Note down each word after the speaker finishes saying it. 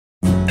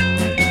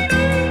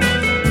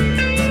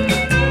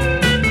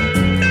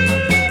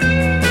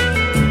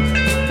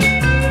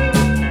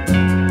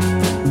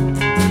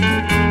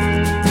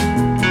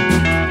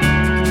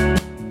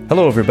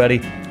Hello, everybody.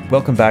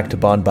 Welcome back to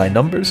Bond by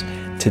Numbers.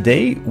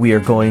 Today, we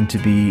are going to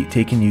be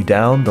taking you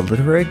down the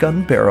literary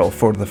gun barrel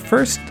for the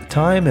first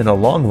time in a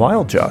long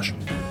while, Josh.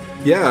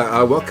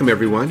 Yeah, welcome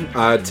everyone.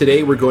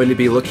 Today we're going to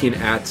be looking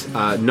at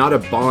not a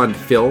Bond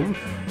film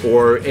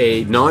or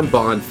a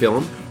non-Bond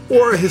film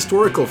or a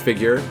historical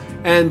figure,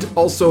 and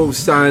also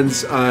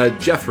sans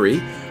Jeffrey.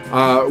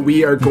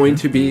 We are going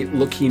to be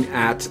looking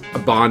at a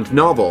Bond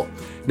novel.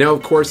 Now,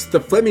 of course, the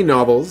Fleming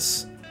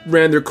novels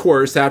ran their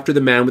course after The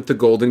Man with the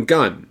Golden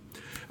Gun.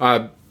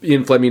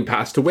 Ian Fleming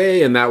passed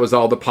away, and that was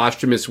all the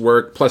posthumous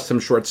work, plus some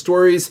short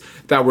stories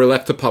that were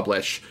left to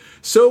publish.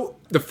 So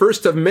the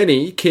first of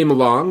many came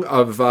along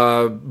of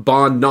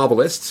Bond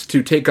novelists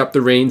to take up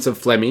the reins of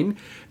Fleming,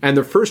 and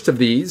the first of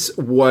these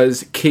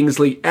was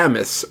Kingsley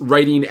Amis,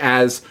 writing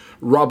as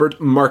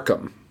Robert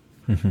Markham.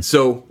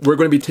 So we're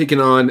going to be taking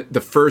on the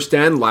first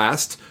and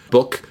last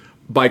book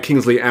by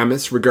Kingsley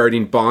Amis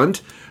regarding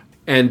Bond,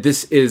 and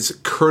this is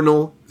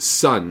Colonel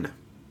Sun.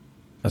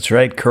 That's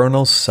right,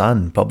 Colonel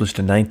Sun, published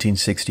in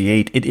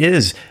 1968. It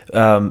is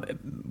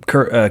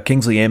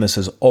Kingsley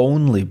Amis's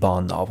only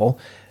Bond novel,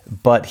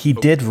 but he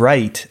did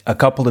write a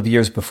couple of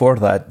years before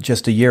that,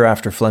 just a year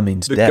after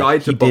Fleming's death. The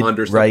Guide to Bond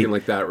or something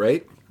like that,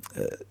 right?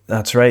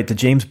 That's right, the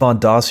James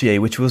Bond dossier,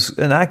 which was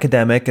an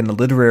academic and a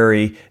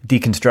literary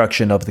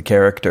deconstruction of the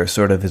character,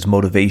 sort of his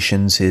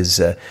motivations, his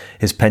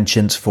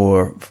penchants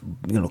for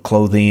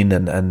clothing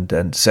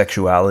and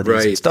sexuality,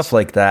 right, and stuff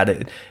like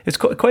that. It's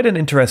quite an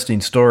interesting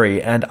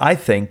story, and I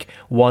think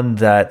one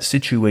that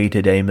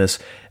situated Amis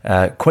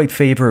quite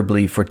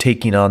favorably for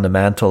taking on the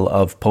mantle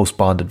of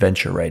post-Bond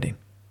adventure writing.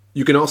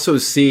 You can also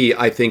see,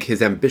 I think,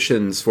 his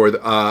ambitions for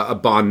a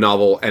Bond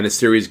novel and a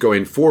series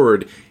going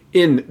forward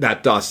in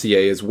that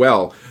dossier as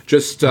well.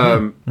 Just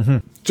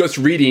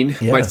reading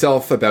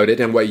myself about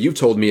it and what you've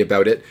told me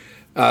about it,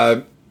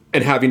 and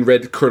having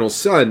read Colonel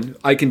Sun,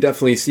 I can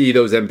definitely see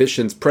those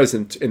ambitions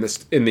present in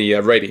the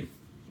writing.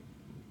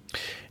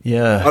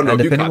 Yeah, and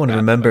if anyone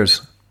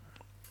remembers,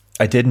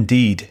 I did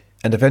indeed.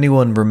 And if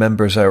anyone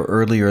remembers our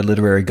earlier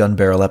Literary Gun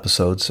Barrel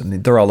episodes, I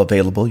mean, they're all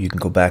available. You can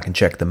go back and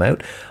check them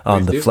out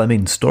on the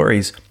Fleming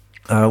stories.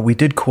 We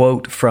did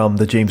quote from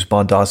the James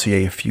Bond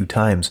dossier a few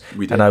times,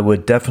 and I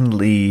would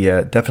definitely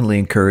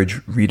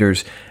encourage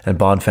readers and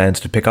Bond fans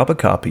to pick up a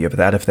copy of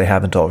that if they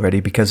haven't already,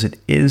 because it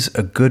is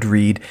a good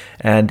read,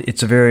 and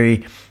it's a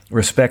very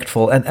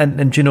respectful,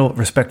 and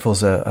respectful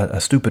is a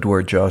stupid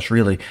word, Josh,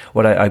 really.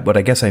 What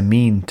I guess I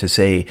mean to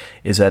say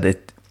is that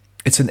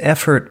it's an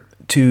effort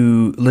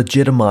to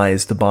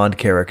legitimize the Bond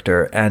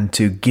character and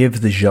to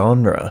give the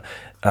genre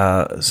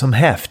some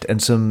heft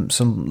and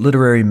some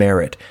literary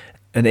merit.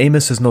 And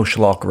Amis is no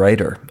schlock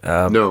writer.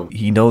 No.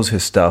 He knows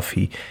his stuff.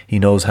 He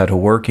knows how to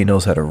work. He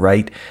knows how to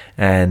write.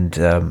 And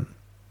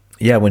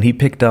when he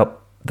picked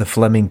up the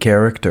Fleming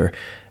character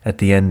at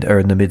the end, or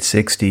in the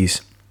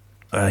mid-'60s,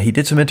 he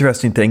did some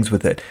interesting things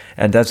with it.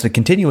 And as the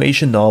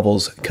continuation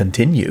novels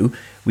continue,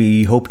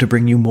 we hope to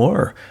bring you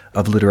more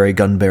of Literary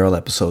Gun Barrel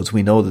episodes.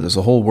 We know that there's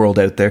a whole world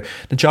out there.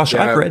 Now, Josh,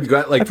 I've read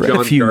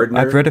a few. Gardner.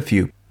 I've read a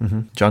few.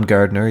 John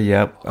Gardner,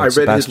 yeah. I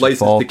read his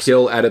License to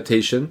Kill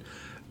adaptation.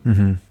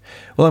 Mm-hmm.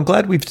 Well, I'm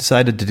glad we've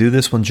decided to do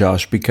this one,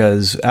 Josh,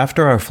 because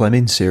after our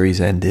Fleming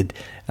series ended,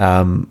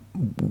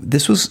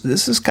 this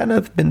has kind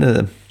of been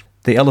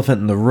the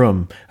elephant in the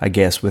room, I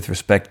guess, with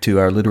respect to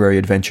our literary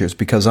adventures.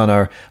 Because on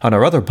our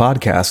other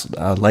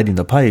podcast, Lighting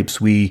the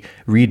Pipes, we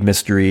read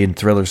mystery and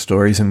thriller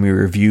stories, and we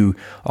review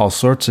all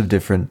sorts of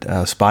different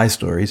spy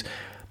stories.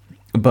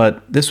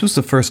 But this was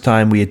the first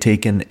time we had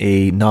taken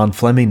a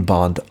non-Fleming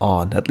Bond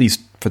on, at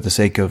least for the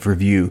sake of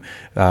review.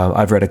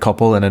 I've read a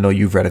couple, and I know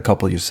you've read a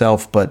couple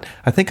yourself, but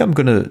I think I'm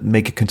going to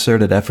make a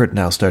concerted effort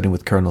now, starting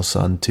with Colonel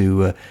Sun,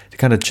 to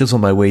kind of chisel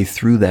my way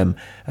through them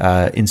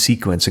in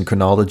sequence and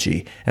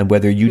chronology. And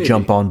whether you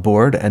jump on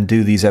board and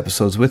do these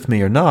episodes with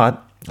me or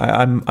not,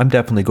 I'm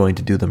definitely going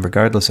to do them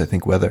regardless, I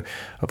think, whether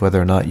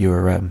or not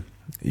you're on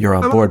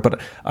board.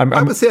 But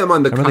I would say I'm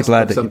on the cusp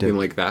really of something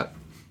like that.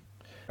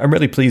 I'm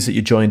really pleased that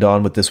you joined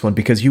on with this one,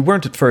 because you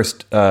weren't at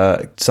first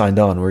signed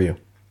on, were you?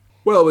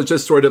 Well, it was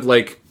just sort of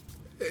like,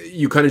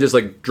 you kind of just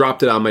like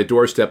dropped it on my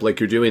doorstep like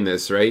you're doing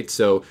this, right?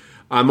 So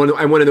I'm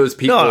one of those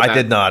people. No, I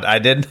did not. I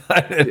did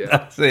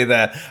not say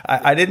that.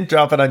 I didn't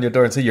drop it on your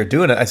door and say, you're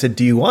doing it. I said,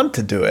 do you want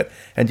to do it?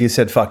 And you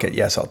said, fuck it.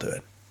 Yes, I'll do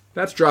it.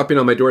 That's dropping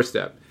on my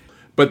doorstep.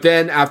 But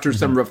then after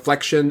some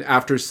reflection,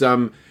 after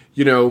some,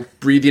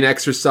 breathing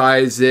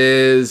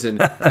exercises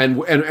and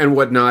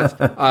whatnot,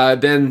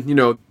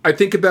 then, I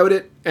think about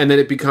it, and then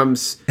it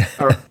becomes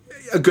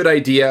a good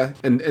idea,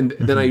 and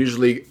then I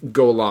usually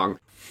go along.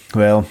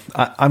 Well,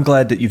 I'm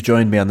glad that you've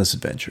joined me on this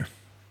adventure.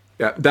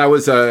 Yeah, that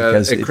was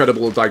an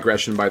incredible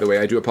digression, by the way.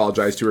 I do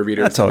apologize to our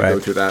readers. That's all right. Go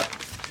through that.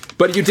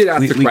 But you did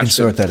ask the question. We can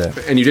sort that out.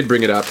 And you did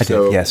bring it up,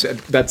 yes.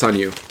 That's on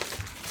you.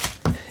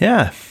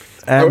 Yeah.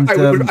 And,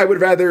 I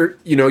would rather,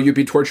 you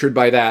be tortured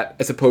by that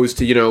as opposed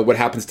to, what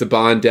happens to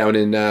Bond down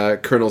in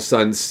Colonel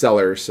Sun's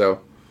cellar,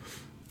 so...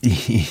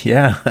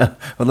 Yeah,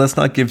 well, let's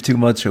not give too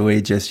much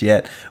away just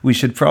yet. We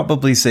should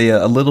probably say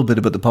a little bit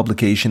about the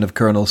publication of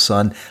Colonel's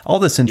Son. All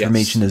this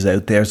information is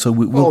out there, so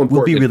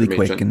we'll be really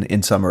quick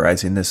in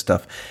summarizing this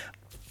stuff.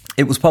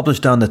 It was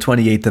published on the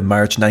 28th of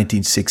March,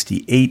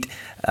 1968.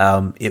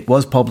 It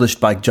was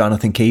published by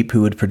Jonathan Cape,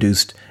 who had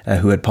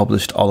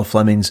published all of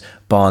Fleming's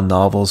Bond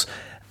novels.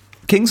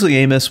 Kingsley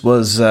Amis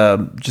was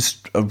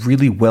just a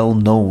really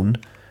well-known,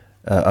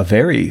 a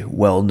very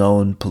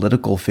well-known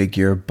political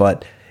figure,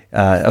 but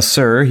a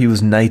sir. He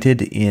was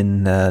knighted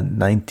in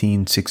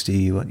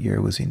 1960. What year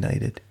was he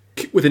knighted?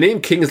 With the name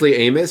Kingsley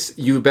Amis,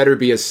 you better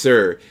be a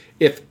sir.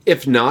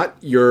 If not,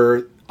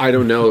 you're, I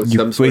don't know,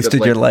 you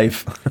wasted your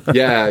life.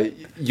 Yeah,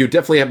 you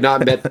definitely have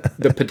not met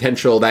the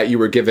potential that you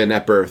were given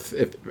at birth.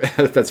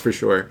 If that's for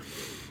sure.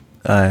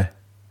 Oh,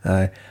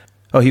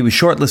 he was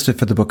shortlisted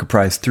for the Booker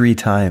Prize 3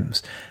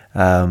 times.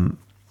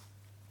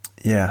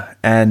 Yeah,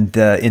 and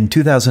in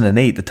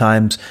 2008, the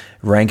Times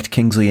ranked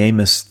Kingsley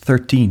Amis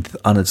 13th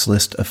on its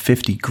list of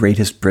 50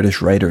 greatest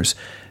British writers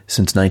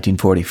since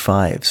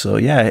 1945. So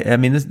yeah, I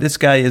mean, this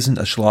guy isn't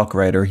a schlock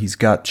writer. He's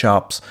got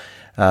chops,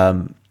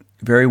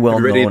 very well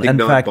known. In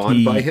fact,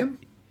 Bond by him?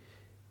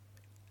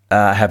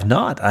 I have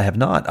not.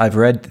 I've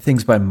read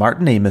things by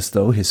Martin Amis,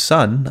 though, his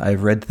son.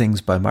 I've read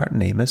things by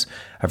Martin Amis.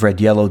 I've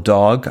read Yellow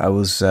Dog.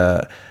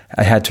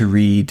 I had to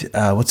read,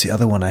 what's the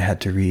other one I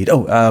had to read?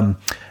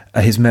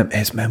 His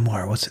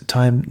memoir. What's it?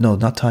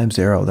 Not Time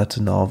Zero. That's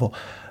a novel.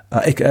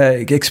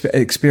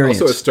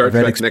 Experience. Also a Star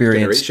Trek Next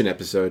Generation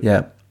episode.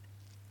 Yeah.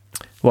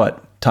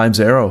 What? Time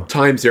Zero.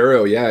 Time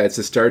Zero, yeah. It's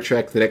a Star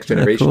Trek The Next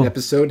Generation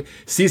episode.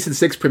 Season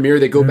 6 premiere,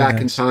 they go back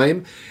in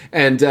time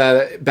and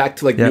back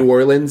to New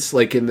Orleans,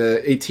 like in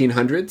the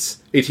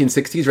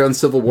 1860s, around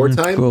Civil War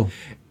time. Cool.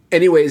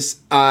 Anyways,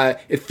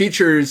 it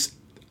features,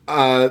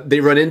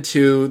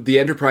 the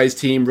Enterprise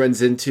team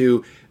runs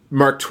into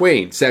Mark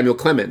Twain, Samuel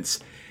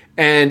Clemens.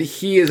 And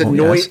he is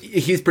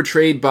he's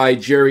portrayed by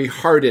Jerry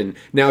Hardin.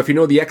 Now, if you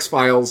know the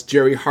X-Files,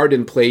 Jerry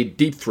Hardin played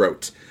Deep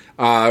Throat.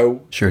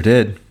 Sure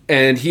did.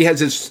 And he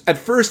has this, at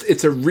first,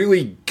 it's a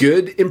really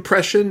good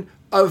impression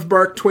of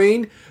Mark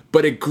Twain,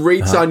 but it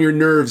grates on your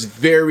nerves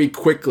very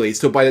quickly.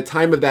 So by the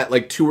time of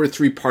that 2 or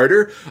 3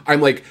 parter, I'm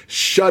like,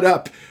 shut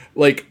up.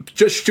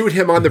 Just shoot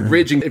him on the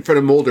bridge in front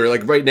of Mulder,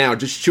 right now.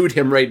 Just shoot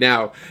him right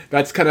now.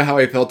 That's kind of how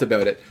I felt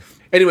about it.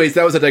 Anyways,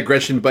 that was a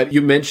digression, but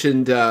you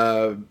mentioned...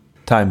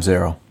 Time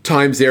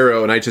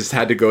Zero, and I just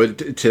had to go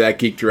to that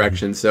geek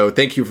direction. So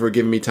thank you for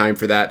giving me time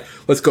for that.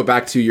 Let's go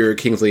back to your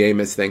Kingsley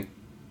Amis thing.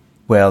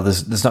 Well,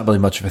 there's not really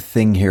much of a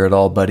thing here at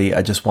all, buddy.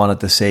 I just wanted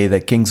to say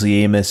that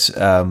Kingsley Amis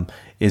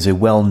is a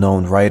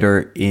well-known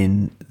writer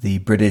in the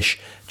British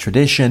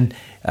tradition.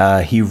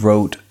 He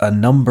wrote a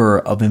number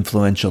of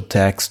influential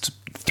texts,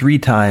 3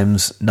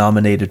 times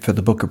nominated for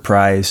the Booker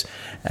Prize,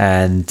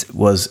 and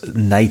was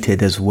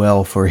knighted as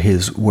well for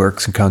his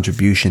works and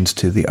contributions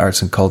to the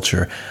arts and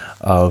culture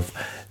of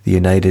the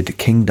United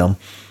Kingdom.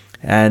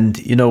 And,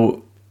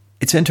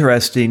 it's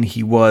interesting.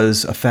 He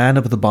was a fan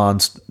of the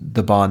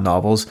Bond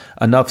novels,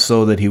 enough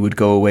so that he would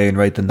go away and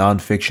write the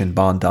nonfiction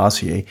Bond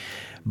dossier.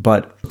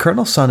 But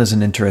Colonel's Son is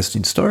an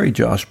interesting story,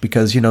 Josh,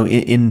 because,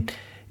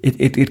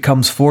 it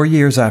comes 4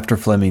 years after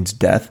Fleming's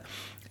death,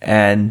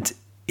 and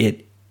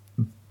it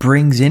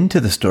brings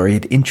into the story,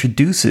 it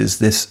introduces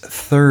this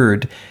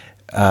third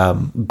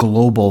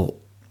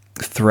global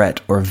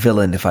threat or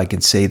villain, if I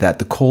can say that.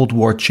 The Cold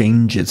War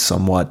changes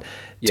somewhat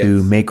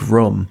to make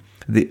room.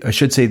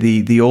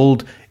 The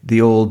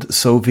old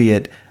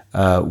Soviet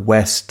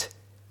West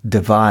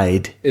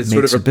divide is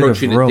makes sort of a bit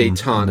of room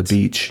on the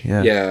beach.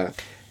 Yeah,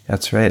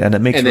 that's right, and it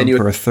makes room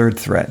for a third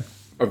threat.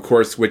 Of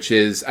course, which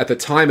is, at the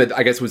time,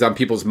 I guess, was on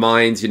people's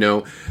minds,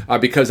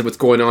 because of what's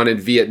going on in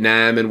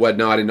Vietnam and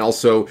whatnot, and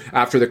also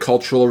after the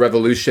Cultural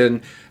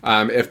Revolution.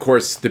 Of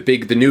course,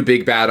 the new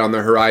big bad on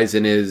the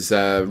horizon is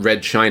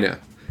Red China.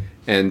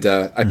 And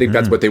I think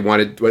that's what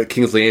what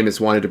Kingsley Amis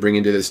wanted to bring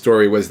into this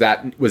story was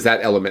that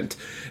element.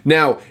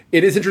 Now,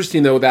 it is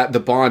interesting, though, that the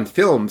Bond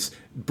films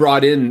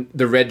brought in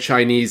the Red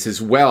Chinese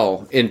as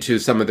well into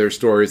some of their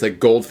stories, like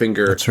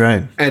Goldfinger. That's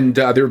right. And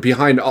they were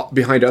behind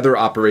other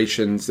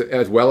operations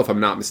as well, if I'm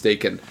not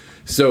mistaken.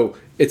 So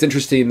it's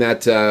interesting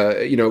that,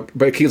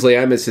 but Kingsley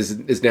Amis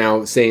is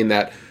now saying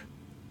that,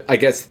 I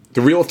guess,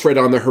 the real threat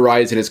on the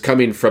horizon is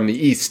coming from the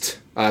East,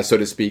 so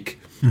to speak.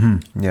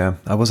 Mm-hmm. Yeah,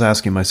 I was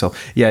asking myself,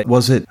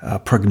 was it a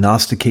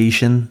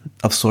prognostication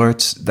of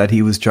sorts that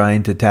he was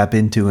trying to tap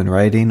into in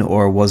writing,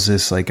 or was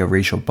this like a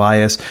racial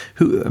bias?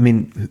 Who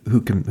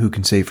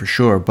can say for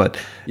sure? But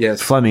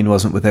yes. Fleming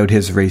wasn't without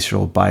his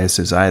racial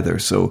biases either.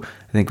 So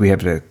I think we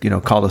have to,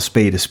 call a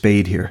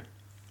spade here.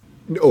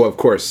 Oh, of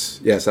course,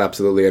 yes,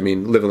 absolutely. I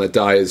mean, Live and Let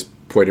Die is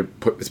point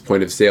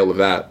of sale of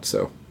that.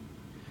 So.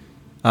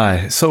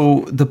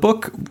 So the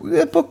book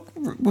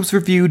was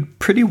reviewed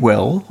pretty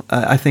well.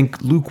 I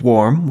think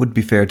lukewarm would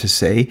be fair to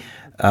say.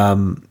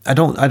 I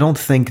don't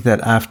think that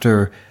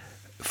after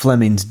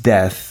Fleming's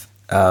death,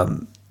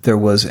 there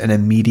was an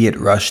immediate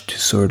rush to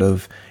sort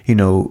of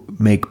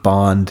make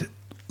Bond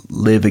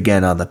live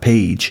again on the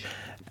page.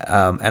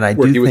 And I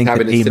Where do he was think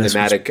having that a Amos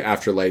cinematic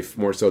afterlife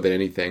more so than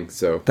anything.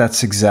 So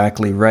that's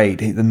exactly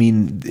right. I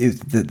mean,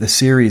 the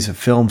series of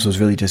films was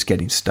really just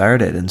getting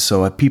started, and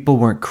so people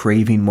weren't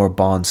craving more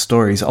Bond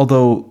stories.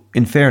 Although,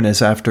 in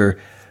fairness, after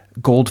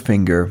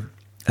Goldfinger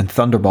and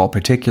Thunderball,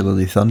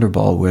 particularly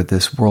Thunderball, where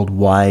this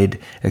worldwide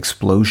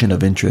explosion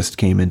of interest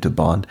came into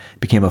Bond,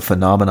 became a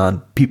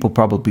phenomenon, people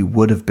probably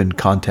would have been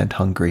content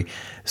hungry.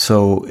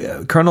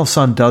 So Colonel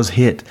Sun does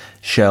hit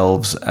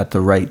shelves at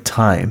the right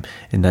time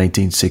in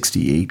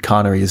 1968.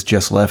 Connery has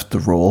just left the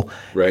role.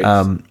 Right.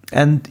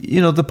 And,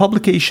 the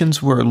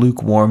publications were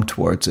lukewarm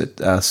towards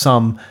it,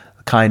 some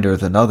kinder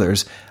than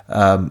others.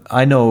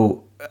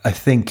 I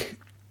think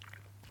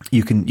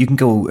you can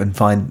go and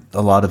find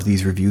a lot of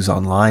these reviews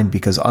online,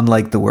 because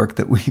unlike the work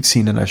that we've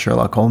seen in our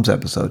Sherlock Holmes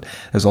episode,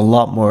 there's a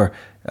lot more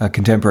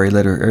contemporary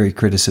literary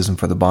criticism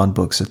for the Bond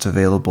books that's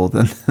available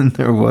than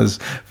there was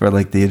for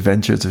like the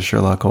Adventures of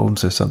Sherlock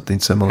Holmes or something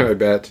similar. I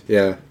bet.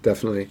 Yeah,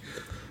 definitely.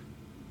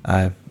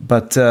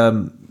 But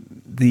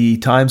the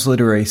Times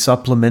Literary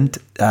Supplement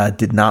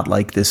did not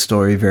like this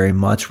story very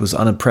much, was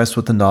unimpressed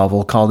with the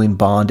novel, calling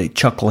Bond a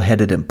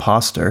chuckle-headed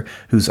imposter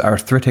whose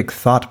arthritic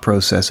thought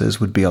processes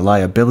would be a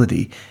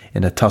liability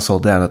in a tussle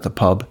down at the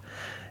pub.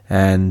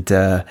 And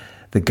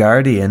The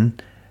Guardian,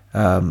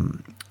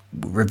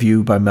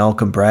 review by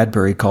Malcolm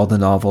Bradbury, called the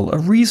novel a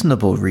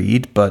reasonable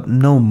read, but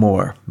no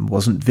more. It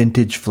wasn't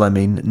vintage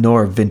Fleming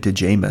nor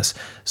vintage Amos,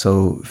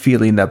 so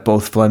feeling that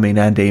both Fleming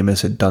and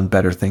Amos had done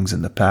better things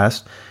in the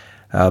past.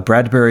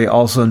 Bradbury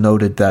also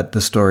noted that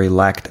the story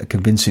lacked a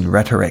convincing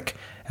rhetoric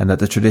and that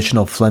the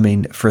traditional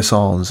Fleming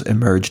frissons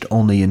emerged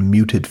only in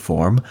muted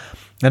form.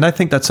 And I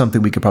think that's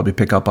something we could probably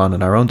pick up on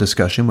in our own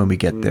discussion when we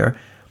get there.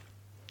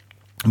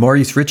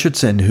 Maurice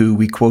Richardson, who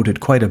we quoted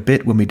quite a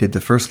bit when we did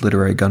the first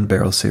Literary Gun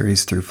Barrel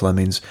series through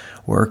Fleming's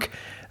work,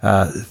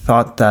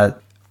 thought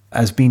that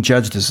as being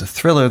judged as a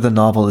thriller, the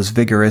novel is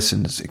vigorous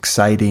and is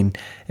exciting.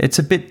 It's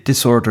a bit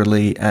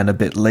disorderly and a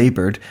bit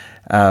labored,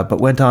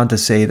 but went on to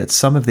say that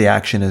some of the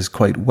action is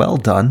quite well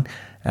done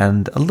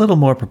and a little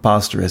more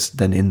preposterous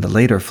than in the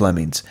later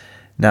Flemings.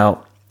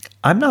 Now,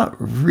 I'm not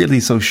really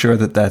so sure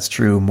that that's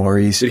true,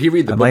 Maurice. Did he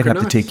read the book might or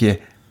have not? to take you.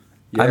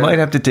 Yeah. I might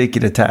have to take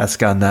you to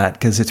task on that,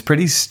 because it's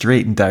pretty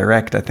straight and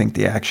direct, I think,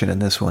 the action in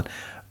this one.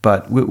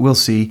 But we'll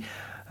see.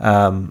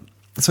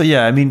 So,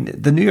 yeah, I mean,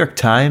 the New York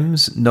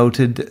Times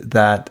noted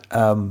that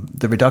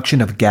the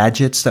reduction of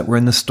gadgets that were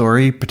in the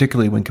story,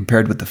 particularly when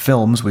compared with the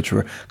films, which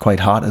were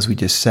quite hot, as we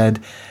just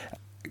said,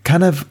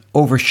 kind of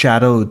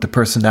overshadowed the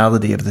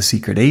personality of the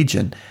secret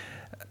agent.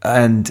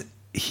 And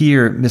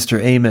here,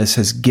 Mr. Amos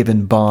has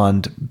given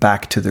Bond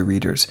back to the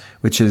readers,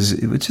 which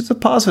is a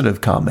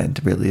positive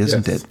comment, really,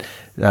 isn't Yes.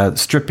 it?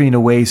 Stripping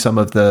away some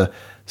of the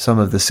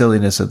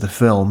silliness of the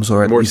films,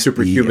 or at More least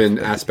superhuman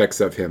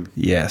aspects of him.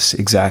 Yes,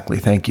 exactly.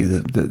 Thank you.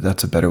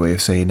 That's a better way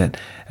of saying it.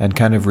 And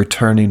kind of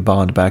returning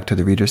Bond back to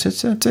the readers.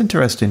 It's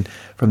interesting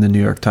from the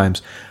New York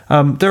Times.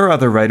 There are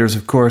other writers,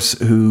 of course,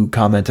 who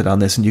commented on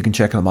this, and you can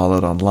check them all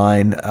out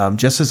online.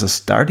 Just as a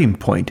starting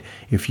point,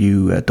 if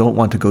you don't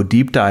want to go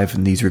deep dive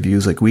in these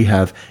reviews like we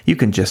have, you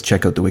can just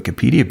check out the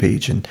Wikipedia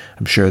page, and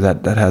I'm sure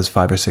that has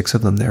 5 or 6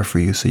 of them there for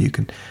you, so you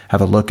can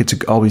have a look. It's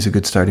always a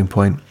good starting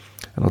point.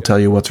 It'll tell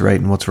you what's right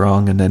and what's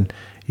wrong, and then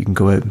you can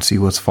go out and see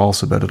what's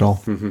false about it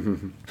all.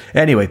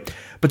 Anyway,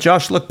 but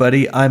Josh, look,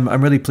 buddy, I'm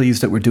really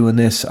pleased that we're doing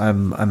this.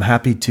 I'm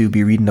happy to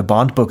be reading a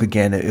Bond book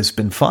again. It's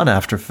been fun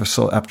after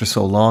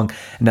so long.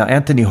 Now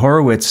Anthony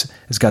Horowitz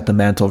has got the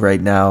mantle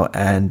right now,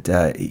 and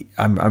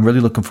I'm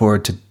really looking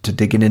forward to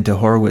digging into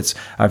Horowitz.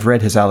 I've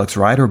read his Alex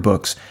Rider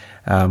books,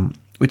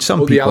 which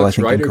some people I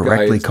think Rider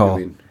incorrectly guy call.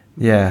 really...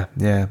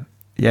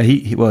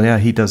 Yeah.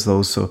 He does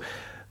those. So.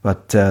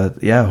 But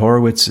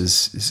Horowitz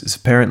is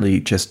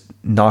apparently just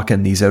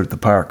knocking these out of the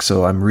park.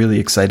 So I'm really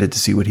excited to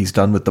see what he's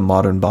done with the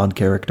modern Bond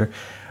character,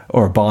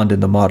 or Bond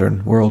in the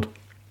modern world.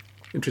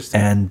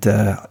 Interesting. And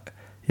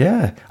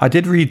I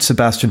did read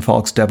Sebastian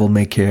Falk's Devil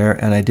May Care,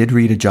 and I did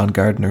read a John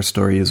Gardner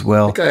story as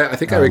well. I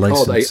think I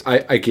recalled.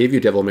 I gave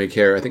you Devil May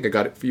Care. I think I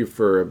got it for you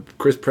for a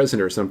Chris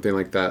present or something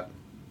like that.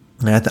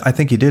 I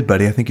think you did,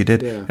 buddy. I think you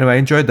did. Yeah. Anyway, I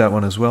enjoyed that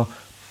one as well.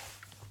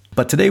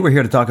 But today we're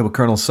here to talk about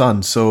Colonel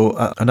Sun.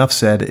 So enough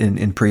said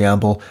in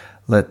preamble.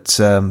 Let's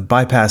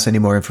bypass any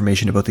more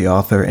information about the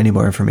author, any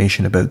more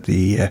information about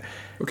the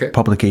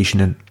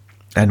publication,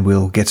 and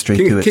we'll get straight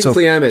to it.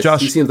 Kingsley Amis, Josh,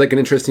 he seems like an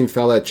interesting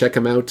fella. Check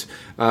him out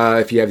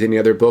if you have any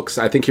other books.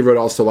 I think he wrote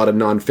also a lot of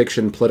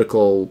nonfiction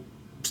political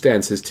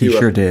stances too. He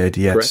sure did,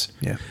 yes. Correct?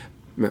 Yeah.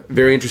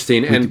 Very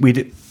interesting. And we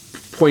did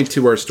point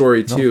to our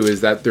story too is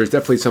that there's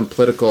definitely some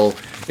political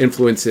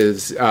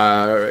influences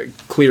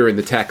clear in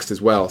the text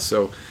as well.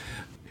 So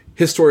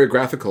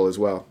historiographical as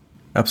well.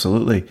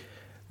 Absolutely.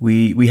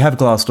 We have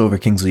glossed over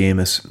Kingsley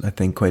Amis, I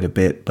think, quite a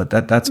bit, but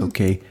that's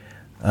okay.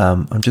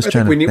 I'm just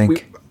trying to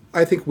think.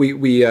 I think we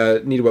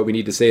need what we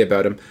need to say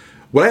about him.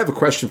 What I have a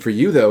question for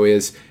you, though,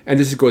 is, and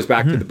this goes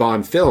back to the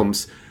Bond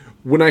films,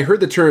 when I heard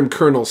the term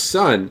Colonel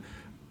Sun,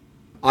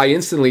 I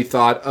instantly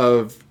thought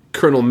of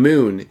Colonel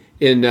Moon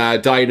in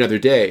Die Another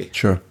Day.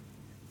 Sure.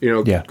 You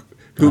know, yeah.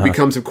 who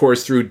becomes, of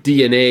course, through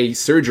DNA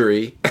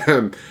surgery,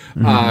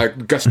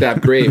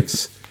 Gustav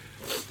Graves.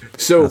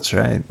 So that's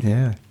right,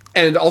 yeah.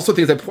 And also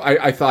things that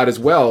I thought as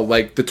well,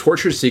 like the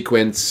torture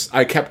sequence,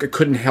 I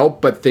couldn't help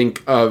but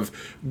think of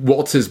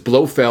Waltz's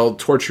Blofeld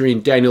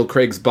torturing Daniel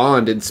Craig's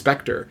Bond in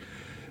Spectre.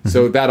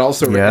 So that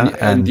also,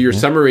 and your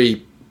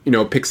summary,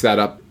 picks that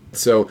up.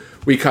 So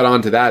we cut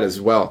on to that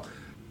as well.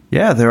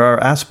 Yeah, there are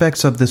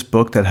aspects of this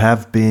book that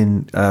have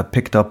been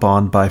picked up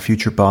on by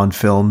future Bond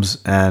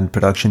films and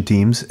production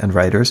teams and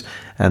writers,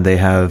 and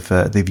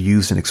they've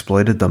used and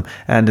exploited them.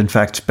 And in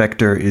fact,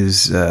 Spectre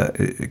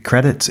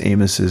credits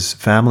Amos's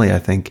family, I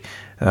think,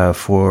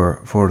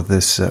 for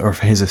this or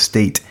for his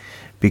estate,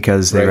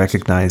 because they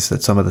recognize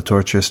that some of the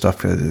torture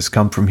stuff has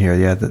come from here.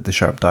 Yeah, the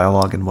sharp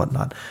dialogue and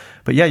whatnot.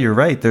 But yeah, you're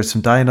right. There's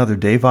some Die Another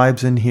Day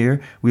vibes in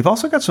here. We've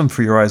also got some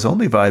For Your Eyes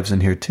Only vibes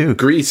in here too.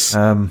 Grease,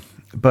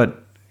 but.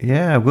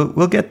 Yeah,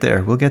 we'll get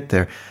there. We'll get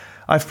there.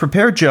 I've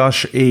prepared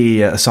Josh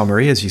a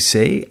summary, as you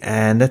say,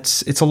 and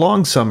it's a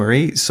long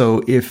summary.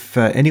 So if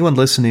anyone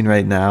listening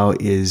right now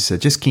is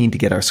just keen to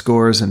get our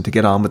scores and to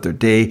get on with their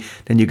day,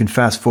 then you can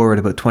fast forward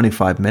about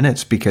 25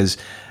 minutes because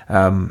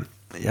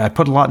I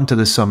put a lot into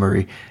this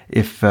summary.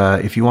 If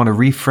you want a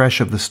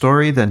refresh of the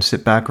story, then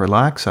sit back,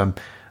 relax. I'm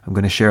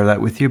going to share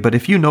that with you. But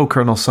if you know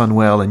Colonel Sun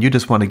well and you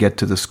just want to get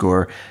to the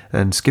score,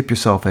 then skip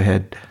yourself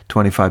ahead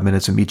 25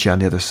 minutes and meet you on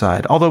the other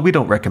side. Although we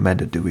don't recommend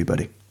it, do we,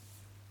 buddy?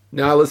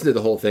 No, I listened to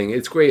the whole thing.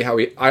 It's great how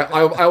I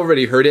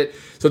already heard it.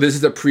 So this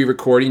is a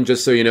pre-recording,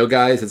 just so you know,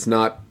 guys. It's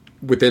not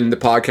within the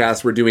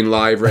podcast we're doing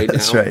live right now.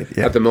 That's right,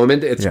 yeah. At the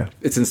moment.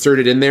 It's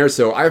inserted in there.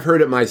 So I've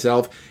heard it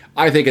myself.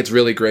 I think it's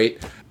really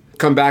great.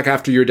 Come back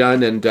after you're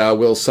done and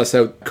we'll suss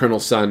out Colonel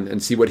Sun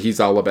and see what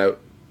he's all about.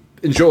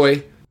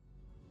 Enjoy.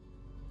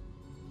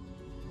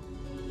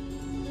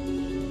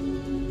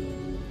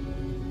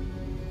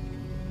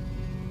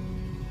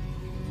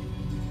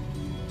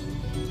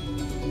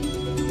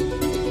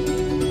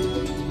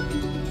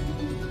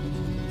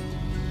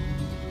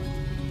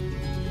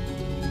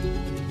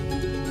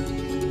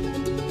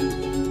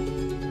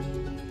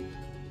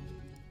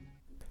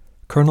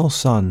 Colonel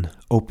Sun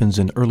opens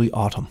in early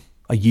autumn,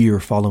 a year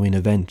following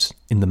events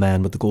in The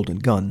Man with the Golden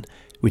Gun,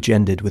 which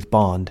ended with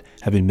Bond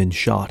having been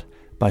shot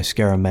by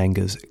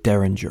Scaramanga's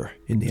Derringer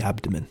in the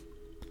abdomen.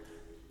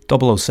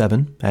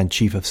 007 and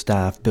Chief of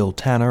Staff Bill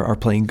Tanner are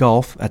playing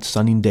golf at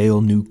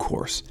Sunningdale New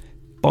Course.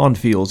 Bond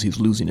feels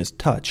he's losing his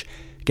touch,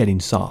 getting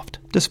soft,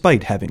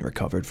 despite having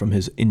recovered from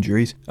his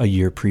injuries a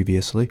year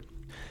previously.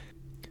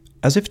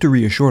 As if to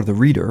reassure the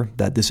reader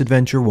that this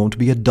adventure won't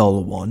be a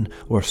dull one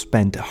or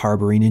spent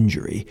harbouring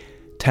injury,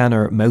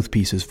 Tanner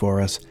mouthpieces for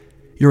us,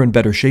 "You're in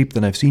better shape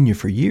than I've seen you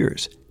for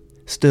years."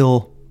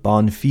 Still,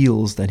 Bond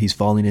feels that he's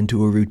falling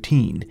into a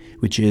routine,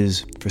 which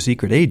is, for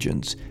secret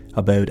agents,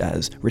 about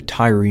as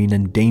retiring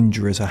and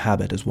dangerous a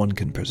habit as one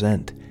can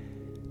present.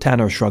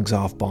 Tanner shrugs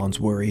off Bond's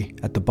worry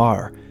at the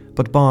bar,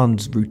 but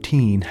Bond's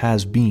routine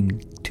has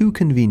been too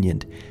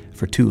convenient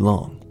for too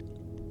long.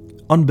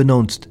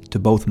 Unbeknownst to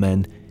both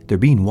men, they're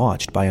being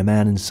watched by a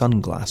man in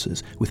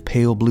sunglasses with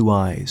pale blue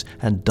eyes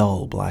and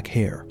dull black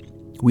hair.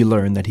 We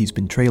learn that he's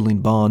been trailing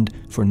Bond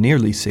for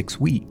nearly 6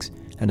 weeks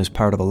and is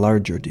part of a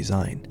larger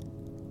design.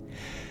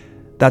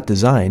 That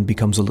design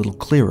becomes a little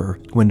clearer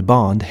when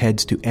Bond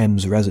heads to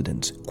M's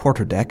residence,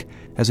 quarterdeck,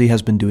 as he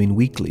has been doing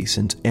weekly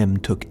since M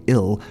took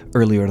ill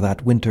earlier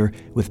that winter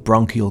with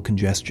bronchial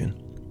congestion.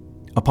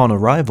 Upon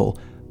arrival,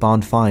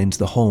 Bond finds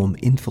the home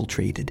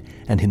infiltrated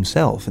and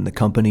himself in the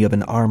company of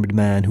an armed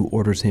man who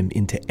orders him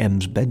into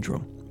M's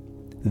bedroom.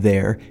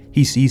 There,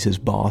 he sees his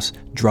boss,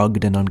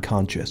 drugged and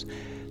unconscious,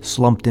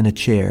 slumped in a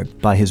chair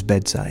by his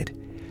bedside.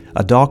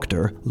 A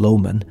doctor,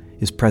 Lohman,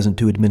 is present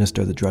to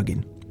administer the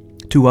drugging.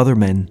 2 other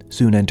men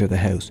soon enter the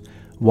house,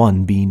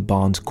 one being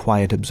Bond's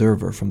quiet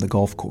observer from the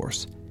golf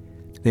course.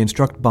 They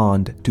instruct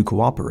Bond to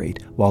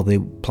cooperate while they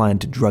plan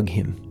to drug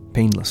him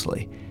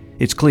painlessly.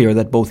 It's clear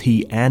that both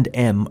he and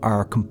M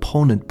are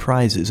component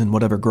prizes in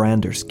whatever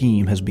grander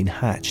scheme has been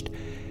hatched.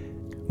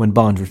 When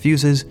Bond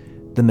refuses,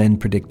 the men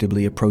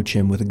predictably approach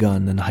him with a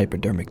gun and a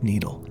hypodermic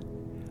needle.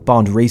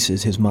 Bond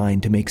races his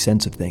mind to make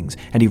sense of things,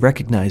 and he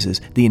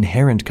recognizes the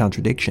inherent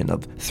contradiction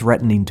of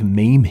threatening to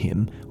maim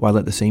him while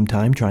at the same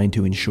time trying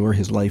to ensure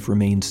his life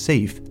remains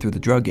safe through the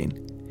drugging.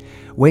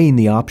 Weighing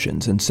the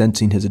options and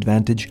sensing his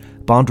advantage,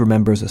 Bond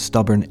remembers a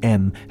stubborn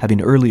M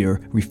having earlier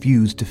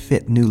refused to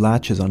fit new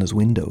latches on his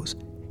windows.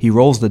 He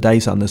rolls the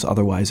dice on this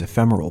otherwise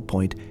ephemeral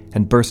point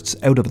and bursts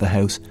out of the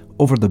house,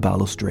 over the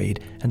balustrade,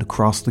 and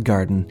across the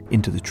garden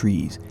into the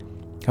trees.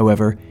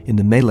 However, in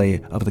the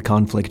melee of the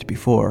conflict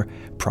before,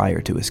 prior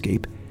to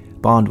escape,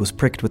 Bond was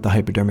pricked with the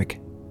hypodermic.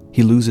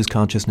 He loses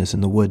consciousness in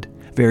the wood,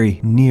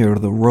 very near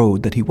the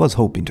road that he was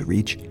hoping to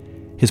reach.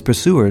 His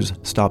pursuers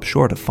stop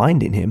short of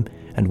finding him,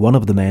 and one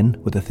of the men,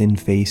 with a thin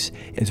face,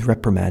 is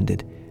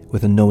reprimanded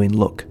with a knowing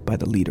look by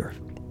the leader.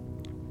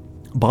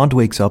 Bond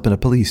wakes up in a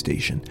police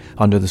station,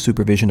 under the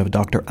supervision of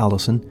Dr.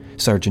 Allison,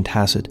 Sergeant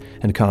Hassett,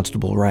 and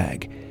Constable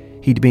Ragg.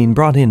 He'd been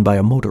brought in by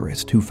a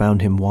motorist who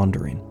found him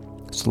wandering.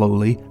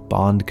 Slowly,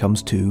 Bond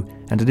comes to,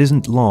 and it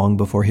isn't long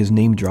before his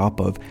name drop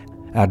of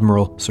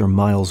Admiral Sir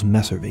Miles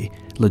Messervy,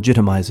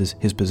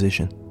 legitimizes his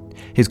position.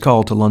 His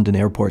call to London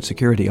Airport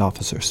Security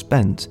Officer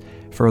Spence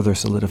further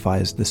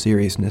solidifies the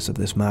seriousness of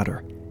this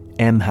matter.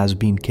 M has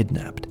been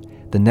kidnapped.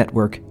 The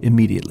network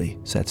immediately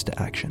sets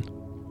to action.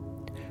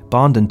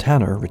 Bond and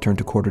Tanner return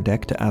to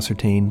quarterdeck to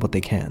ascertain what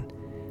they can.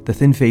 The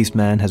thin-faced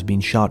man has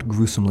been shot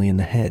gruesomely in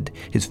the head,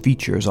 his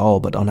features all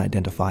but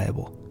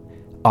unidentifiable.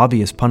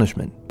 Obvious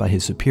punishment by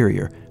his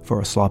superior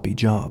for a sloppy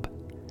job.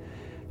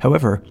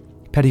 However,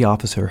 Petty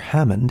Officer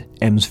Hammond,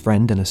 M's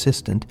friend and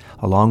assistant,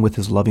 along with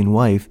his loving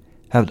wife,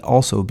 had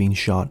also been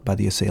shot by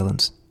the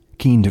assailants,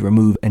 keen to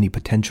remove any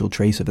potential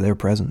trace of their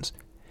presence.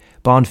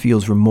 Bond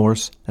feels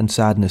remorse and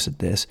sadness at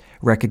this,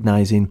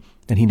 recognizing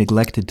that he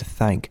neglected to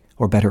thank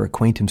or better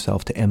acquaint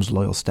himself to M's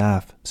loyal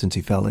staff since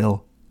he fell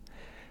ill.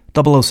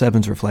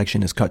 007's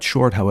reflection is cut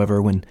short,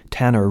 however, when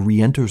Tanner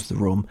re-enters the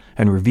room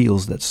and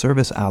reveals that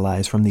service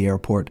allies from the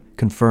airport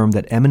confirm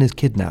that M and his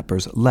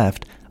kidnappers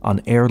left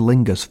on Aer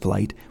Lingus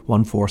Flight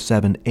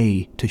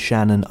 147A to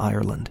Shannon,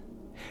 Ireland.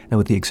 Now,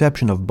 with the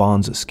exception of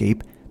Bond's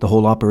escape, the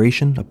whole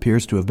operation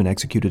appears to have been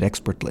executed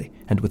expertly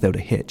and without a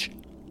hitch.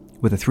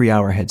 With a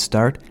 3-hour head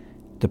start,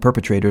 the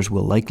perpetrators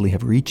will likely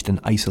have reached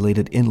an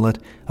isolated inlet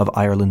of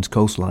Ireland's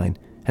coastline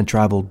and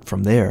travelled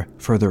from there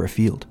further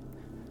afield.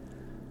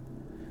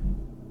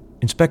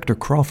 Inspector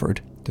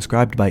Crawford,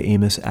 described by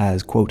Amos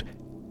as, quote,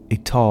 a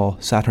tall,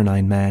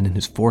 saturnine man in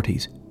his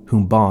 40s,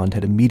 whom Bond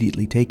had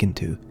immediately taken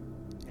to,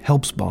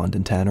 helps Bond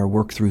and Tanner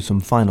work through some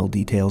final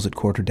details at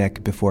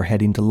quarterdeck before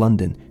heading to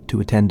London to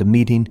attend a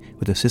meeting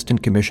with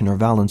Assistant Commissioner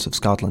Vallance of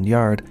Scotland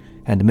Yard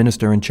and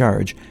Minister in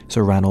Charge,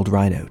 Sir Ranald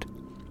Rideout.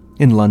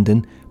 In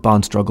London,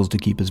 Bond struggles to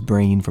keep his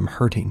brain from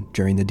hurting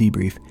during the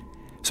debrief.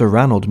 Sir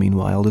Ranald,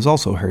 meanwhile, is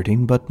also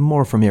hurting, but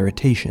more from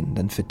irritation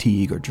than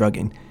fatigue or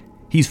drugging.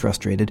 He's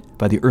frustrated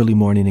by the early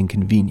morning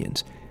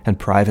inconvenience, and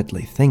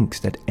privately thinks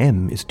that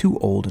M is too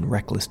old and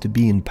reckless to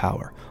be in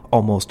power,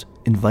 almost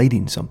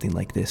inviting something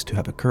like this to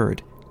have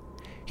occurred.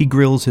 He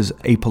grills his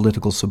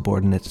apolitical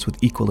subordinates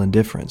with equal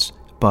indifference,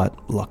 but,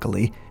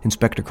 luckily,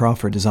 Inspector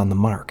Crawford is on the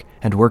mark,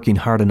 and working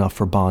hard enough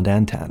for Bond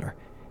and Tanner.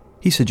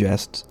 He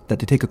suggests that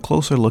they take a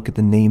closer look at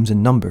the names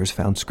and numbers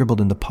found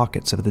scribbled in the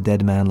pockets of the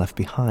dead man left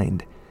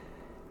behind.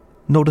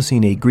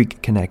 Noticing a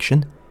Greek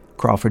connection,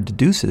 Crawford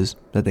deduces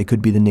that they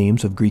could be the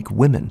names of Greek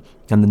women,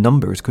 and the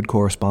numbers could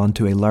correspond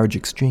to a large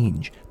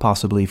exchange,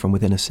 possibly from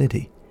within a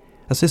city.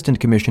 Assistant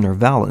Commissioner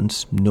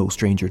Vallance, no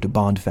stranger to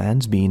Bond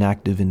fans, being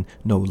active in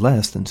no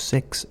less than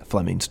 6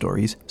 Fleming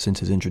stories since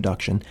his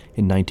introduction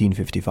in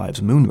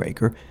 1955's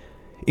Moonraker,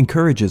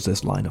 encourages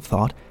this line of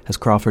thought as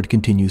Crawford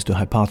continues to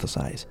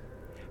hypothesize.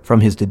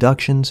 From his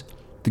deductions,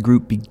 the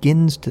group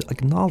begins to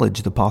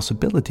acknowledge the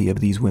possibility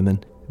of these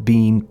women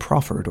being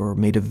proffered or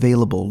made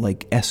available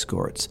like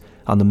escorts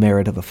on the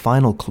merit of a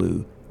final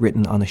clue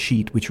written on a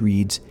sheet which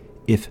reads,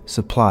 "If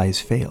supplies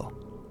fail."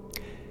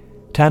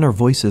 Tanner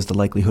voices the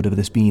likelihood of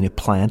this being a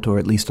plant or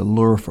at least a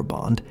lure for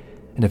Bond,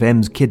 and if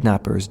M's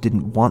kidnappers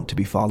didn't want to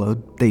be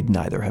followed, they'd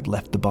neither have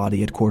left the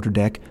body at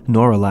quarterdeck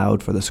nor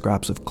allowed for the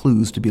scraps of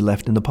clues to be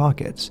left in the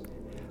pockets.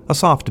 A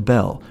soft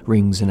bell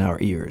rings in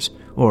our ears,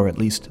 or at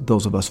least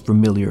those of us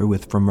familiar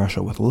with From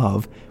Russia with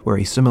Love, where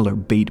a similar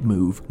bait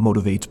move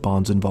motivates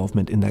Bond's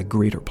involvement in that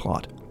greater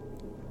plot.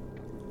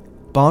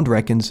 Bond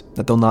reckons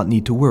that they'll not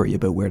need to worry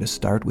about where to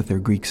start with their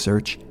Greek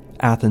search.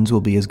 Athens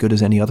will be as good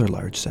as any other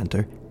large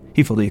center.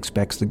 He fully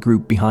expects the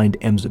group behind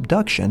M's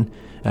abduction,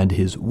 and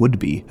his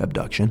would-be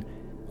abduction,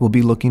 will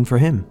be looking for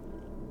him.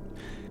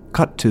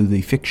 Cut to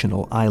the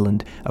fictional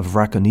island of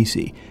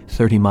Vrakonisi,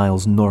 30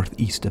 miles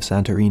northeast of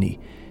Santorini,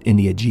 in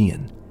the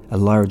Aegean, a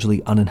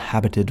largely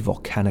uninhabited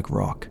volcanic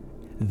rock.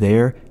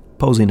 There,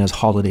 posing as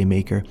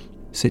holidaymaker,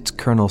 sits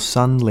Colonel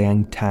Sun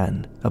Liang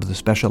Tan of the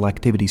Special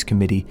Activities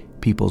Committee,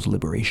 People's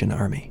Liberation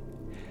Army.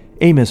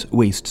 Amos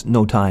wastes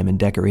no time in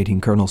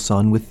decorating Colonel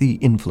Sun with the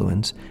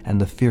influence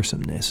and the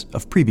fearsomeness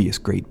of previous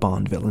great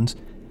Bond villains.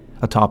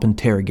 A top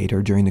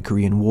interrogator during the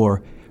Korean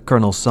War,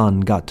 Colonel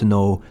Sun got to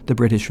know the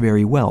British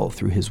very well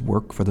through his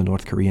work for the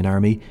North Korean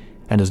Army,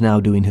 and is now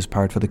doing his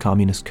part for the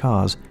communist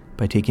cause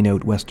by taking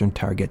out Western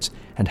targets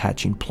and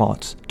hatching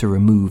plots to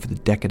remove the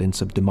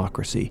decadence of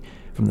democracy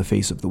from the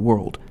face of the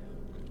world.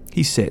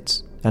 He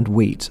sits and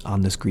waits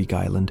on this Greek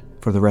island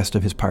for the rest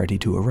of his party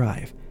to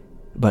arrive.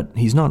 But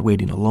he's not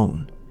waiting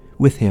alone.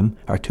 With him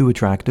are 2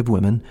 attractive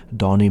women,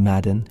 Donnie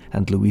Madden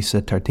and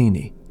Luisa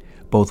Tartini.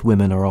 Both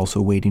women are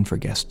also waiting for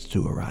guests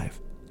to arrive.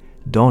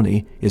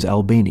 Donnie is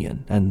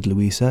Albanian and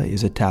Luisa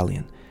is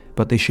Italian,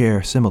 but they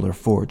share similar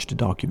forged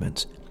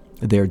documents.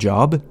 Their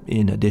job,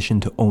 in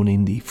addition to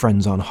owning the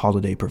Friends on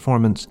Holiday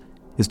performance,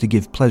 is to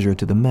give pleasure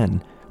to the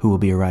men who will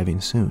be arriving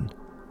soon.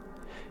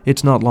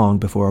 It's not long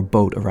before a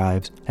boat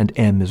arrives and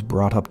M is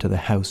brought up to the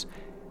house.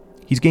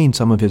 He's gained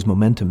some of his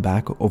momentum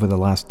back over the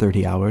last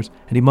 30 hours,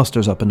 and he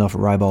musters up enough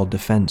ribald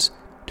defense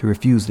to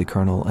refuse the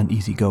colonel an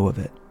easy go of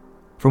it.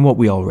 From what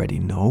we already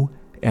know,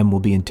 M will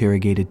be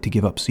interrogated to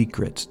give up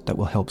secrets that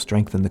will help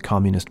strengthen the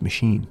communist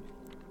machine.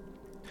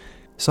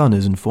 Sun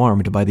is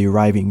informed by the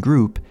arriving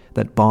group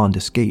that Bond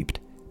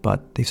escaped,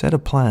 but they set a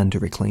plan to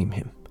reclaim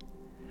him.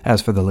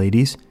 As for the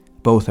ladies,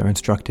 both are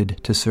instructed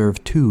to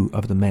serve 2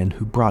 of the men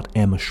who brought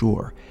M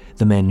ashore,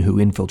 the men who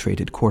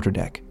infiltrated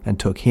Quarterdeck and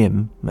took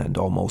him, and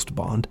almost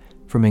Bond,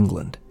 from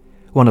England.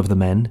 One of the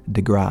men,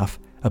 de Graaf,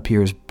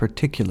 appears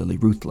particularly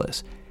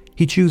ruthless.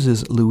 He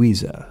chooses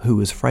Louisa, who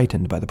is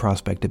frightened by the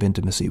prospect of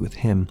intimacy with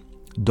him.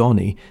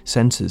 Donnie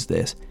senses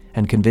this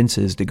and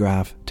convinces de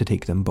Graaf to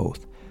take them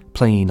both,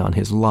 playing on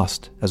his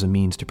lust as a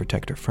means to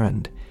protect her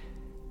friend.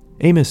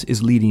 Amos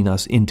is leading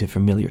us into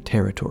familiar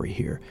territory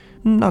here,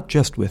 not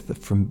just with the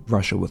From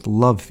Russia with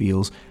Love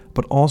feels,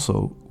 but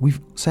also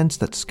we've sensed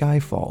that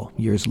Skyfall,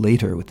 years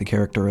later with the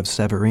character of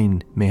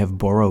Severine, may have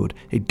borrowed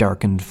a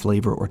darkened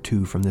flavor or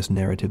two from this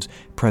narrative's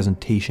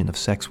presentation of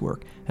sex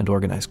work and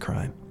organized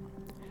crime.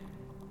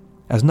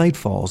 As night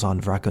falls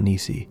on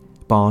Vrakonisi,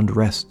 Bond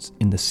rests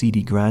in the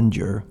seedy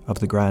grandeur of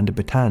the Grand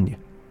Bretagne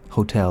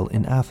Hotel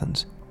in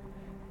Athens.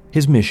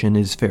 His mission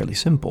is fairly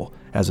simple,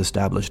 as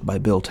established by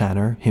Bill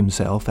Tanner,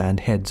 himself, and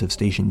heads of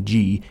Station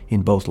G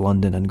in both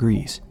London and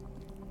Greece.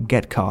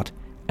 Get caught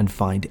and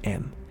find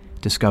M.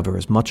 Discover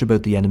as much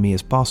about the enemy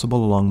as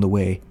possible along the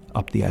way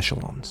up the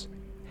echelons.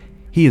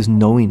 He is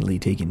knowingly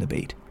taking the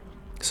bait,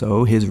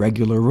 so his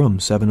regular room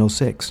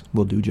 706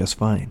 will do just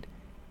fine.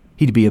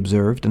 He'd be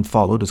observed and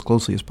followed as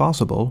closely as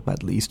possible,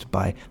 at least,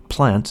 by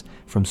plants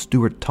from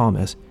Stuart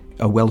Thomas,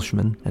 a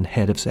Welshman and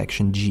head of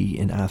Section G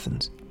in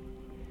Athens.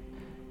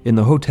 In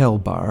the hotel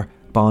bar,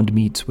 Bond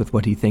meets with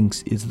what he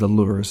thinks is the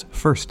lure's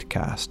first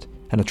cast,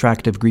 an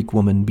attractive Greek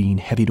woman being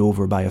heavied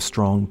over by a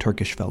strong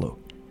Turkish fellow.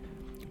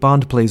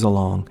 Bond plays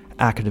along,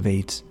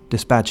 activates,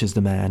 dispatches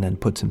the man, and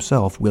puts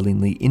himself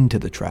willingly into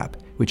the trap,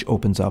 which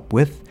opens up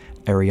with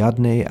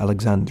Ariadne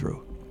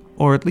Alexandrou.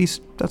 Or at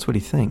least, that's what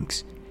he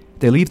thinks.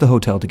 They leave the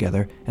hotel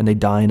together, and they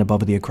dine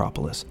above the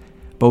Acropolis.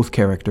 Both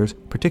characters,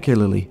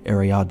 particularly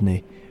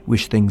Ariadne,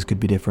 wish things could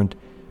be different,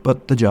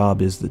 but the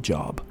job is the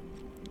job.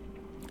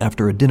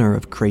 After a dinner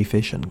of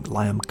crayfish and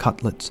lamb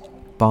cutlets,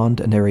 Bond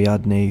and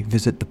Ariadne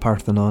visit the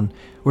Parthenon,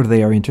 where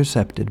they are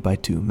intercepted by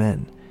 2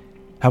 men.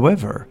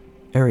 However,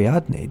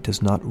 Ariadne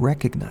does not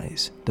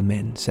recognize the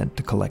men sent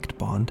to collect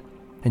Bond,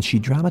 and she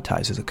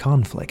dramatizes a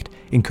conflict,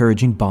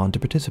 encouraging Bond to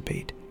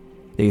participate.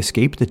 They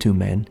escape the 2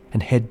 men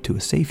and head to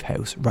a safe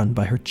house run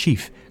by her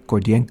chief,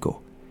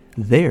 Gordienko.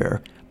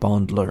 There,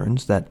 Bond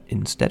learns that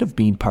instead of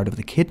being part of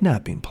the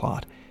kidnapping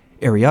plot,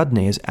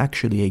 Ariadne is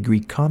actually a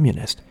Greek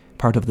communist,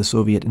 part of the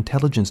Soviet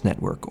intelligence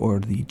network, or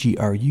the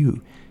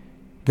GRU.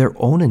 Their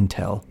own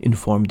intel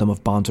informed them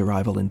of Bond's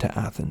arrival into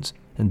Athens,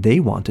 and they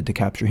wanted to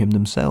capture him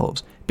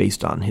themselves,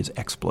 based on his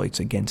exploits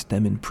against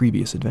them in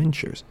previous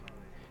adventures.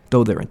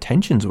 Though their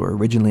intentions were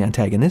originally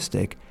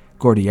antagonistic,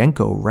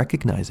 Gordienko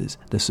recognizes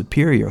the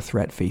superior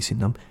threat facing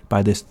them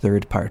by this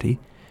third party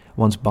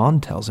once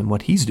Bond tells him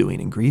what he's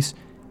doing in Greece,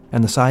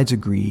 and the sides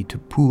agree to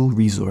pool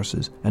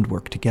resources and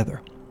work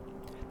together.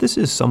 This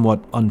is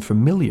somewhat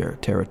unfamiliar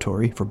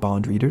territory for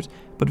Bond readers,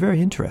 but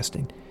very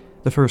interesting.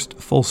 The first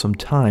fulsome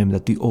time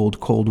that the old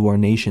Cold War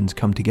nations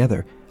come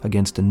together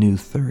against a new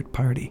third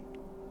party.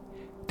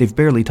 They've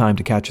barely time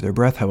to catch their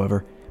breath,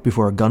 however,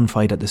 before a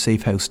gunfight at the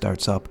safe house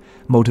starts up,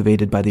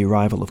 motivated by the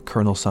arrival of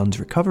Colonel Sun's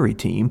recovery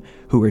team,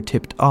 who were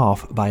tipped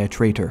off by a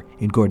traitor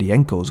in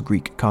Gordienko's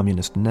Greek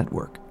communist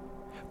network.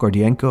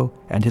 Gordienko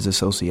and his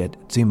associate,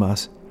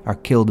 Zimas, are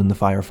killed in the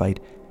firefight,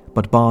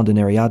 but Bond and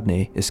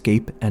Ariadne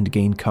escape and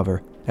gain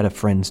cover at a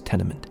friend's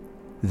tenement.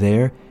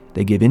 There,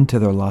 they give in to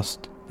their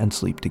lust and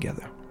sleep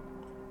together.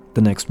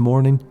 The next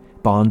morning,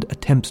 Bond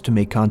attempts to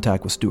make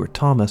contact with Stuart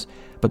Thomas,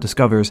 but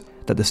discovers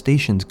that the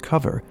station's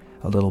cover,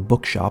 a little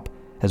bookshop,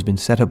 has been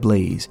set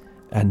ablaze,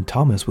 and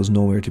Thomas was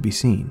nowhere to be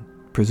seen,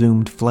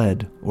 presumed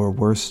fled, or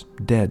worse,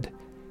 dead.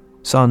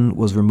 Sun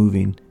was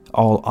removing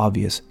all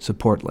obvious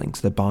support links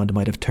that Bond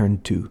might have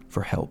turned to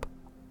for help.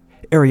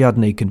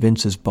 Ariadne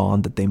convinces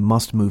Bond that they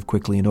must move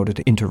quickly in order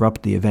to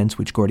interrupt the events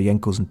which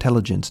Gordienko's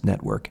intelligence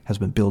network has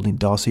been building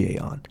dossier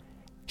on.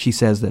 She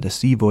says that a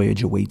sea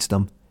voyage awaits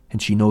them,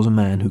 and she knows a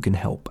man who can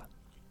help.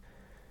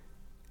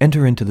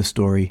 Enter into the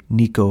story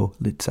Niko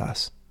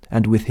Litsas,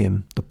 and with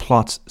him the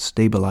plot's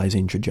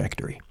stabilizing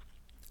trajectory.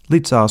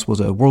 Litsas was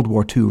a World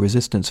War II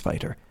resistance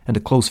fighter and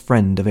a close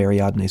friend of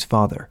Ariadne's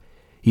father.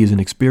 He is an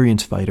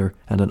experienced fighter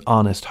and an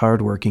honest,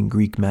 hard-working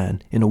Greek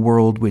man in a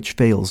world which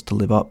fails to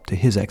live up to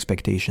his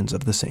expectations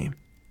of the same.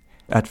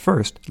 At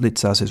first,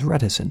 Litsas is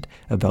reticent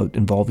about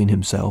involving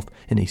himself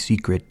in a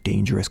secret,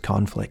 dangerous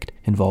conflict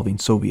involving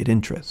Soviet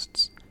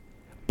interests.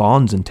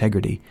 Bond's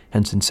integrity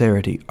and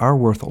sincerity are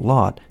worth a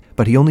lot,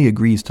 but he only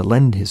agrees to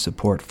lend his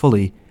support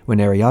fully when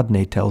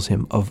Ariadne tells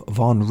him of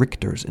von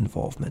Richter's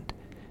involvement.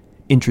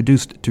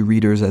 Introduced to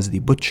readers as the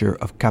Butcher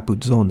of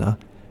Capuzzona,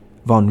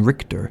 von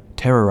Richter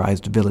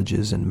terrorized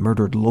villages and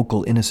murdered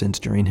local innocents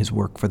during his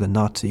work for the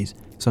Nazis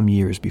some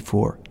years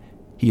before.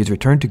 He is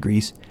returned to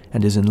Greece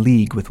and is in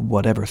league with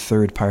whatever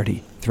third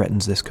party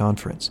threatens this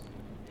conference.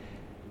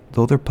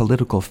 Though their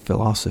political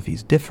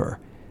philosophies differ,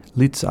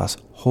 Litsas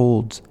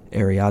holds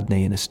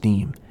Ariadne in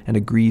esteem and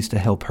agrees to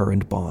help her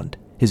and Bond,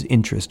 his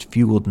interest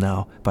fueled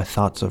now by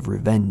thoughts of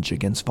revenge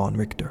against von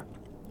Richter.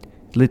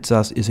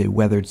 Litsas is a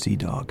weathered sea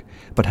dog,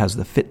 but has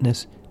the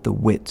fitness, the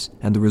wits,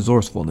 and the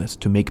resourcefulness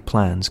to make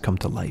plans come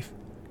to life.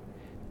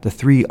 The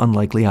three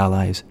unlikely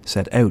allies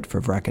set out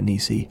for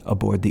Vracanisi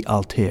aboard the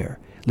Altair,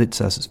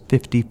 Litzas's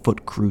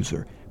 50-foot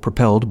cruiser,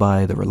 propelled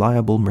by the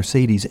reliable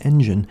Mercedes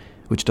engine,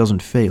 which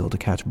doesn't fail to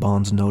catch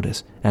Bond's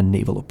notice and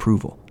naval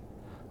approval.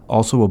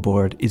 Also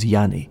aboard is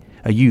Yanni,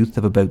 a youth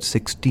of about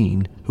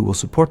 16 who will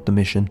support the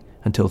mission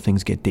until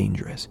things get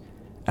dangerous,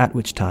 at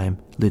which time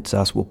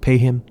Litzas will pay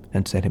him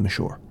and set him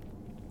ashore.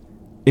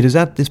 It is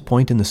at this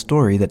point in the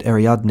story that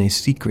Ariadne's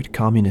secret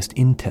communist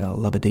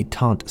intel of a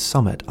détente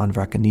summit on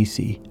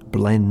Vracanisi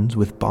blends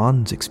with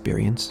Bond's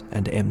experience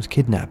and M's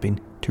kidnapping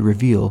to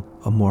reveal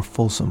a more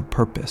fulsome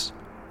purpose.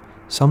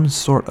 Some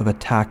sort of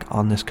attack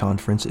on this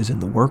conference is in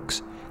the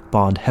works.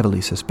 Bond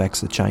heavily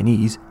suspects the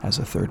Chinese as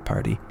a third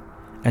party,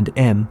 and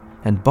M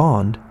and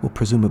Bond will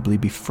presumably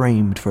be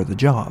framed for the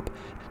job,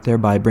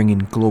 thereby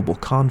bringing global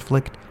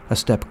conflict a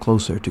step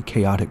closer to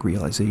chaotic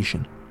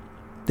realization.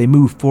 They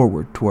move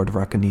forward toward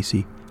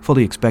Vracanisi,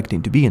 fully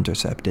expecting to be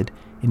intercepted,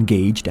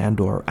 engaged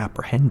and/or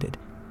apprehended.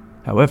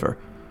 However,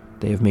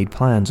 they have made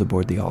plans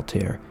aboard the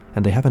Altair,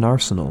 and they have an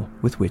arsenal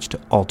with which to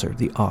alter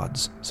the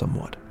odds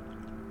somewhat.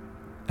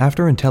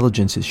 After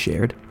intelligence is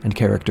shared, and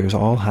characters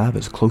all have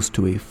as close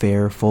to a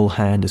fair, full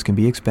hand as can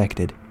be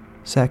expected,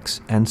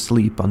 sex and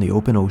sleep on the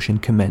open ocean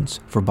commence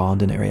for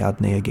Bond and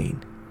Ariadne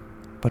again.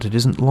 But it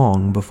isn't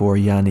long before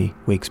Yanni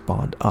wakes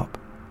Bond up.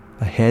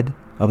 Ahead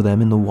of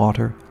them in the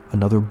water,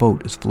 another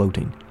boat is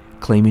floating,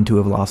 claiming to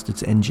have lost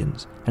its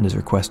engines, and is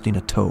requesting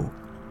a tow.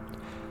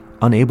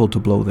 Unable to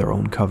blow their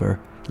own cover,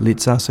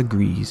 Litzas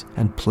agrees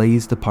and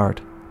plays the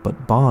part,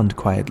 but Bond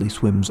quietly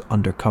swims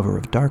under cover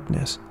of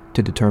darkness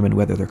to determine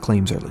whether their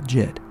claims are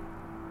legit.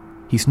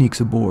 He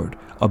sneaks aboard,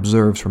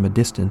 observes from a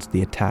distance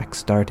the attack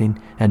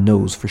starting, and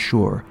knows for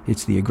sure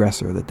it's the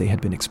aggressor that they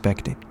had been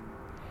expecting.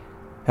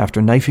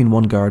 After knifing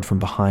one guard from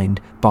behind,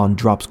 Bond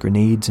drops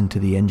grenades into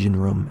the engine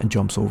room and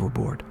jumps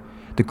overboard.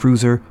 The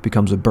cruiser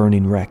becomes a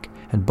burning wreck,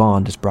 and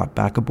Bond is brought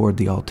back aboard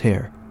the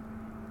Altair.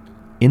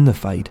 In the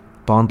fight,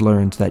 Bond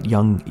learns that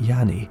young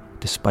Yanni,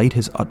 despite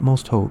his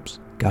utmost hopes,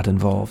 got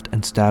involved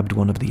and stabbed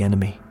one of the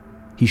enemy.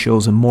 He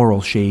shows a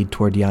moral shade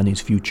toward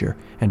Yanni's future,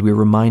 and we're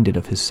reminded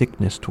of his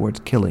sickness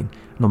towards killing,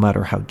 no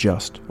matter how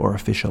just or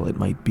official it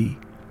might be.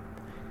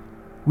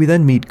 We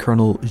then meet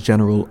Colonel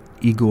General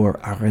Igor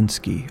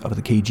Arensky of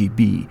the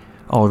KGB,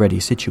 already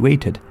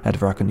situated at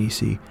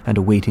Vracanisi and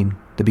awaiting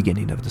the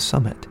beginning of the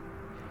summit.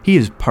 He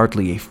is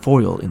partly a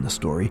foil in the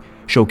story,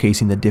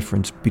 showcasing the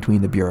difference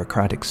between the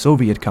bureaucratic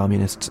Soviet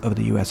communists of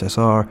the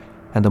USSR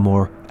and the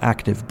more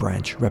active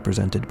branch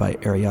represented by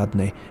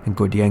Ariadne and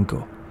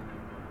Gordienko.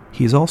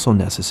 He is also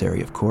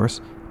necessary, of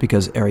course,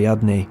 because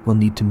Ariadne will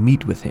need to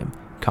meet with him,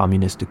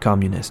 communist to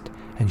communist,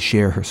 and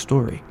share her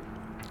story.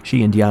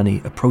 She and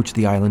Yanni approach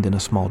the island in a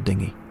small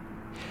dinghy.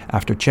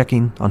 After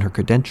checking on her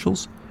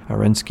credentials,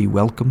 Arensky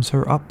welcomes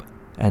her up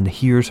and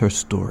hears her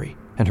story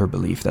and her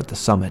belief that the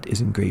summit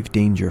is in grave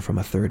danger from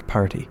a third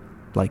party,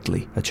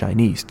 likely a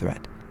Chinese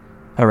threat.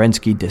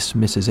 Arensky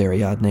dismisses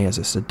Ariadne as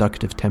a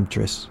seductive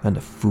temptress and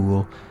a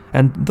fool,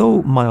 and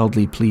though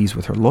mildly pleased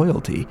with her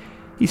loyalty,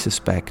 he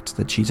suspects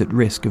that she's at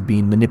risk of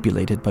being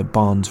manipulated by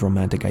Bond's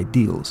romantic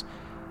ideals.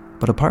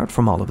 But apart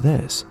from all of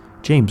this,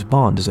 James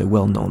Bond is a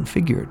well-known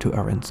figure to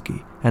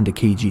Arensky and the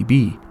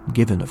KGB,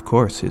 given, of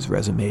course, his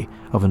resume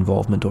of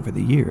involvement over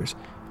the years.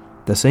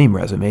 The same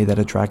resume that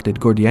attracted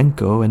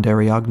Gordienko and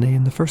Ariadne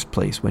in the first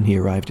place when he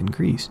arrived in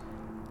Greece.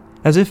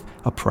 As if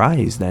a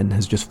prize, then,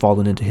 has just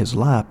fallen into his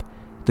lap,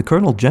 the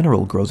Colonel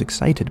General grows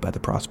excited by the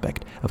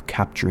prospect of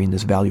capturing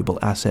this valuable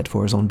asset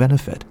for his own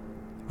benefit.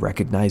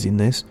 Recognizing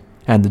this,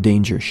 and the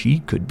danger she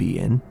could be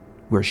in,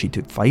 were she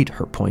to fight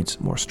her points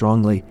more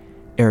strongly,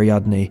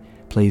 Ariadne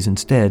plays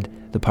instead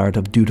the part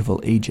of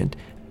dutiful agent,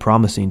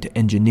 promising to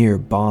engineer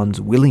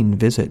Bond's willing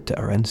visit to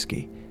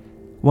Arensky.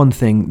 One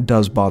thing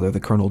does bother the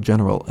Colonel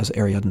General as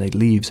Ariadne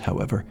leaves,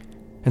 however,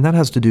 and that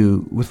has to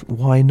do with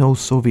why no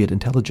Soviet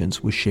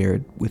intelligence was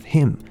shared with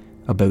him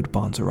about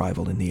Bond's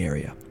arrival in the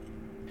area.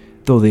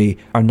 Though they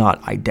are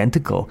not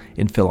identical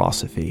in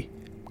philosophy,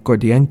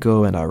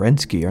 Gordienko and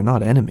Arensky are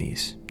not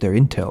enemies. Their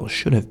intel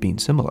should have been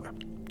similar.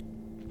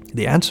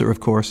 The answer, of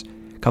course,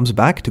 comes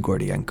back to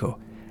Gordienko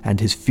and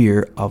his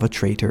fear of a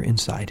traitor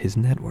inside his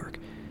network.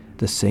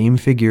 The same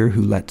figure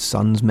who let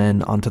Sun's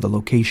men onto the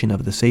location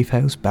of the safe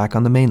house back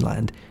on the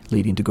mainland,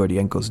 leading to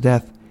Gordienko's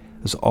death,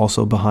 is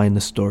also behind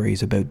the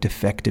stories about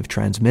defective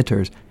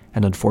transmitters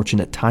and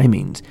unfortunate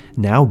timings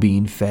now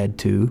being fed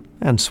to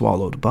and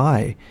swallowed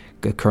by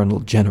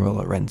Colonel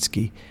General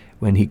Arensky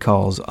when he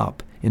calls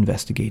up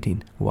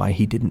investigating why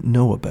he didn't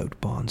know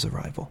about Bond's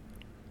arrival.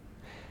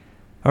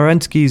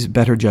 Arensky's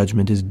better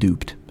judgment is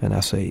duped and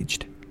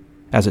assuaged.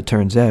 As it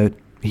turns out,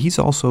 he's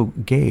also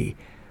gay,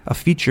 a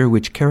feature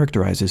which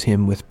characterizes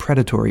him with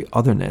predatory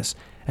otherness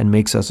and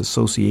makes us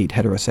associate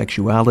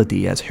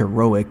heterosexuality as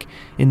heroic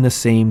in the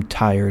same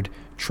tired,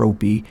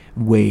 tropey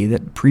way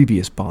that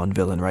previous Bond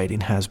villain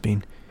writing has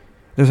been.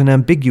 There's an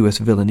ambiguous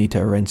villainy to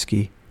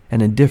Arensky,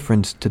 an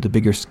indifference to the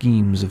bigger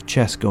schemes of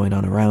chess going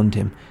on around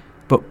him,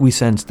 but we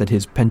sense that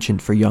his penchant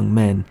for young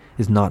men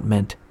is not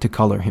meant to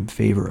colour him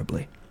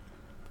favourably.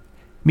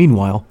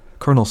 Meanwhile,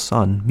 Colonel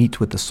Sun meets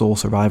with the sole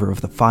survivor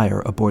of the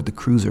fire aboard the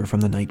cruiser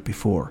from the night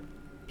before.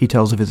 He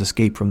tells of his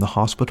escape from the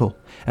hospital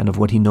and of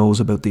what he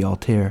knows about the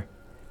Altair.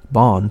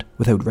 Bond,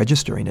 without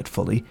registering it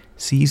fully,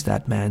 sees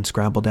that man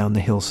scramble down the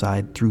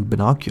hillside through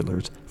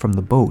binoculars from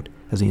the boat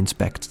as he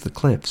inspects the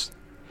cliffs.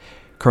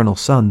 Colonel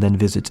Sun then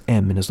visits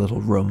M in his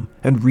little room,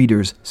 and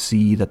readers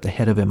see that the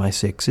head of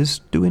MI6 is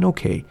doing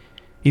okay.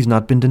 He's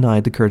not been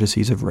denied the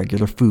courtesies of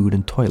regular food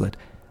and toilet,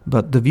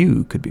 but the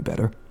view could be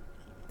better.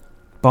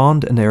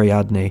 Bond and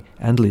Ariadne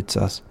and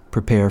Litsas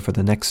prepare for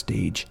the next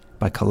stage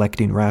by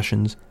collecting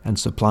rations and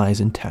supplies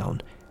in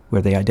town,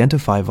 where they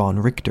identify von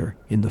Richter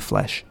in the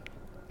flesh.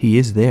 He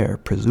is there,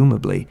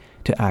 presumably,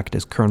 to act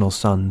as Colonel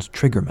Sun's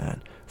triggerman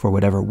for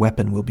whatever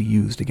weapon will be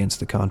used against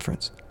the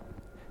conference.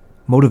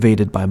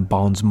 Motivated by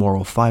Bond's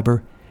moral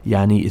fibre,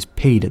 Yanni is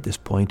paid at this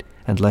point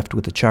and left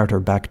with the charter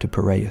back to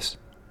Piraeus.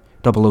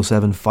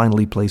 007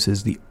 finally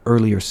places the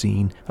earlier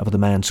scene of the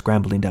man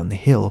scrambling down the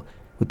hill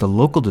with the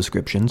local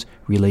descriptions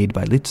relayed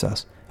by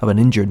Litsas of an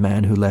injured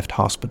man who left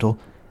hospital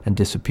and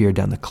disappeared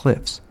down the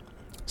cliffs.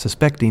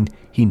 Suspecting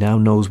he now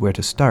knows where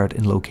to start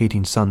in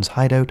locating Sun's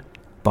hideout,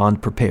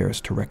 Bond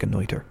prepares to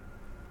reconnoiter.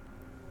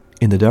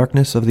 In the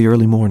darkness of the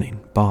early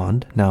morning,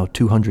 Bond, now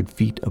 200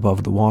 feet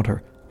above the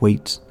water,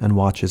 waits and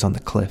watches on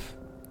the cliff.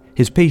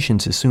 His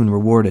patience is soon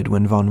rewarded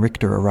when von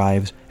Richter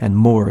arrives and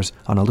moors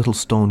on a little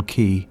stone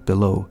quay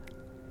below.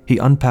 He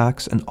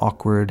unpacks an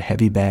awkward,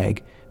 heavy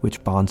bag,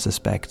 which Bond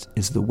suspects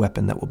is the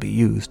weapon that will be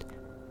used,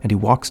 and he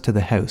walks to the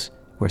house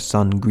where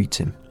Sun greets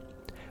him.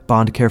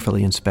 Bond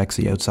carefully inspects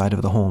the outside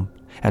of the home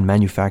and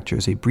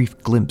manufactures a brief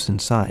glimpse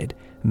inside,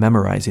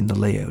 memorizing the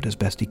layout as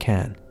best he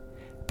can.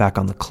 Back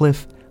on the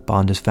cliff,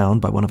 Bond is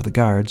found by one of the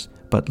guards,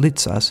 but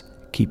Litsas,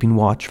 keeping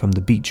watch from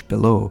the beach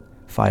below,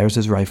 fires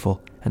his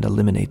rifle and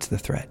eliminates the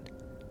threat.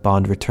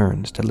 Bond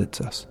returns to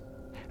Litsas.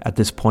 At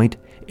this point,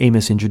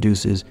 Amos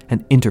introduces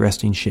an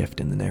interesting shift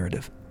in the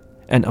narrative.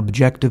 An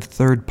objective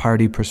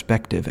third-party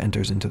perspective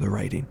enters into the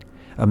writing,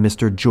 a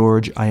Mr.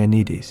 George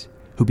Ioannidis,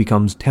 who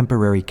becomes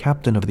temporary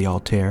captain of the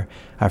Altair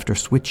after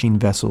switching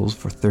vessels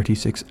for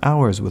 36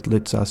 hours with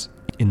Litsas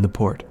in the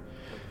port.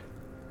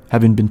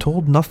 Having been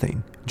told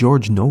nothing,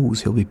 George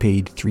knows he'll be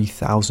paid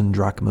 3,000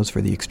 drachmas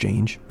for the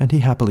exchange, and he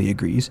happily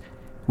agrees.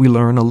 We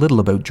learn a little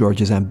about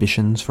George's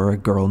ambitions for a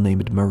girl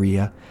named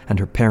Maria and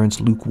her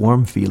parents'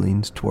 lukewarm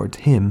feelings towards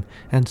him,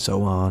 and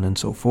so on and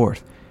so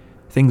forth.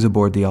 Things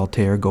aboard the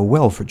Altair go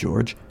well for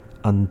George,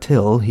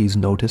 until he's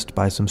noticed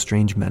by some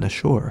strange men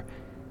ashore.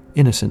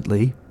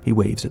 Innocently, he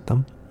waves at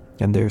them,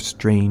 and their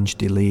strange,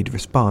 delayed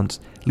response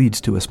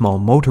leads to a small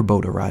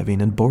motorboat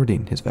arriving and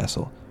boarding his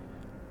vessel.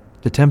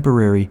 The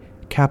temporary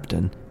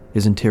captain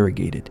is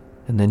interrogated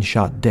and then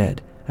shot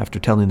dead after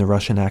telling the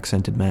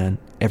Russian-accented man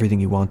everything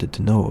he wanted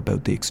to know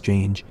about the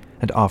exchange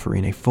and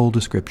offering a full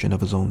description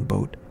of his own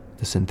boat,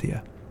 the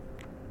Cynthia.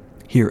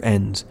 Here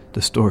ends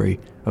the story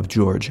of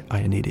George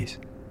Ioannidis.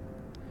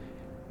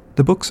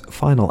 The book's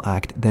final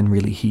act then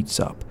really heats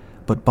up,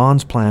 but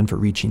Bond's plan for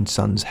reaching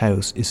Sun's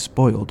house is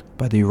spoiled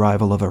by the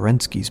arrival of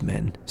Arensky's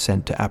men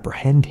sent to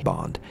apprehend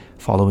Bond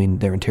following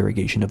their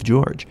interrogation of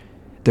George.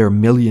 Their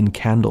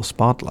million-candle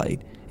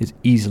spotlight is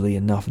easily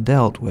enough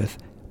dealt with,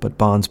 but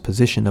Bond's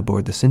position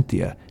aboard the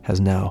Cynthia has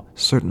now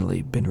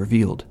certainly been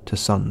revealed to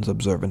Sun's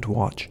observant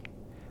watch.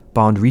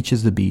 Bond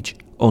reaches the beach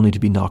only to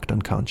be knocked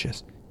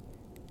unconscious.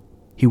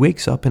 He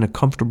wakes up in a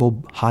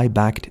comfortable,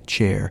 high-backed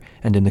chair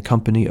and in the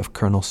company of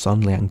Colonel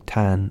Sun Liang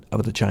Tan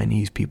of the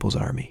Chinese People's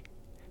Army.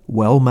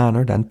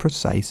 Well-mannered and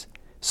precise,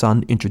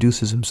 Sun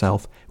introduces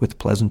himself with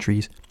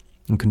pleasantries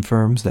and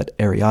confirms that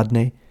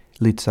Ariadne,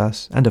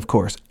 Litsas, and of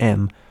course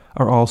M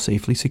are all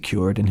safely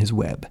secured in his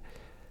web.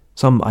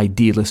 Some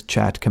idealist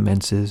chat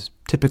commences,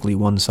 typically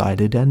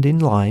one-sided and in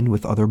line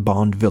with other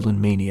Bond villain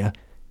mania,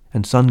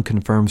 and Sun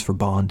confirms for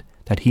Bond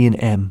that he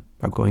and M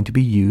are going to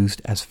be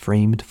used as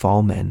framed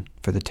fall men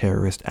for the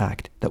terrorist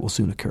act that will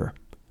soon occur.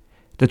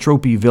 The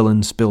tropey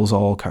villain spills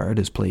all card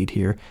is played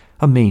here,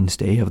 a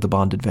mainstay of the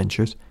Bond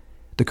adventures.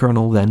 The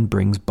Colonel then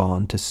brings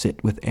Bond to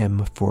sit with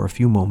M for a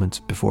few moments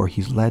before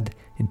he's led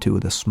into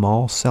the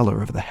small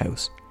cellar of the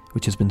house,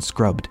 which has been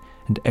scrubbed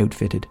and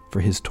outfitted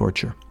for his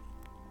torture.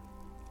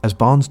 As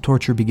Bond's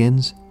torture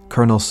begins,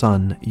 Colonel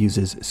Sun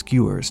uses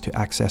skewers to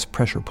access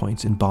pressure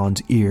points in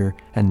Bond's ear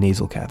and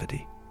nasal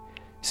cavity.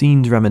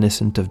 Scenes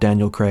reminiscent of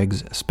Daniel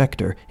Craig's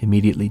Spectre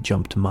immediately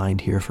jump to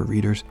mind here for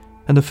readers,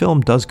 and the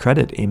film does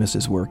credit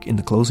Amos's work in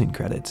the closing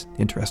credits,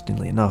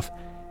 interestingly enough.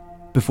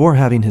 Before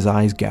having his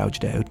eyes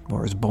gouged out,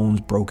 or his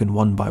bones broken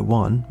one by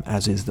one,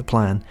 as is the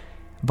plan,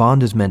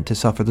 Bond is meant to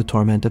suffer the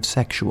torment of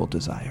sexual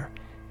desire.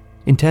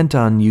 Intent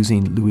on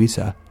using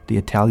Luisa, the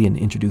Italian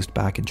introduced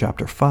back in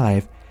Chapter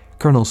 5,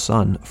 Colonel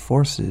Sun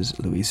forces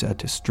Luisa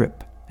to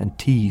strip and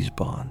tease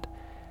Bond.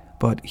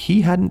 But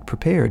he hadn't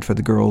prepared for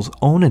the girl's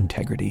own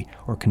integrity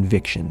or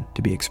conviction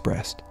to be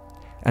expressed.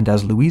 And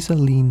as Luisa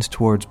leans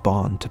towards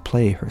Bond to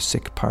play her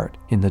sick part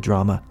in the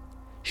drama,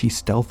 she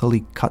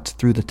stealthily cuts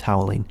through the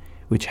toweling,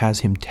 which has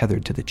him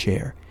tethered to the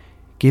chair,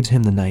 gives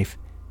him the knife,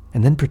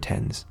 and then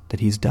pretends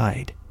that he's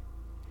died.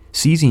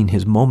 Seizing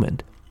his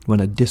moment, when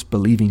a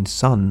disbelieving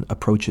son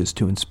approaches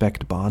to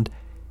inspect Bond,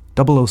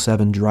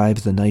 007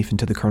 drives the knife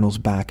into the Colonel's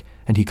back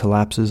and he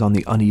collapses on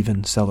the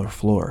uneven cellar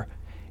floor.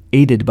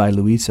 Aided by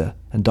Louisa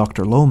and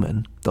Dr.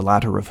 Lohman, the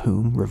latter of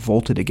whom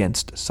revolted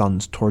against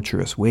Son's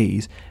torturous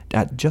ways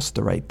at just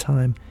the right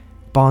time,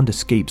 Bond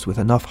escapes with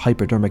enough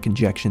hypodermic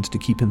injections to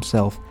keep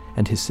himself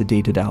and his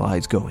sedated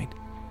allies going.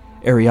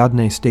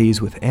 Ariadne stays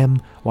with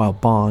M, while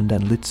Bond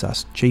and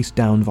Litsas chase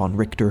down von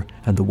Richter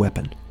and the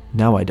weapon,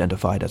 now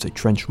identified as a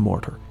trench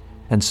mortar,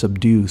 and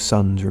subdue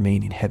Son's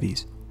remaining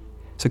heavies.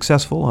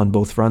 Successful on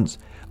both fronts,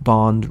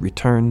 Bond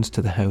returns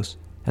to the house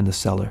and the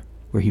cellar,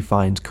 where he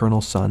finds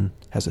Colonel Son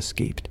has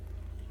escaped.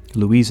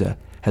 Louisa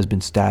has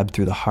been stabbed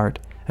through the heart,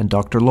 and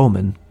Dr.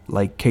 Lohman,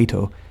 like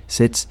Cato,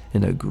 sits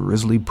in a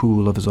grisly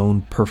pool of his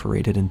own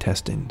perforated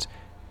intestines,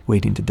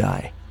 waiting to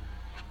die.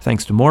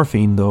 Thanks to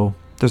morphine, though,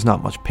 there's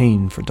not much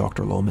pain for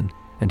Dr. Lohman,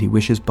 and he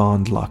wishes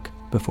Bond luck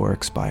before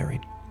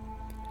expiring.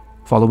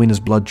 Following his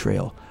blood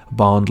trail,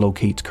 Bond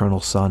locates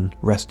Colonel Son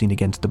resting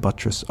against the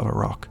buttress of a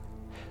rock.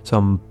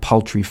 Some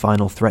paltry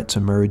final threats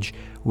emerge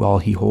while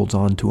he holds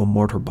on to a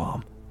mortar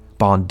bomb.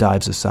 Bond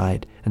dives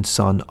aside, and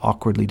Son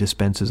awkwardly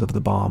dispenses of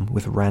the bomb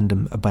with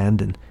random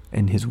abandon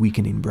in his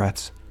weakening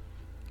breaths.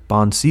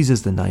 Bond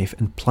seizes the knife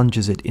and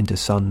plunges it into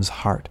Son's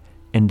heart,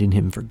 ending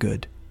him for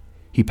good.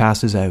 He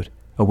passes out,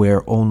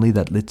 aware only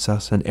that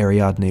Litsas and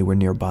Ariadne were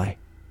nearby.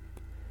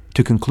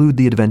 To conclude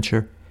the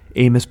adventure,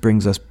 Amos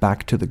brings us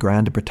back to the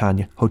Grand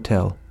Bretagne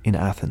Hotel in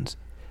Athens.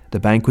 The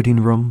banqueting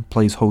room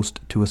plays host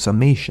to a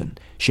summation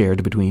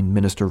shared between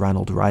Minister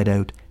Ranald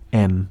Rideout,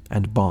 M,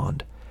 and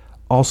Bond.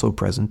 Also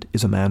present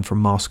is a man from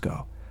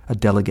Moscow, a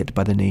delegate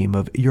by the name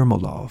of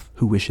Yermolov,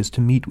 who wishes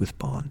to meet with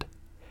Bond.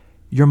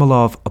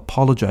 Yermolov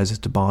apologizes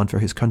to Bond for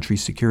his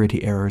country's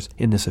security errors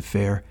in this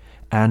affair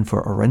and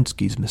for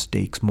Orensky's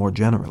mistakes more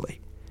generally.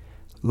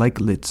 Like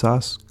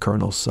Litsas,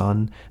 Colonel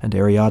Son, and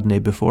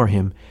Ariadne before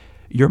him,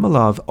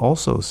 Yermolov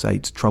also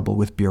cites trouble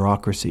with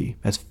bureaucracy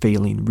as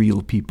failing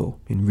real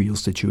people in real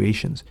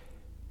situations.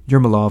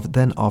 Yermolov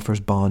then offers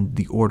Bond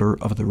the Order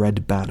of the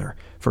Red Banner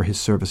for his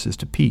services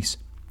to peace.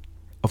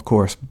 Of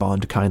course,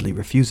 Bond kindly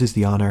refuses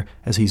the honor,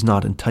 as he's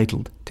not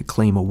entitled to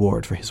claim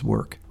award for his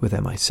work with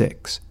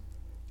MI6.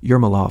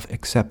 Yermolov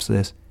accepts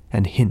this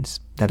and hints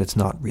that it's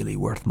not really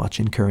worth much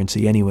in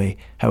currency anyway,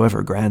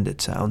 however grand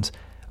it sounds,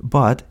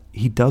 but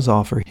he does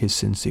offer his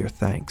sincere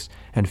thanks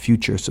and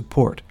future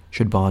support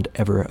should Bond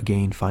ever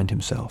again find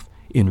himself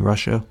in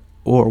Russia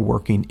or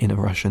working in a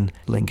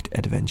Russian-linked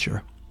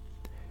adventure.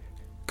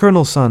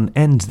 Colonel Son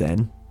ends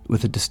then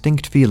with a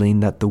distinct feeling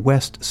that the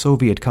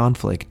West-Soviet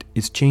conflict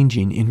is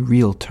changing in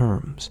real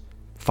terms,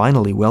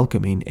 finally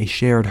welcoming a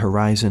shared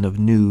horizon of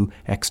new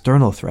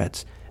external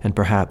threats and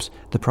perhaps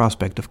the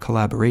prospect of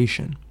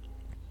collaboration.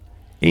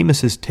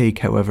 Amos's take,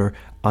 however,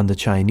 on the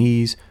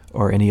Chinese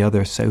or any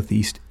other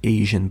Southeast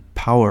Asian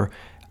power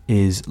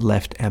is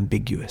left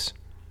ambiguous.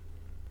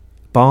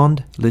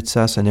 Bond,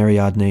 Litsas, and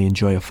Ariadne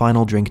enjoy a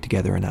final drink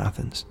together in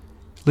Athens.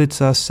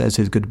 Litsas says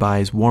his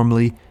goodbyes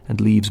warmly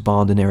and leaves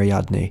Bond and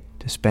Ariadne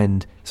to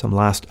spend some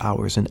last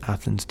hours in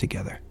Athens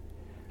together.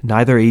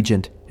 Neither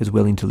agent is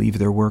willing to leave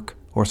their work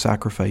or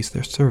sacrifice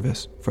their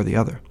service for the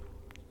other.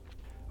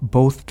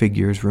 Both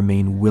figures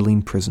remain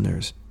willing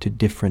prisoners to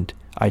different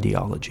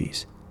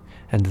ideologies,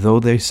 and though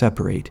they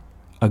separate,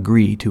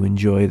 agree to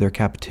enjoy their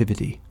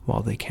captivity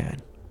while they can.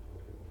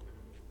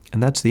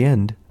 And that's the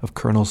end of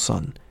Colonel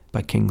Son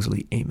by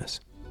Kingsley Amis.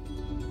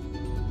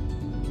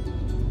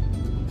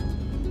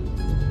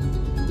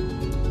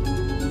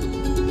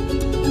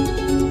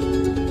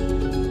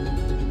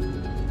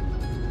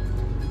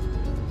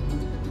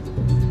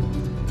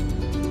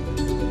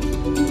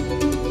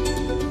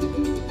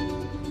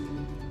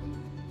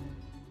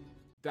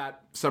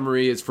 That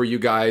summary is for you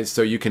guys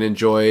so you can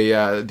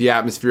enjoy the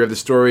atmosphere of the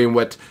story and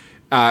what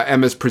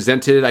Emma's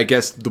presented, I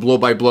guess, the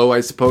blow-by-blow,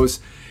 I suppose.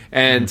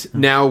 And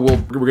now we're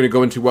going to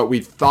go into what we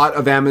thought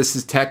of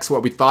Amos's text,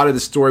 what we thought of the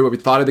story, what we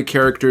thought of the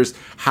characters,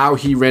 how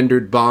he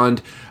rendered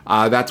Bond.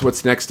 That's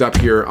what's next up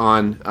here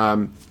on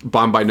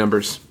Bond by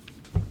Numbers.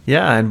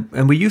 Yeah,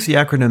 and we use the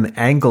acronym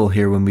ANGLE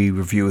here when we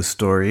review a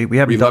story. We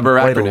haven't done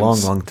quite a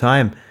long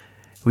time.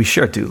 We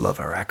sure do love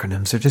our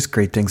acronyms. They're just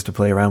great things to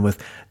play around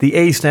with. The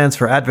A stands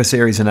for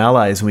adversaries and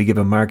allies, and we give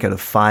a mark out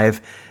of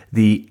 5.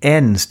 The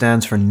N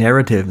stands for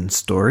narrative and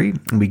story,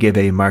 and we give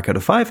a mark out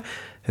of 5.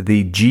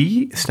 The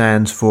G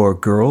stands for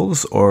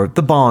girls, or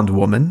the Bond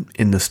woman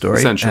in the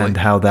story, and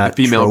how that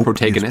female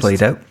trope is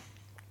played out.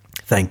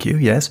 Thank you,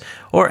 yes.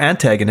 Or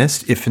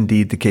antagonist, if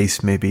indeed the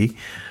case may be.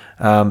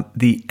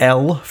 The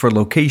L for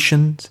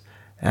locations,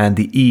 and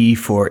the E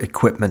for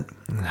equipment,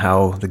 and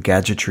how the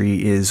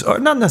gadgetry is, or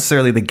not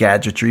necessarily the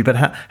gadgetry,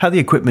 but how the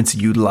equipment's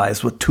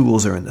utilized, what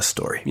tools are in the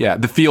story. Yeah,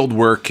 the field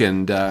work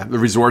and the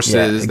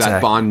resources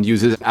that Bond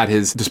uses at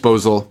his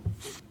disposal.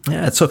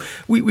 Yeah, so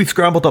we've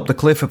scrambled up the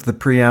cliff of the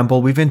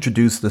preamble. We've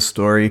introduced the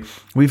story.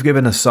 We've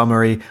given a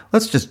summary.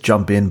 Let's just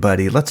jump in,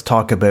 buddy. Let's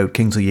talk about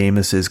Kingsley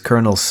Amis's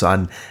Colonel's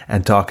Son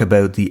and talk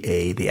about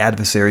the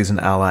adversaries and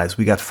allies.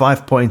 We got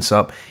 5 points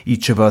up,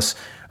 each of us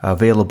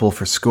available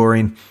for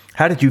scoring.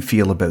 How did you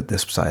feel about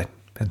this side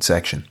and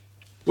section?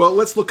 Well,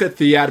 let's look at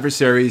the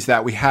adversaries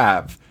that we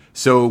have.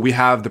 So we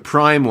have the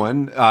prime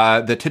one,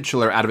 the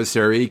titular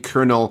adversary,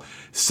 Colonel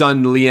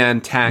Sun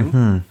Lian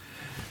Tang.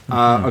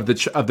 Of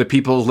the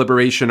People's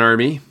Liberation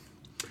Army.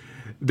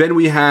 Then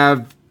we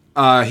have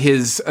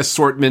his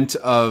assortment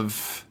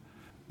of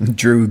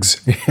droogs,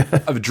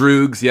 of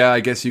droogs. Yeah, I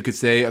guess you could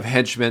say of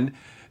henchmen.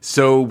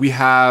 So we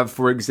have,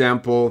 for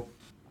example,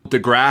 De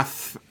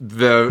Graaf,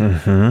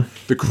 the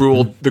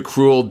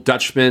cruel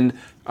Dutchman,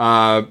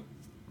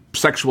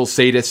 sexual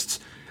sadists.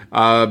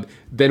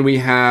 Then we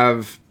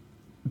have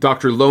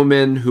Dr.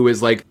 Lohman, who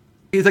is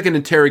he's like an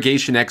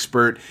interrogation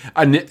expert,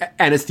 an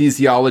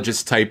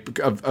anesthesiologist type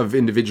of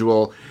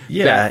individual.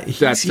 Yeah,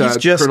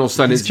 that Colonel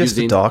Sun is just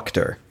using. A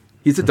doctor.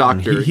 He's a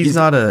doctor. He's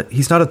not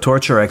a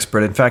torture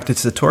expert. In fact,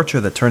 it's the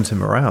torture that turns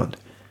him around.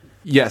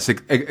 Yes,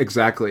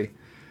 exactly.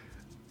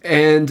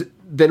 And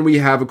then we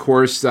have, of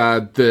course,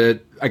 the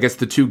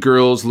two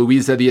girls,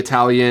 Louisa the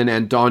Italian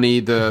and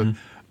Donnie the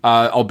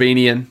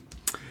Albanian.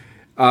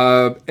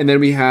 And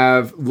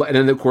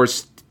then of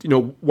course,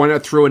 why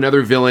not throw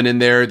another villain in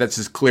there that's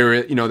as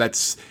clear,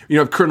 that's,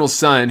 Colonel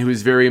Sun, who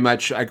is very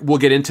much, we'll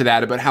get into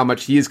that, about how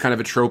much he is kind of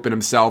a trope in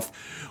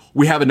himself.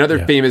 We have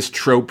another famous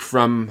trope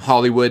from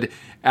Hollywood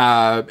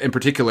in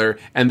particular,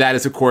 and that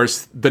is, of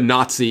course, the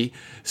Nazi.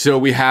 So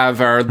we have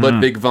our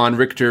Ludwig von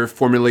Richter,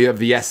 formerly of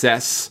the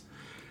SS.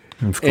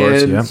 Of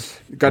course,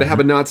 and got to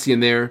have a Nazi in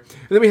there.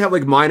 And then we have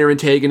minor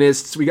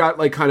antagonists. We got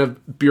kind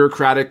of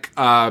bureaucratic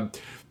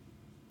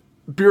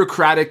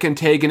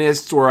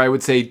antagonists, or I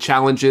would say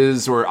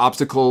challenges or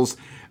obstacles,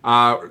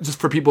 just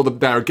for people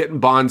that are getting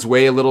Bond's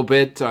way a little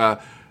bit.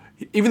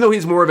 Even though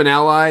he's more of an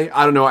ally,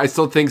 I don't know. I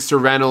still think Sir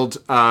Ranald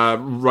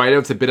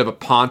Rideout's a bit of a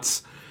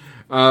ponce.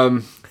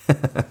 Yeah,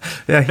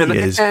 he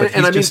is.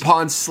 And I mean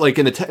ponce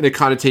in the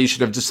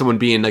connotation of just someone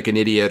being an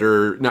idiot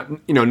or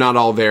not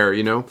all there.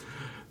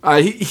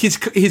 He's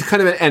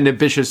kind of an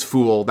ambitious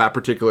fool, that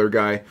particular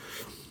guy,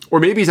 or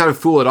maybe he's not a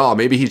fool at all.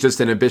 Maybe he's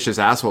just an ambitious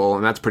asshole,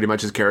 and that's pretty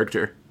much his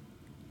character.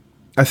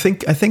 I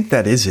think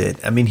that is it.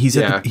 I mean,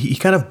 he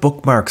kind of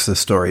bookmarks the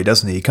story,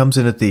 doesn't he? He comes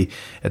in at the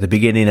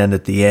beginning and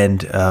at the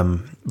end.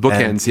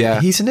 Bookends,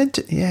 yeah.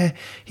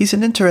 He's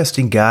an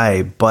interesting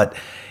guy, but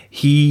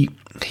he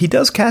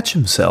does catch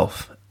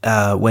himself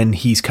when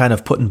he's kind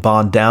of putting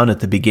Bond down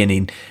at the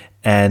beginning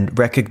and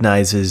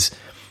recognizes,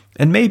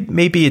 and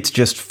maybe it's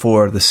just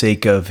for the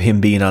sake of him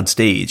being on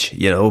stage,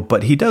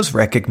 but he does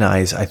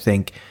recognize, I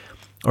think,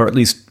 or at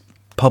least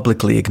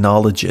publicly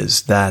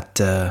acknowledges that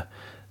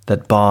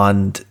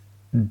Bond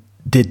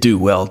did do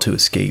well to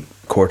escape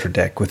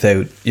quarterdeck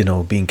without,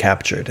 being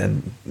captured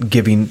and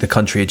giving the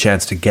country a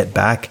chance to get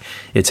back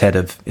its head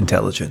of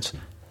intelligence.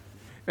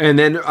 And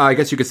then I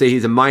guess you could say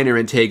he's a minor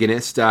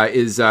antagonist,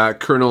 is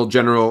Colonel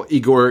General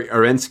Igor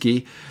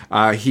Arensky.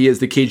 He is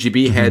the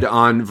KGB head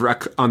on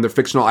the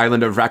fictional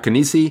island of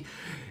Vrakonisi.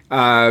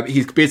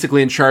 He's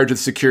basically in charge of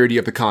the security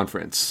of the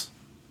conference.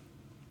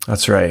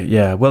 That's right.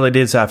 Yeah. Well, it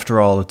is, after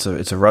all,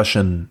 it's a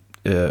Russian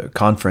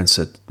conference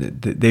that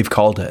they've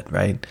called it,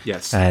 right?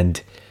 Yes.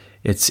 And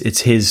it's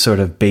his sort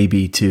of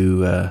baby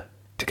to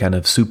kind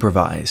of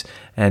supervise,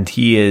 and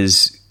he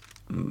is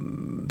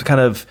kind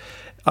of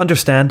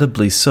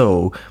understandably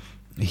so.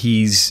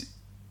 He's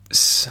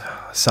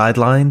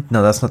sidelined.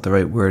 No, that's not the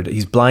right word.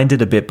 He's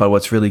blinded a bit by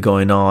what's really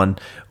going on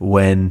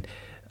when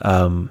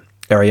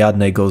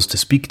Ariadne goes to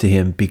speak to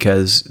him,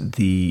 because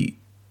the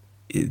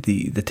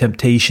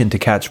temptation to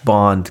catch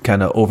Bond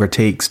kind of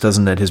overtakes,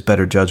 doesn't it, his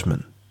better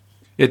judgment?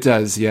 It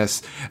does,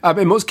 yes.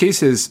 In most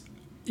cases,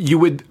 you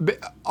would,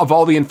 of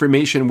all the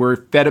information we're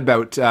fed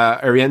about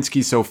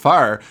Ariensky so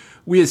far,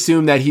 we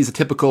assume that he's a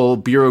typical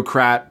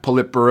bureaucrat,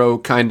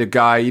 Politburo kind of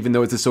guy, even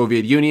though it's the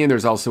Soviet Union.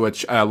 There's also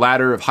a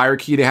ladder of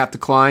hierarchy they have to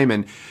climb,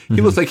 and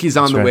he looks like he's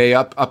on the way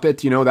up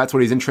it. That's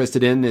what he's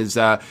interested in, is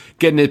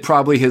getting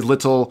probably his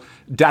little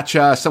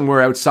dacha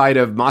somewhere outside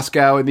of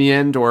Moscow in the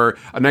end, or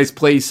a nice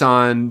place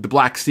on the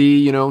Black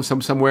Sea,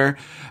 somewhere.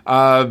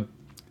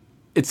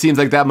 It seems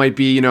like that might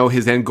be,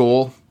 his end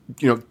goal.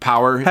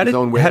 Power his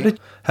own way.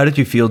 How did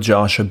you feel,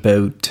 Josh,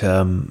 about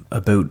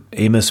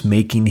Amos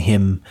making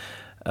him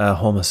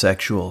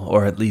homosexual,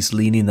 or at least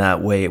leaning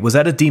that way? Was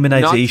that a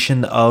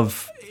demonization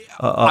of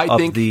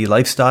the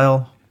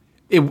lifestyle?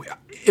 In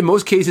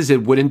most cases,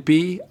 it wouldn't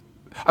be.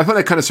 I found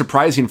that kind of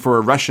surprising for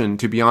a Russian,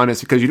 to be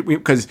honest, because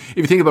if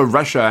you think about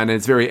Russia and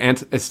its very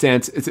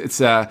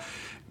it's a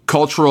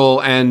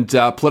cultural and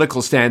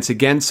political stance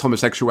against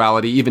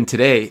homosexuality, even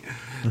today,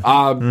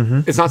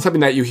 it's not something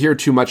that you hear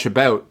too much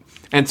about.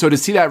 And so to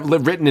see that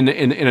written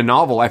in a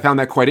novel, I found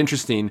that quite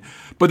interesting.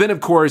 But then,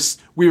 of course,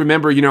 we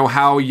remember,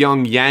 how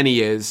young Yanni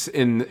is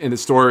in the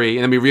story,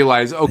 and then we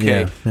realize,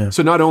 okay,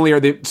 so not only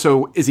is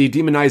he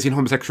demonizing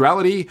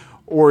homosexuality,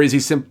 or is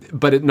he?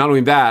 But not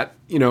only that,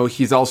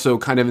 he's also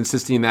kind of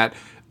insisting that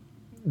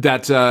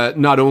that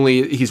not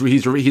only he's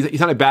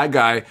not a bad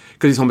guy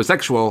because he's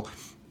homosexual.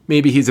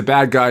 Maybe he's a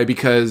bad guy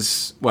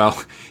because, well,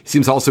 it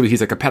seems also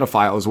he's like a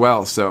pedophile as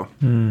well. So,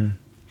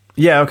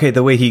 yeah, okay.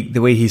 The way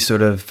he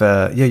sort of,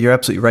 yeah, you're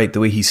absolutely right.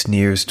 The way he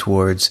sneers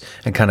towards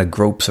and kind of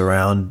gropes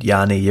around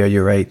Yanni. Yeah,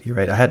 you're right. You're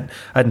right. I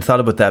hadn't thought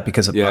about that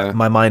because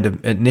my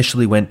mind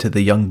initially went to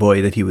the young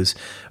boy that he was,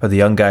 or the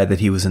young guy that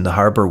he was in the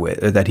harbor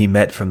with, or that he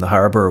met from the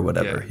harbor or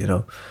whatever. You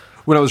know.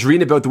 When I was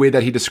reading about the way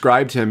that he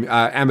described him,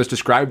 Amos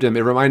described him,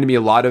 it reminded me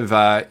a lot of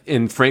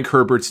in Frank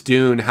Herbert's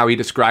Dune, how he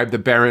described the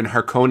Baron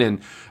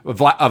Harkonnen,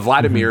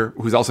 Vladimir,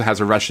 who also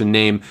has a Russian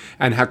name,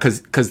 and how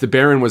because the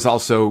Baron was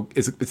also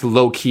it's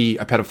low key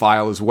a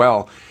pedophile as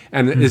well,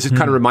 and it just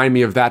kind of reminded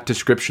me of that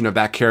description of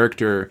that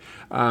character.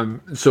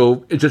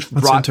 So it just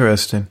That's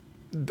interesting.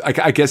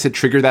 I guess it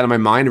triggered that in my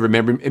mind.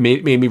 It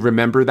made me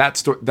remember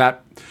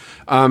that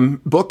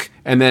book,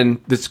 and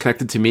then this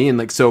connected to me, and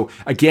like so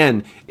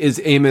again, is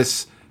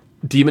Amos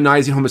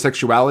demonizing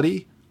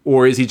homosexuality,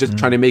 or is he just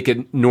trying to make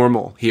it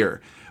normal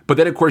here? But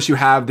then, of course, you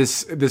have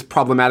this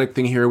problematic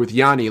thing here with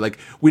Yanni. Like,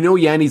 we know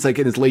Yanni's like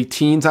in his late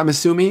teens, I'm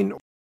assuming.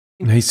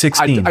 No, he's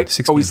 16.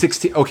 Oh, he's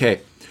 16. Okay.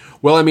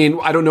 Well, I mean,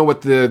 I don't know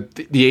what the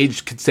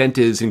age consent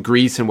is in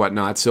Greece and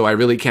whatnot, so I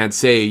really can't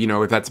say,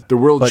 if that's the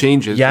world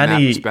changes Yanni,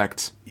 in that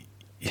respect.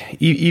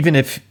 Even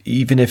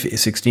if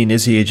 16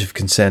 is the age of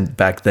consent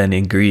back then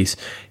in Greece,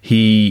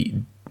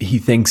 he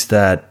thinks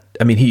that.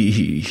 I mean,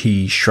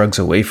 he shrugs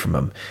away from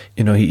him.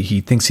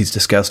 He thinks he's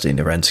disgusting,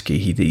 Arensky.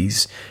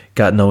 He's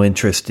got no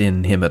interest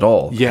in him at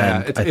all.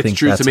 Yeah, and it's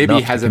true. So maybe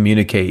he has to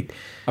communicate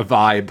a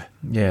vibe.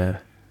 Yeah.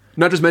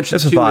 Not just mention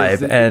too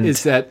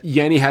is that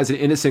Yanni has an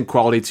innocent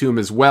quality to him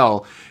as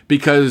well,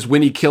 because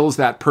when he kills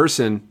that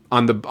person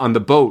on the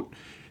boat,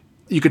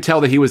 you could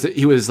tell that he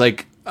was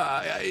like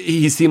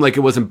he seemed like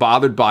it wasn't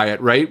bothered by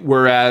it, right?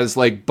 Whereas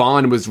like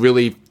Bond was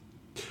really,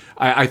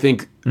 I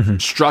think,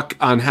 struck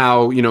on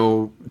how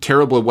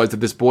terrible it was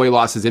that this boy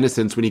lost his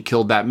innocence when he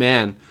killed that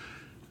man.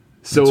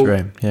 So that's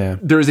right. Yeah.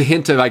 There's a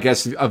hint of, I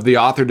guess, of the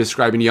author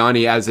describing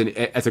Yanni as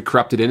a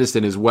corrupted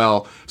innocent as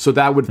well. So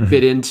that would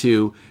fit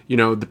into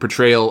the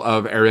portrayal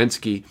of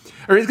Arensky.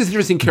 Arensky's an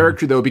interesting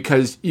character though,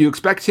 because you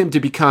expect him to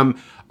become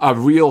a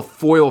real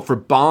foil for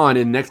Bond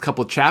in the next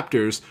couple of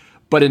chapters.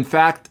 But in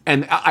fact,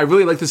 and I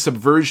really like the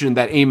subversion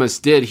that Amos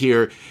did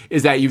here,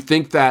 is that you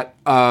think that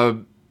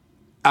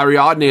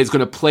Ariadne is going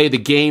to play the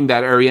game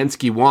that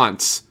Arensky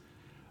wants,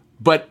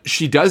 but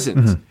she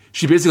doesn't.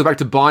 She basically goes back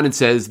to Bond and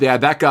says, "Yeah,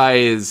 that guy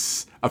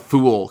is a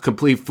fool,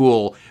 complete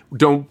fool.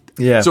 Don't."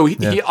 Yeah. So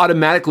he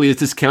automatically is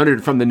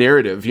discounted from the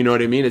narrative. You know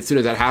what I mean? As soon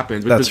as that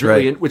happens,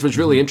 which was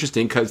really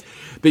interesting because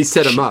they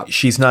set him up.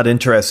 She's not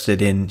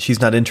interested in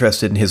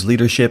his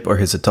leadership or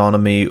his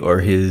autonomy or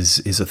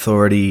his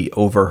authority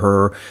over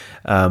her,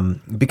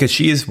 because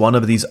she is one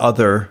of these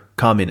other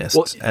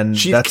communists, and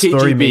that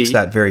story makes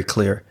that very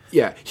clear.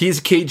 Yeah, he's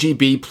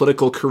KGB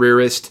political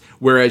careerist,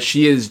 whereas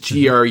she is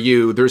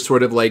GRU. They're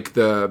sort of like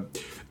the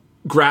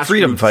grassroots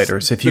freedom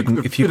fighters, if you can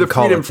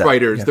call it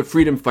that. The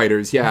freedom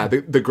fighters, yeah,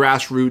 the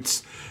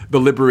grassroots, the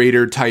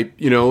liberator type.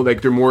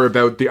 Like they're more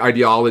about the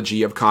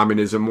ideology of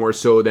communism more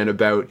so than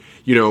about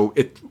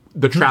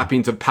the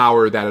trappings of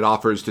power that it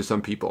offers to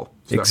some people.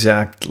 So.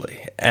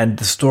 Exactly, and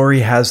the story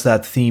has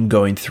that theme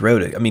going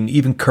throughout it. I mean,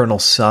 even Colonel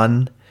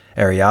Sun,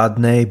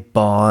 Ariadne,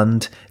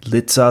 Bond,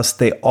 Litzas,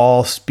 they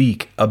all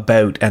speak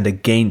about and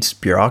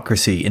against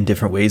bureaucracy in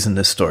different ways in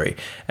this story.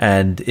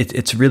 And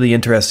it's really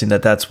interesting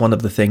that that's one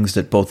of the things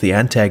that both the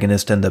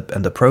antagonist and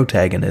the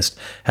protagonist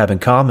have in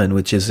common,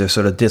 which is their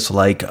sort of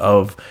dislike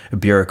of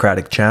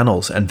bureaucratic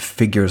channels and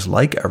figures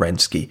like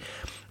Arensky.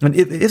 And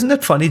isn't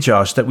it funny,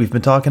 Josh, that we've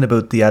been talking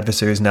about the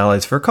adversaries and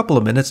allies for a couple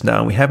of minutes now,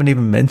 and we haven't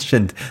even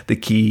mentioned the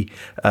key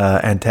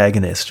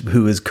antagonist,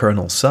 who is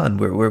Colonel Sun.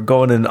 We're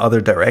going in other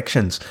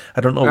directions.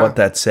 I don't know what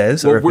that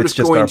says, or if it's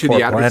just our poor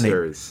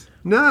planning.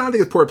 No, I don't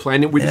think it's poor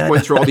planning. We're just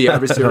going through all the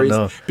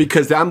adversaries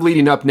because I'm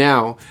leading up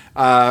now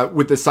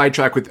with the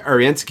sidetrack with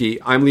Arensky.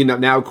 I'm leading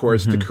up now, of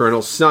course, to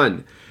Colonel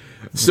Sun.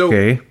 So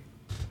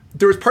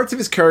there was parts of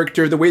his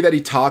character, the way that he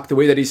talked, the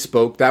way that he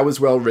spoke, that was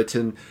well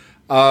written.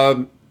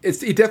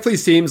 It definitely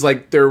seems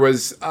like there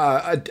was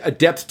a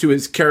depth to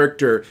his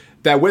character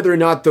that whether or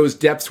not those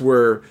depths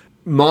were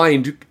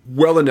mined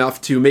well enough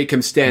to make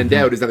him stand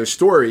out is another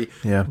story.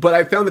 Yeah. But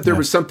I found that there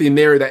was something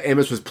there that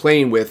Amos was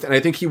playing with, and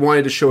I think he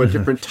wanted to show a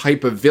different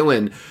type of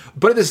villain.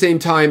 But at the same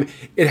time,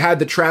 it had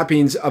the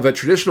trappings of a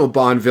traditional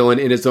Bond villain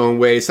in its own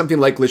way, something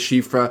like Le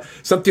Chiffre,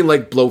 something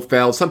like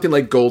Blofeld, something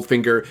like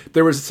Goldfinger.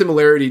 There was a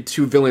similarity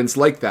to villains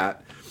like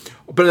that.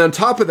 But on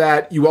top of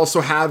that, you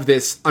also have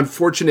this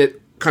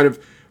unfortunate kind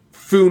of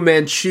Fu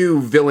Manchu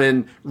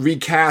villain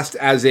recast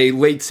as a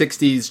late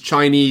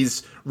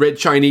 60s Red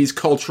Chinese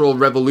cultural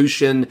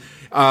revolution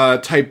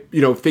type,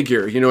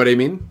 figure. You know what I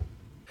mean?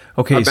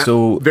 Okay,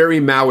 so very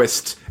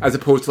Maoist as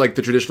opposed to like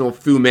the traditional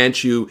Fu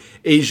Manchu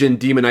Asian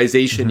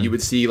demonization you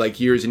would see like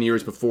years and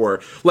years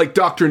before, like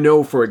Dr.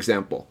 No, for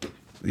example.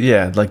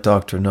 Yeah, like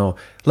Dr. No.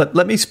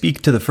 Let me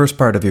speak to the first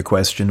part of your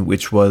question,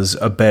 which was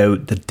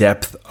about the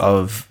depth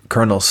of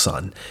Colonel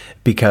Sun,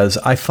 because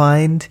I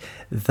find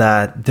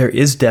that there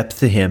is depth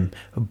to him,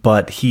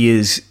 but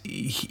he's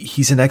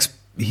an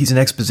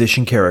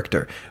exposition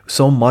character.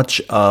 So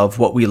much of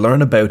what we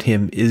learn about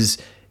him is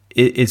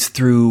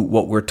through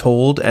what we're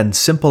told and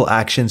simple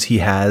actions he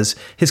has,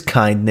 his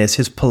kindness,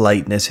 his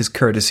politeness, his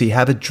courtesy,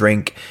 have a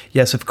drink.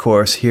 Yes, of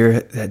course,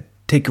 here,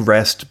 take a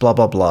rest, blah,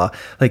 blah, blah.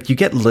 Like, you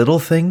get little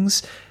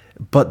things,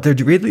 but they're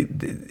really,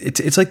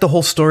 it's like the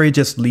whole story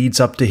just leads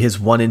up to his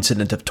one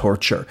incident of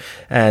torture.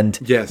 And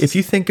yes. If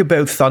you think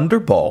about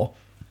Thunderball,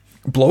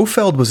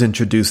 Blofeld was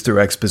introduced through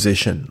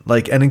exposition,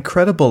 like an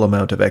incredible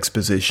amount of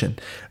exposition.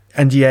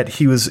 And yet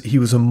he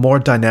was a more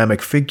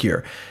dynamic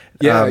figure.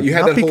 Yeah, you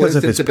had not that whole because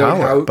of instance his about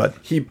power, how but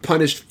he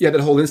punished. Yeah,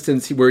 that whole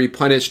instance where he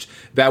punished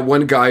that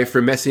one guy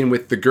for messing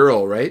with the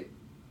girl, right?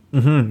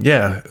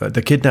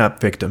 The kidnap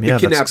victim. Yeah,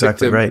 that's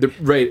exactly right.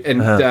 Right,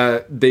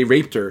 and they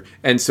raped her,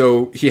 and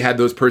so he had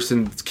those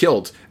persons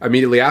killed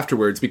immediately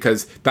afterwards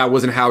because that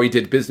wasn't how he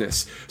did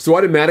business. So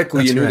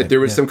automatically, you knew that there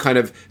was some kind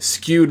of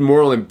skewed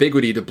moral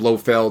ambiguity to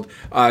Blofeld,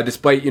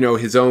 despite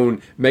his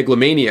own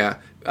megalomania.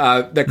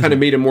 That kind of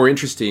made him more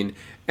interesting.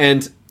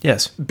 And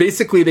yes,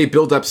 basically, they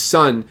build up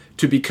Sun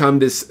to become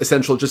this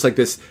essential, just like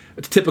this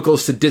typical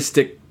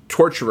sadistic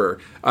torturer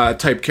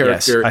type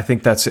character.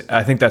 Yes,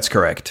 I think that's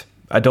correct.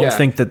 I don't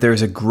think that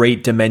there's a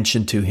great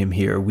dimension to him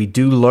here. We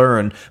do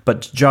learn,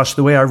 but Josh,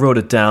 the way I wrote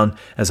it down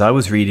as I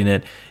was reading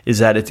it is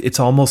that it's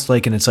almost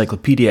like an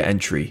encyclopedia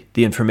entry.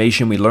 The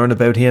information we learn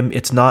about him,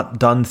 it's not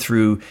done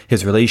through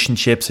his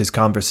relationships, his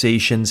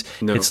conversations.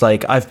 No. It's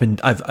like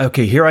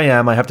okay, here I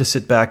am. I have to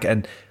sit back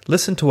and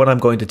listen to what I'm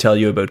going to tell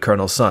you about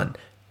Colonel Sun.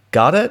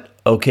 Got it?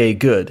 Okay,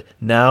 good.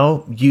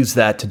 Now use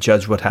that to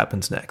judge what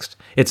happens next.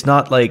 It's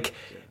not like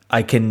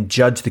I can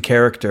judge the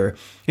character.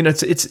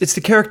 It's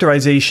the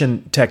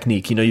characterization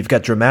technique. You've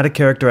got dramatic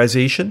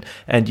characterization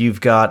and you've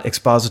got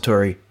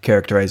expository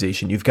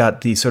characterization. You've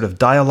got the sort of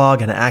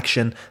dialogue and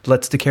action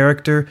lets the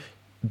character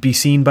be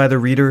seen by the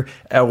reader,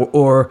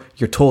 or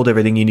you're told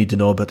everything you need to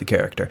know about the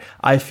character.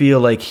 I feel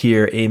like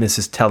here Amos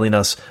is telling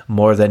us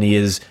more than he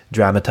is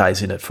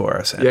dramatizing it for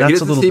us. And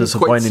that's a little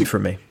disappointing for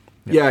me.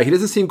 Yeah, he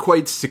doesn't seem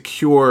quite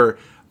secure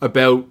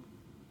about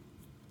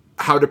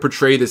how to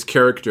portray this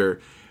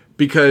character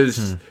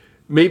because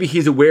maybe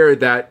he's aware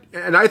that,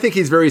 and I think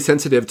he's very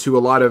sensitive to a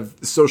lot of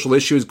social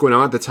issues going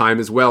on at the time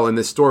as well in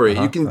this story.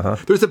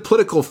 There's a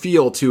political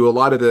feel to a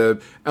lot of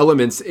the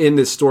elements in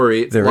this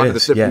story. There a lot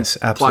is, of the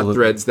different plot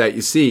threads that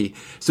you see.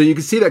 So you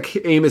can see that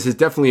Amos is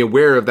definitely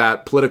aware of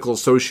that political,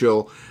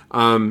 social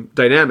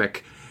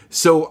dynamic.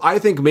 So I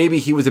think maybe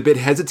he was a bit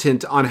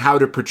hesitant on how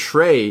to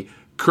portray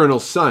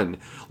Colonel Sun.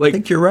 I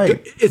think you're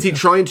right. Is he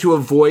trying to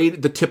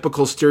avoid the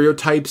typical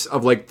stereotypes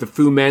of like the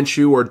Fu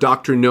Manchu or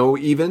Dr. No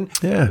even?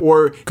 Yeah.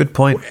 Or good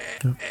point.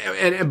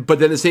 But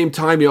then at the same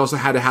time, you also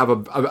had to have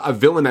a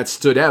villain that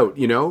stood out,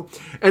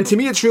 And to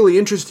me, it's really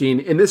interesting.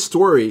 In this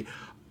story,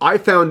 I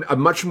found a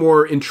much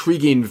more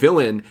intriguing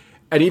villain.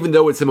 And even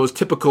though it's the most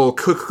typical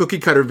cookie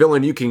cutter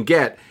villain you can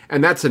get,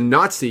 and that's a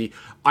Nazi,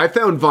 I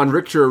found Von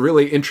Richter a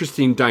really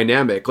interesting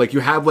dynamic. Like you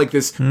have like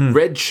this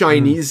red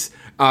Chinese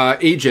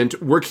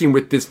agent working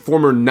with this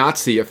former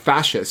Nazi, a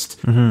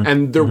fascist,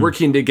 and they're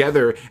working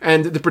together.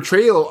 And the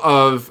portrayal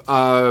of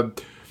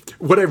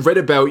what I've read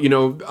about,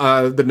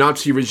 the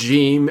Nazi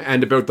regime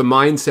and about the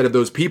mindset of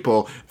those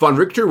people, Von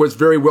Richter was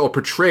very well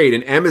portrayed.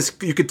 And Amos,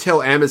 you could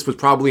tell Amos was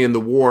probably in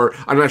the war.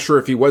 I'm not sure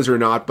if he was or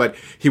not, but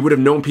he would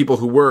have known people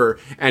who were,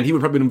 and he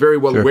would probably been very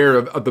well aware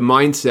of the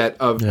mindset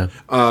of the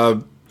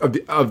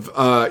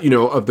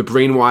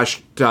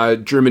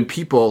brainwashed German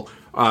people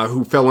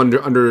who fell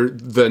under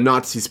the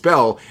Nazi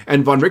spell,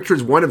 and Von Richter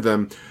is one of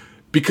them,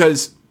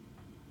 because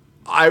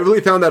I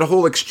really found that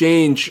whole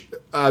exchange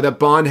that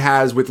Bond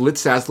has with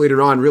Litzas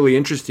later on really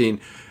interesting,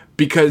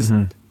 because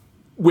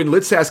when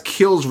Litzas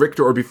kills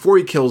Richter, or before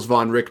he kills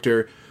Von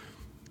Richter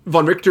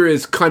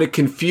is kind of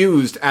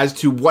confused as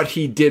to what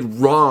he did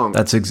wrong.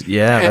 That's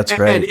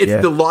right. And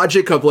it's the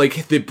logic of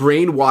like the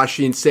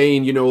brainwashing,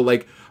 saying,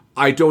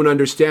 I don't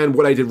understand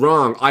what I did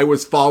wrong. I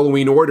was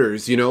following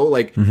orders,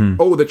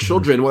 oh, the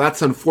children, well,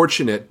 that's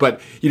unfortunate. But,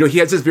 he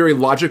has this very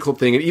logical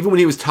thing. And even when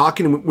he was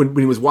talking, when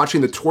he was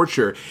watching the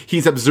torture,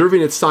 he's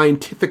observing it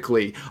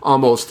scientifically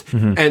almost.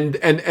 And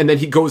then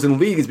he goes and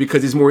leaves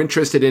because he's more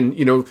interested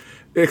in,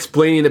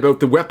 explaining about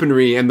the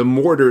weaponry and the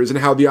mortars and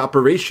how the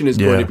operation is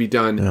going to be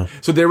done. Yeah.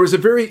 So there was a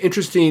very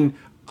interesting,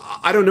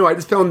 I don't know, I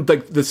just found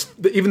like this,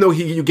 even though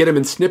you get him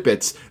in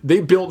snippets,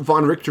 they built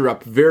Von Richter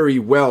up very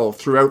well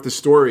throughout the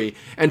story.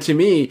 And to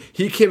me,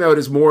 he came out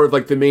as more of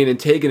like the main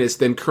antagonist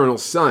than Colonel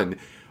Sun.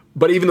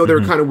 But even though they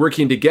were kind of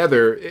working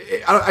together,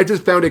 I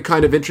just found it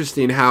kind of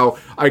interesting how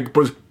I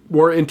was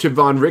more into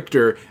Von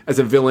Richter as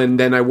a villain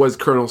than I was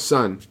Colonel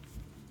Sun.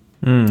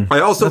 I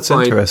also That's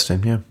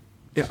interesting, yeah.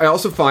 I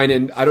also find,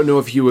 and I don't know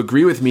if you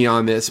agree with me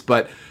on this,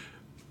 but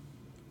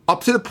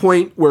up to the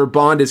point where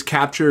Bond is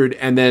captured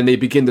and then they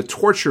begin the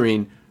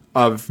torturing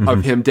of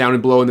him down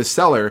and below in the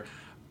cellar,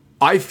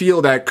 I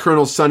feel that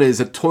Colonel Sun is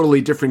a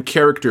totally different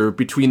character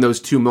between those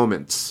two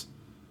moments.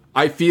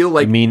 I feel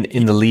like, I mean,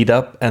 in the lead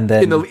up and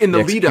then in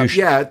the lead up,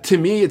 yeah. To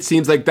me, it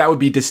seems like that would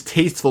be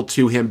distasteful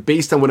to him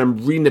based on what I'm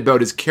reading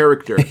about his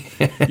character.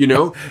 You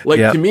know, like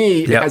to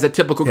me, it has a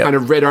typical kind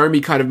of Red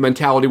Army kind of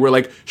mentality where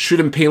like shoot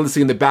him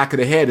painlessly in the back of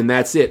the head and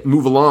that's it,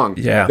 move along.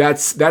 Yeah,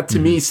 that to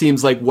me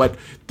seems like what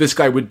this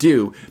guy would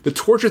do. The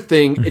torture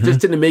thing, it just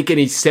didn't make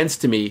any sense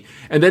to me.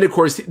 And then of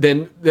course,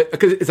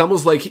 because it's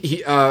almost like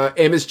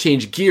Amos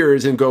changed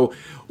gears and go,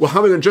 well, how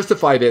am I going to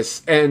justify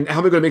this? And how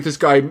am I going to make this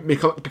guy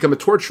become a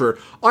torturer?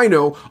 I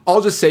know.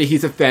 I'll just say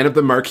he's a fan of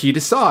the Marquis de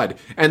Sade.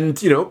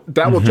 And, you know,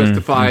 that will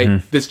justify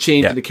this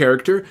change in the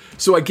character.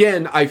 So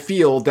again, I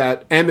feel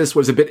that Amos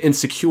was a bit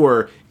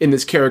insecure in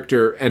this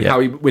character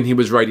and when he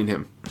was writing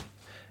him.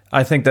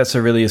 I think that's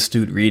a really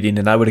astute reading,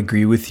 and I would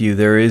agree with you.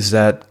 There is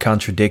that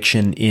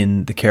contradiction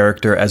in the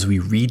character as we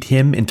read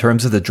him in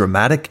terms of the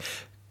dramatic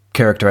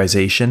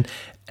characterization,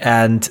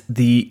 and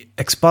the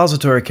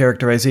expository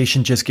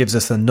characterization just gives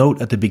us a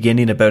note at the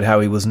beginning about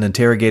how he was an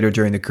interrogator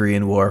during the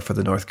Korean War for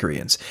the North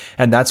Koreans.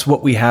 And that's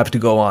what we have to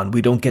go on.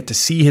 We don't get to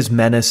see his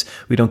menace.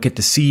 We don't get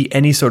to see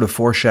any sort of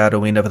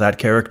foreshadowing of that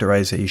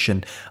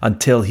characterization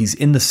until he's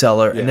in the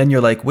cellar. Yeah. And then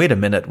you're like, wait a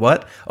minute,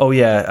 what? Oh,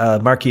 yeah,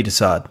 Marquis de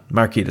Sade.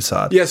 Marquis de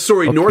Sade. Yeah,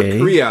 sorry, okay. North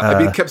Korea.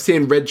 I kept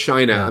saying Red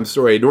China. Yeah. I'm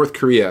sorry, North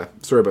Korea.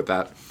 Sorry about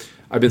that.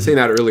 I've been saying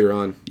that earlier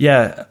on.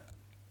 Yeah,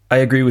 I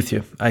agree with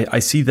you. I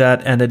see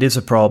that, and it is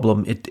a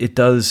problem. It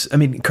does. I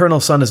mean, Colonel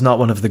Sun is not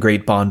one of the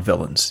great Bond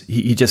villains.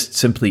 He just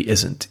simply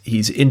isn't.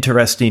 He's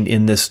interesting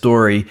in this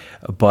story,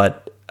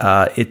 but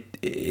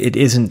it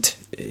isn't.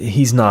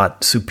 He's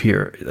not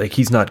superior. Like,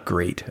 he's not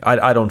great.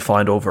 I don't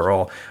find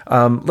overall.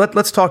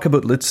 Let's talk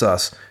about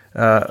Litsas.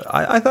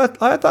 I thought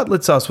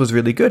Litsas was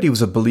really good. He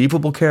was a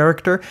believable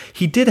character.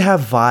 He did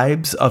have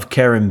vibes of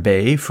Kerim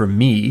Bey for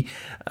me,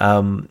 but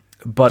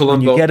Columbo.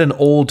 When you get an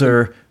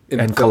older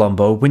and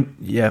Columbo,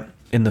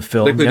 in the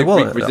film, like the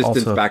Greek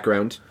resistance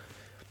background.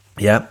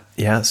 Yeah.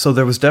 So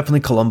there was definitely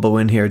Columbo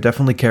in here,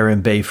 definitely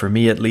Kerim Bey for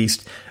me at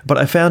least. But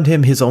I found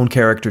him his own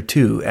character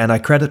too, and I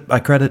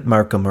credit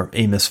Markham or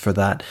Amos for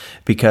that,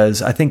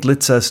 because I think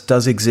Litsas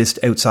does exist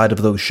outside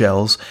of those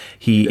shells.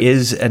 He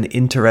is an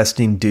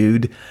interesting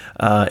dude.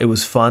 It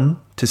was fun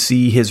to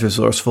see his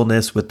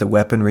resourcefulness with the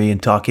weaponry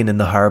and talking in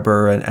the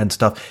harbor and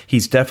stuff.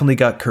 He's definitely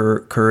got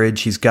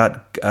courage. He's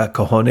got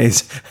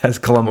cojones, as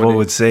Columbo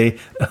would say.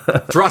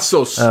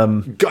 Thrassos.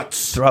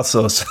 Guts.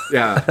 Thrassos.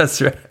 Yeah.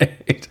 That's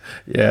right.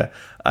 Yeah.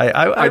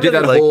 I did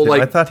really that whole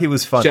him. I thought he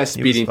was fun. Chest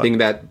beating thing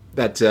that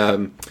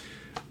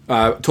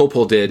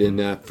Topol did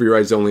in For Your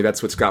Eyes Only.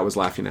 That's what Scott was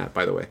laughing at,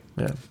 by the way.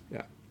 Yeah.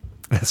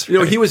 That's right. You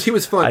know, he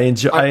was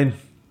fun.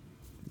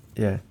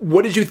 Yeah.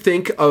 What did you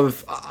think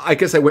of? I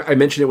guess I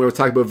mentioned it when we were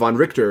talking about Von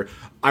Richter.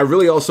 I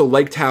really also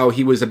liked how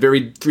he was a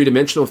very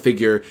three-dimensional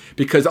figure,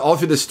 because all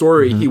through the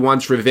story he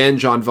wants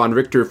revenge on Von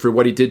Richter for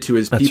what he did to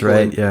his people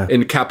in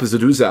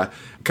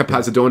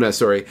Capazadona,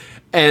 sorry.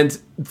 And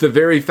the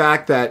very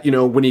fact that, you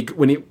know,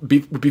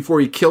 before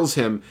he kills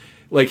him,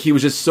 like, he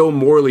was just so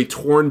morally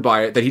torn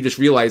by it that he just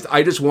realized,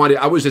 I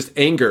was just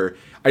anger.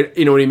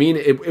 You know what I mean?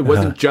 It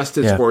wasn't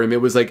justice for him.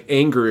 It was like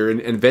anger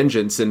and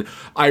vengeance. And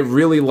I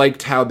really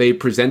liked how they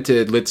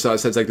presented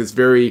Litsas as like this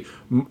very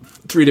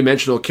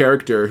three-dimensional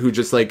character who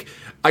just like,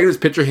 I can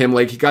just picture him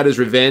like he got his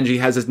revenge. He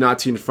has his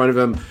Nazi in front of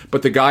him,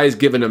 but the guy is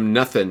giving him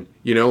nothing.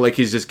 You know, like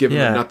he's just giving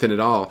him nothing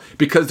at all,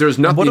 because there's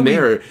nothing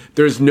there.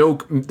 There's no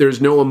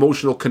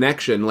emotional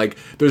connection. Like,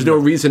 there's no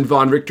reason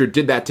Von Richter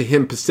did that to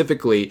him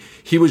specifically.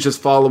 He was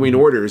just following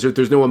orders.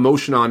 There's no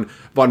emotion on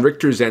Von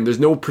Richter's end. There's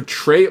no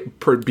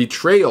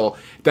betrayal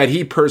that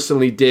he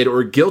personally did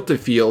or guilt to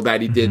feel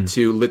that he did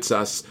to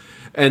Litsas.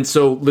 And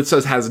so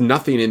Litsas has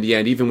nothing in the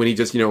end, even when he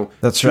just, you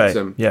know, shoots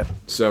him. Yeah.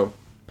 So.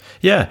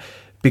 Yeah.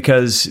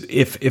 Because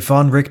if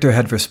Von Richter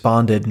had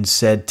responded and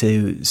said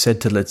to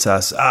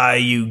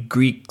Litsas, you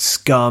Greek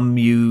scum,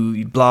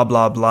 you blah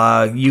blah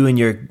blah, you and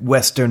your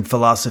Western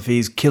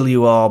philosophies, kill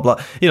you all,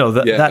 blah, you know,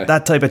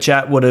 that type of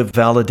chat would have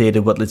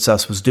validated what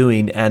Litsas was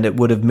doing, and it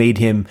would have made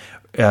him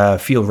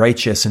feel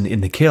righteous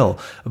in the kill.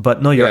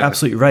 But no, you're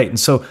absolutely right. And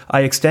so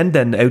I extend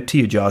then out to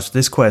you, Josh,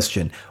 this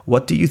question: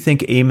 what do you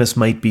think Amos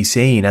might be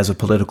saying as a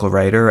political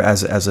writer,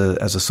 as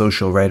a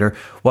social writer?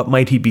 What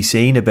might he be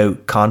saying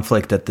about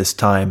conflict at this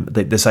time?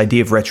 This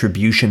idea of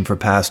retribution for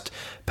past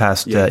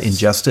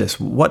injustice.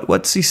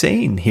 What's he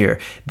saying here?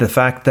 The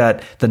fact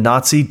that the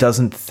Nazi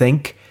doesn't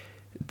think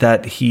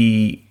that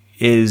he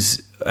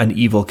is an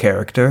evil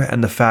character,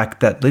 and the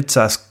fact that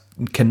Litsas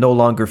can no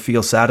longer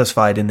feel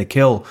satisfied in the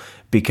kill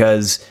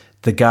because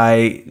the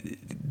guy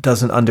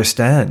doesn't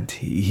understand.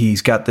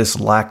 He's got this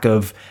lack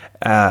of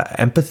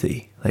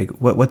empathy. Like,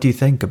 what do you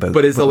think about?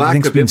 But is the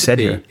lack of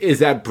empathy, is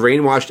that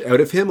brainwashed out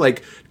of him?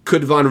 Like,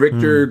 could Von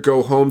Richter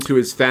go home to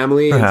his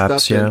family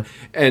and stuff,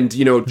 and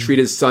you know, treat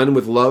his son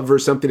with love or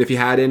something if he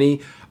had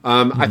any?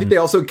 I think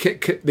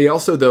they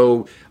also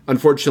though,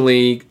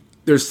 unfortunately,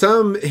 there's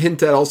some hint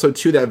that also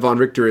too that Von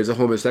Richter is a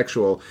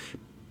homosexual.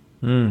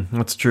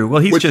 That's true.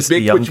 Well, he's just the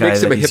young which guy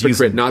makes him that a he's hypocrite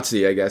using.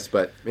 Nazi, I guess.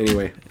 But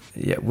anyway,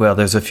 Yeah, well,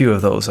 there's a few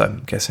of those,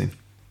 I'm guessing.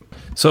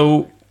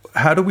 So,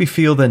 how do we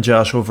feel then,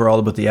 Josh, overall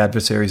about the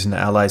adversaries and the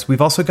allies?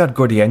 We've also got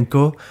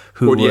Gordienko,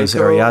 who was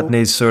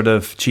Ariadne's sort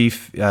of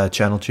chief,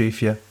 channel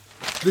chief, yeah.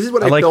 this is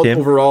what I I liked felt him.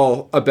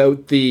 overall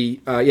about the.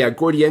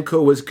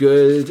 Gordienko was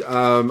good.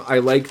 I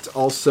liked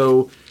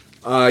also.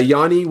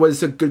 Yanni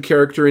was a good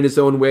character in his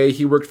own way.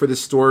 He worked for the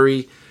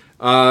story.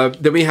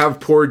 Then we have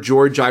poor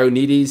George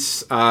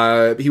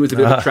Ioannidis. He was a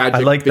bit of a tragic I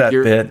like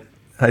figure. that bit.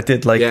 I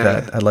did like Yeah.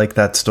 that. I like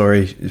that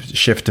story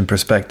shift in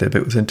perspective.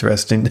 It was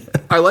interesting.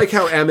 I like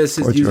how Amos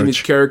is Poor using his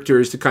George.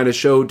 characters to kind of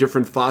show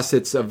different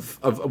facets of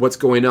what's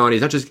going on. He's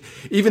not just,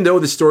 even though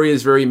the story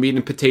is very meat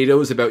and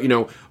potatoes about,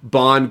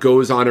 Bond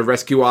goes on a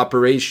rescue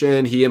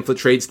operation, he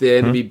infiltrates the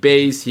enemy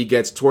base, he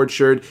gets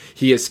tortured,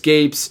 he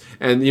escapes,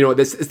 and,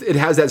 it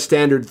has that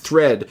standard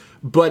thread.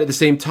 But at the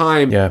same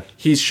time, Yeah.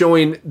 he's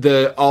showing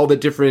all the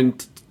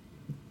different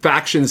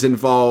factions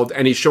involved,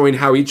 and he's showing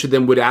how each of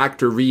them would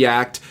act or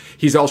react.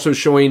 He's also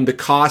showing the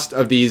cost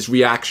of these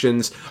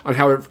reactions on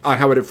how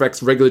it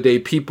affects regular day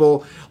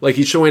people. Like,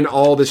 he's showing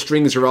all the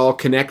strings are all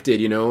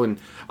connected, and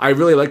I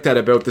really like that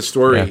about the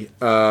story.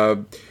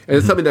 And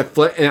it's something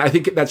and I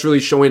think that's really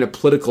showing a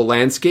political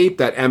landscape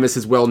that Amos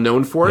is well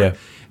known for. Yeah.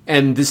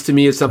 And this to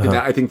me is something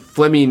that I think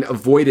Fleming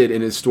avoided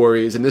in his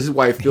stories, and this is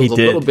why it feels He a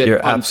did. little bit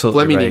You're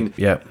absolutely right.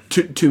 Yeah.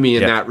 to me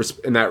in Yeah.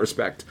 in that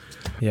respect.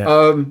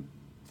 Yeah.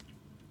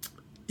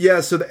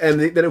 Yeah, so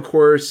then of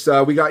course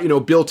we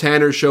got Bill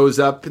Tanner shows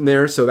up in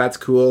there, so that's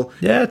cool.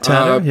 Yeah,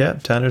 Tanner.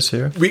 Tanner's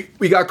here.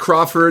 We got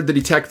Crawford, the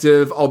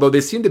detective. Although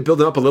they seem to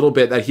build him up a little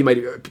bit that he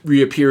might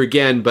reappear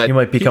again, but He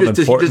might become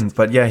important,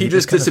 but yeah, he he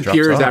just just kinda drops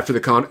disappears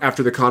off.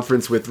 after the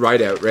conference with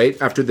Rideout, right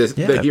after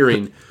the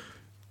hearing.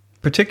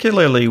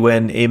 Particularly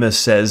when Amos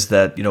says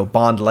that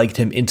Bond liked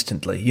him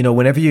instantly.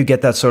 Whenever you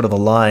get that sort of a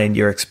line,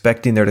 you're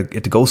expecting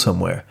it to go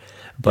somewhere,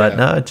 but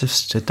no,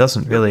 it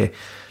doesn't really.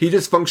 He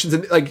just functions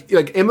in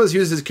like Amos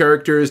uses his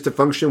characters to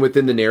function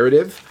within the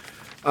narrative.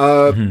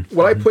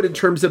 What I put in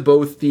terms of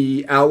both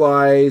the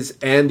allies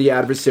and the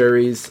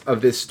adversaries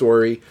of this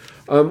story,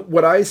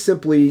 what I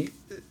simply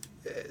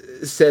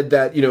said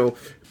that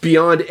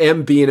beyond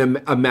M being a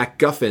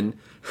MacGuffin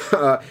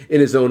in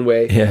his own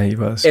way, Yeah, he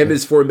was. M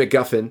is for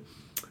MacGuffin.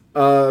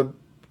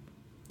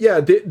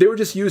 They were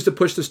just used to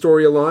push the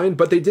story along,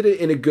 but they did it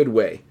in a good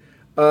way.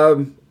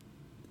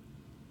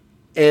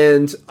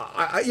 And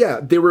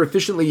they were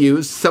efficiently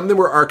used. Some of them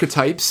were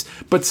archetypes,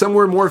 but some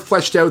were more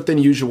fleshed out than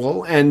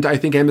usual. And I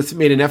think Amos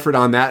made an effort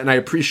on that, and I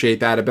appreciate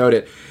that about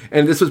it.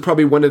 And this was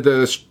probably one of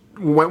the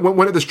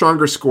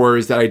stronger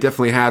scores that I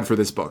definitely had for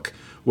this book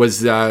was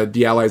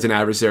the allies and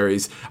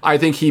adversaries. I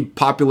think he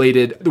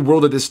populated the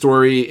world of this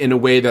story in a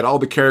way that all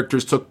the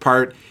characters took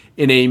part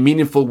in a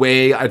meaningful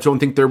way. I don't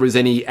think there was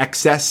any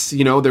excess.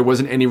 There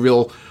wasn't any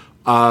real.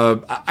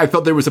 I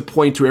felt there was a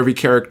point to every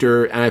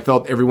character, and I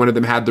felt every one of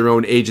them had their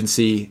own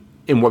agency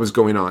in what was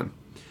going on,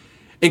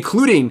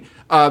 including,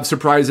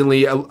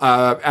 surprisingly,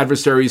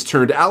 adversaries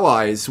turned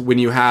allies when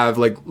you have,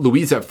 like,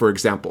 Louisa, for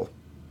example.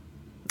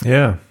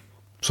 Yeah.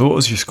 So what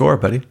was your score,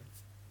 buddy?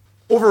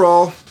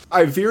 Overall,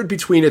 I veered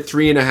between a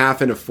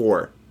 3.5 and a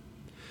 4.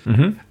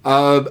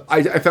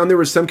 I found there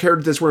were some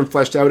characters that weren't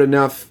fleshed out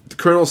enough.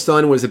 Colonel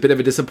Sun was a bit of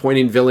a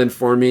disappointing villain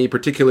for me,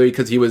 particularly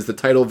because he was the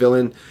title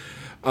villain.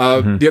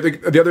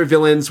 The other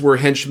villains were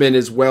henchmen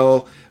as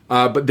well,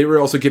 but they were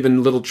also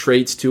given little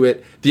traits to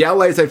it. The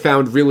allies I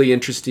found really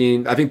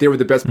interesting. I think they were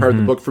the best part of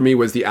the book for me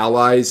was the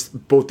allies,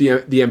 both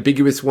the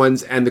ambiguous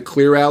ones and the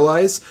clear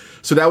allies.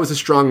 So that was a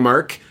strong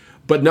mark,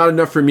 but not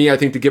enough for me, I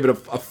think, to give it a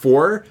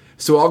 4.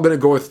 So I'm going to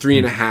go with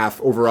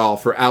 3.5 overall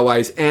for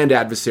allies and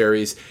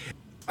adversaries.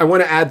 I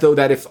want to add, though,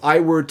 that if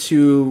I were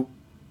to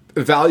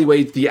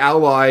evaluate the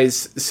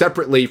allies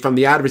separately from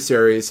the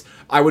adversaries,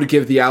 I would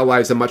give the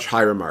allies a much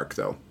higher mark,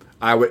 though.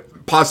 I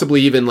would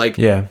possibly even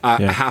a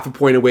half a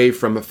point away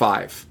from a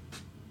 5.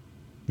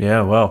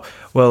 Yeah, wow.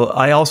 Well,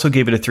 I also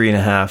gave it a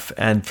 3.5,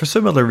 and for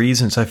similar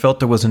reasons, I felt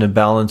there was an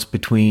imbalance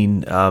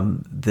between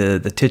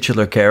the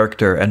titular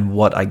character and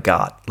what I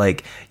got.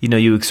 Like,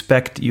 you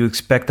expect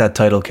that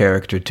title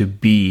character to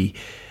be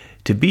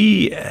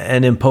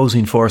an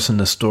imposing force in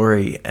the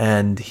story,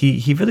 and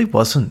he really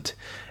wasn't.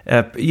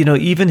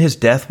 Even his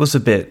death was a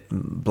bit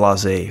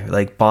blasé.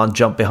 Like, Bond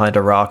jumped behind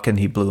a rock and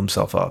he blew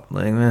himself up.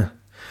 Like,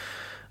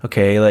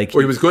 okay, like... Or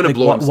he was going to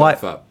blow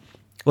himself up.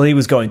 Well, he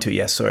was going to,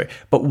 yes, sorry.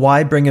 But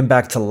why bring him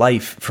back to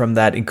life from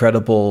that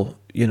incredible,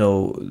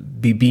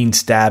 being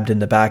stabbed in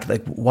the back?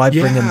 Like, why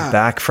bring him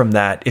back from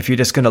that if you're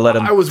just going to let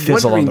him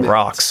fizzle on the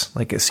rocks?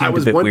 Like, it seemed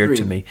a bit weird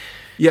to me.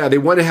 Yeah, they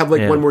want to have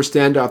one more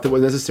standoff that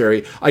was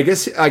necessary. I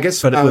guess.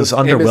 But it was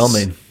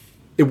underwhelming.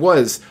 It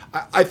was.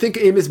 I think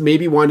Amos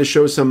maybe wanted to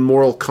show some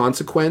moral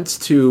consequence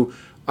to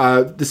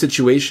the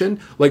situation.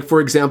 Like, for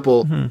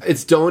example,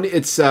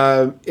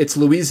 it's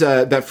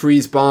Louisa that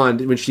frees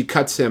Bond when she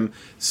cuts him.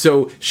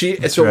 So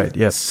right,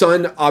 yes.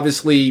 Sun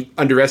obviously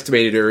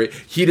underestimated her.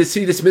 He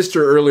dismissed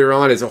her earlier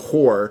on as a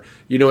whore.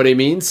 You know what I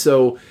mean?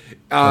 So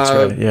that's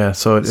right. Yeah.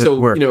 So it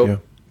worked.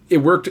 it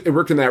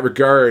worked in that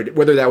regard.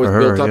 Whether that was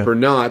built up yeah. or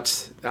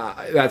not,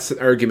 that's an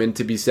argument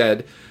to be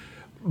said.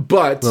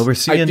 But Well,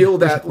 I feel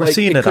that we're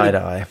seeing it eye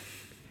to eye.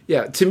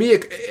 Yeah, to me,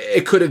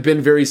 it could have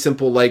been very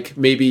simple, like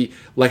maybe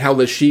like how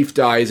Le Chiffre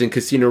dies in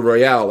Casino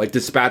Royale, like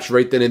dispatched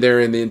right then and there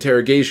in the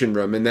interrogation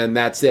room, and then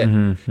that's it.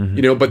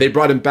 You know, but they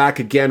brought him back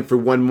again for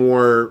one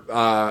more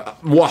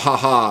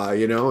mwahaha,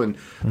 you know, and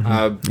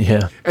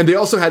Yeah. and they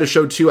also had a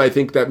show too. I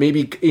think that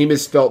maybe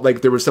Amos felt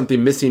like there was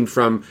something missing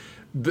from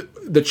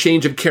the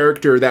change of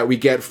character that we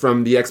get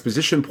from the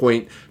exposition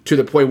point to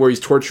the point where he's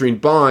torturing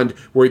Bond,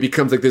 where he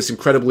becomes like this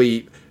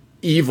incredibly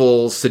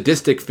evil,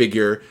 sadistic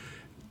figure.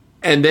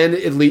 And then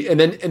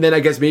and then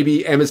I guess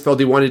maybe Amos felt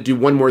he wanted to do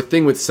one more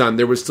thing with Sun.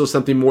 There was still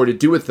something more to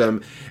do with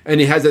them, and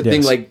he has that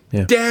thing like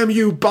 "Damn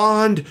you,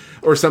 Bond"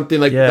 or something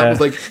like that.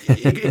 Was like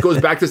it goes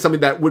back to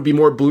something that would be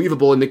more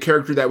believable in the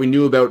character that we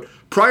knew about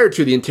prior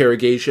to the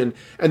interrogation,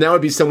 and that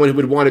would be someone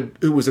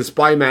who was a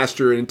spy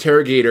master, an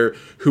interrogator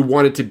who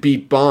wanted to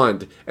beat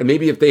Bond. And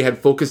maybe if they had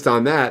focused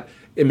on that,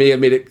 it may have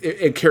made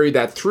it carried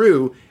that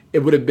through.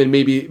 It would have been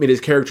maybe made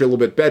his character a little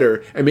bit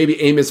better, and maybe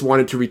Amos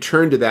wanted to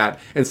return to that,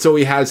 and so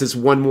he has this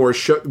one more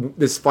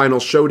this final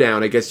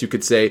showdown, I guess you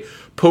could say,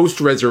 post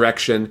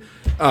resurrection,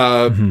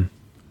 to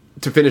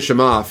finish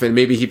him off, and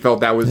maybe he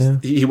felt that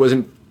was he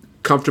wasn't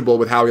comfortable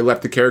with how he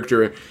left the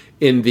character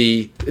in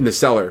the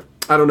cellar.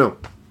 I don't know.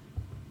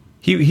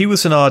 He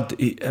was an odd.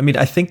 I mean,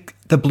 I think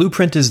the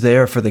blueprint is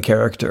there for the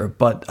character,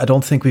 but I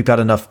don't think we've got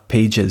enough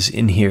pages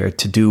in here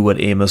to do what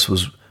Amos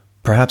was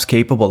perhaps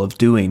capable of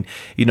doing.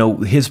 You know,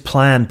 his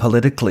plan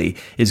politically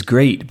is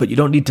great, but you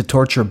don't need to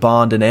torture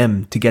Bond and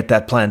M to get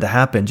that plan to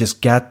happen.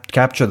 Just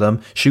capture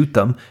them, shoot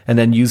them, and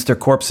then use their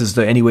corpses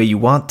any way you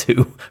want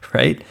to,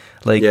 right?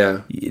 Like,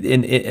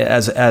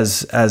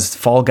 as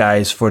fall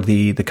guys for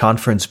the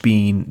conference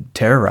being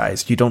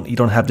terrorized. You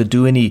don't have to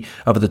do any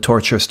of the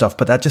torture stuff,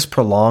 but that just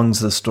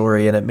prolongs the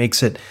story, and it makes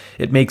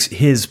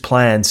his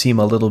plan seem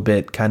a little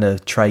bit kind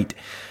of trite.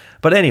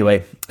 But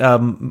anyway,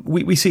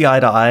 we see eye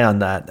to eye on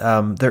that.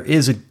 There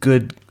is a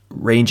good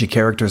range of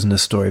characters in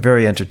this story,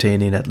 very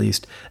entertaining at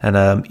least.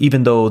 And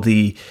even though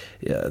the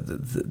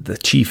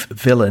chief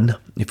villain,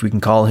 if we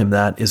can call him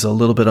that, is a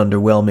little bit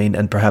underwhelming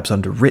and perhaps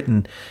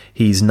underwritten,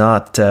 he's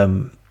not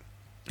going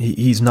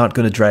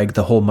to drag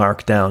the whole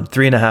mark down.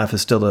 3.5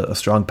 is still a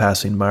strong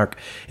passing mark.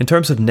 In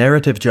terms of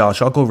narrative,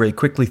 Josh, I'll go really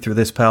quickly through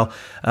this, pal.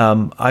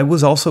 I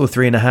was also a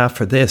 3.5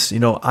 for this. You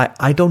know,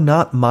 I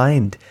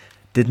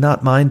did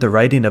not mind the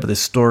writing of this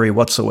story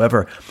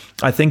whatsoever.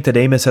 I think that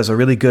Amos has a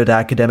really good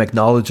academic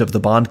knowledge of the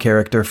Bond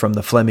character from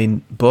the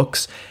Fleming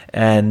books,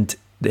 and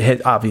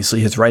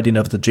obviously his writing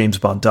of the James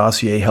Bond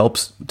dossier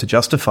helps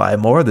to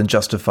more than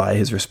justify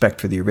his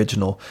respect for the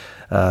original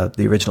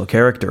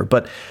character.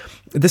 But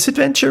this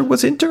adventure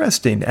was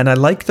interesting, and I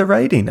like the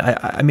writing.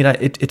 I mean,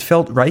 it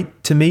felt right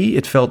to me.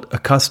 It felt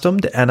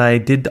accustomed, and I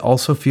did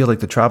also feel like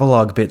the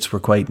travelogue bits were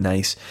quite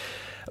nice.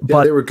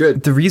 But they were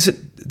good. The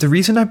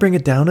reason I bring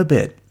it down a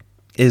bit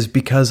is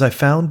because I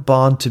found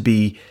Bond to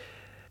be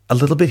a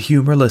little bit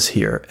humorless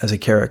here as a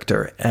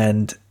character,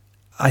 and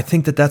I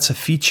think that that's a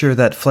feature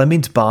that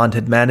Fleming's Bond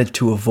had managed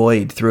to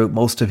avoid throughout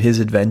most of his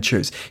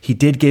adventures. He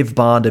did give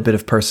Bond a bit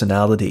of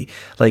personality.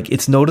 Like,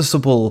 it's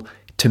noticeable,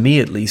 to me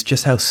at least,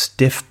 just how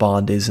stiff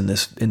Bond is in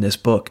this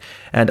book.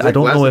 And I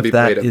don't know if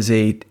that is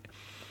a...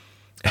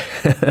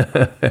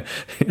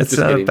 It's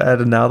not a bad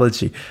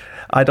analogy.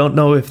 I don't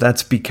know if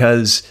that's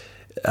because...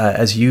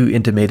 as you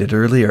intimated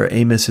earlier,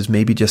 Amos is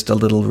maybe just a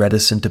little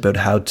reticent about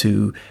how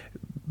to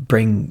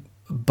bring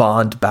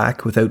Bond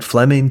back without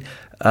Fleming.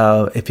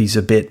 If he's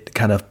a bit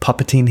kind of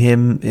puppeting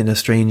him in a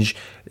strange,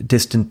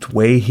 distant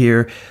way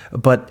here.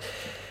 But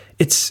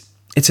it's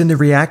in the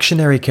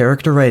reactionary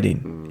character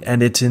writing,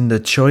 and it's in the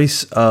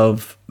choice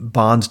of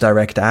Bond's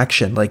direct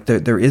action. Like,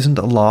 there's not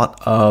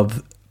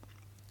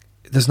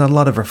a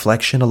lot of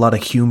reflection, a lot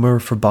of humor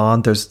for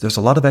Bond. There's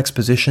a lot of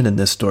exposition in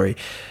this story.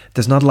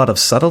 There's not a lot of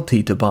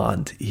subtlety to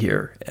Bond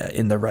here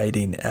in the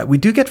writing. We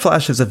do get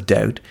flashes of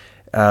doubt,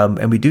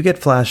 and we do get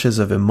flashes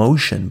of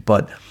emotion,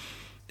 but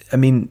I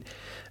mean,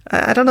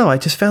 I don't know. I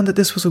just found that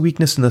this was a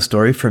weakness in the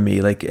story for me.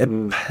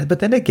 But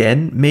then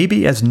again,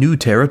 maybe as new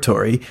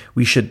territory,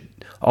 we should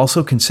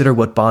also consider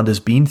what Bond has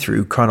been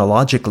through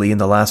chronologically in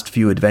the last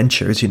few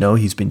adventures. You know,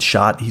 he's been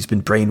shot, he's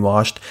been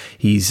brainwashed,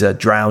 he's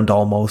drowned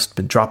almost,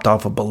 been dropped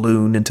off a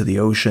balloon into the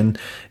ocean.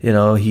 You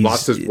know,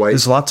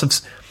 there's lots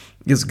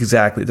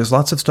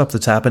of stuff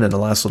that's happened in the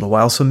last little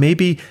while. So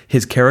maybe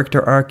his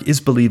character arc is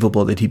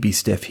believable that he'd be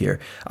stiff here.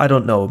 I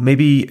don't know.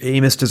 Maybe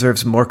Amos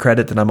deserves more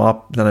credit than I'm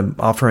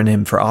offering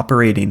him for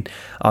operating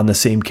on the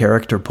same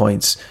character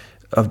points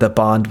of that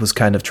Bond was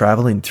kind of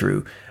traveling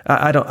through.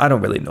 I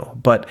don't really know,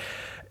 but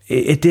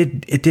it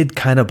did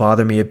kind of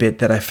bother me a bit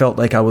that I felt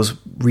like I was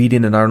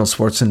reading an Arnold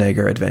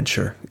Schwarzenegger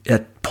adventure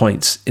at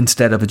points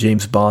instead of a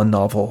James Bond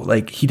novel.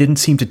 Like, he didn't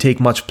seem to take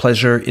much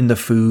pleasure in the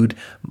food.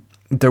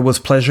 there was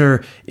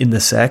pleasure in the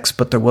sex,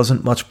 but there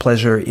wasn't much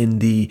pleasure in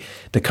the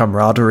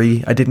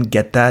camaraderie. I didn't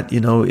get that.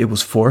 It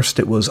was forced.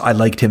 It was, I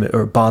liked him,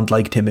 or Bond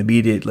liked him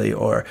immediately,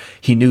 or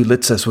he knew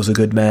Litzis was a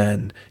good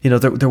man.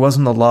 There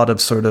wasn't a lot of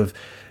sort of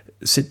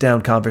sit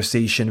down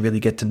conversation, really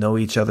get to know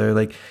each other.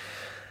 Like,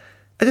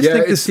 I just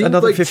think this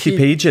another like 50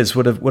 pages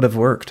would have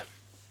worked.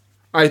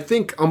 I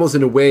think almost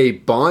in a way,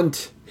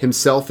 Bond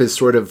himself is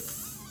sort of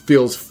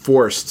feels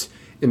forced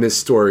in this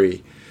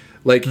story.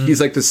 Like, he's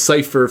like the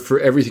cipher for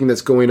everything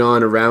that's going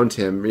on around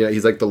him.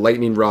 He's like the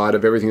lightning rod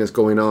of everything that's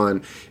going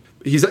on.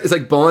 It's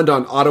like Bond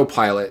on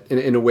autopilot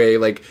in a way.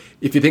 Like,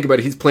 if you think about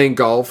it, he's playing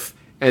golf,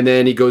 and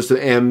then he goes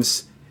to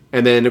M's,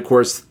 and then, of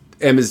course,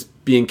 M is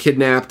being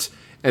kidnapped,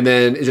 and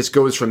then it just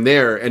goes from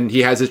there, and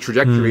he has his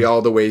trajectory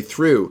all the way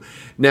through.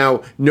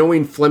 Now,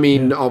 knowing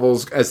Fleming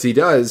novels as he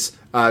does,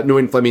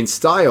 knowing Fleming's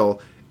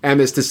style,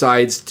 Amos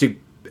decides to,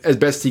 as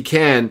best he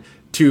can,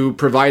 to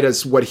provide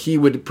us what he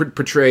would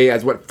portray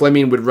as what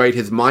Fleming would write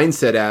his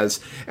mindset as.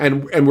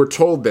 And we're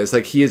told this,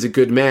 like, he is a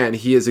good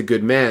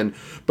man,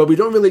 but we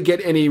don't really get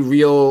any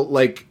real,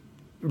 like,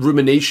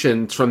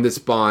 rumination from this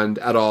Bond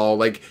at all.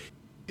 Like,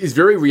 he's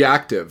very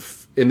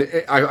reactive.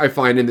 I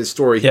find in this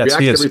story, he reacts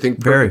to everything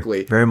perfectly.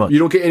 Very, very much. You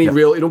don't get any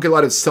you don't get a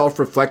lot of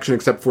self-reflection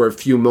except for a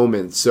few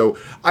moments. So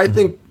I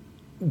think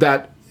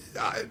that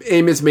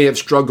Amos may have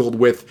struggled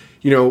with,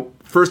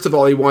 first of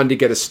all, he wanted to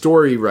get a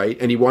story right,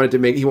 and he wanted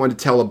to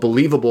tell a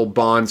believable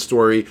Bond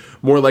story,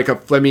 more like a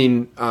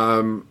Fleming,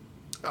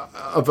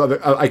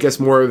 I guess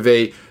more of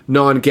a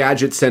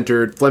non-gadget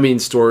centered Fleming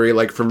story,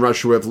 like From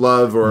Russia with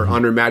Love or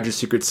On Her Majesty's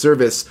Secret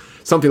Service,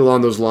 something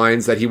along those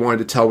lines that he wanted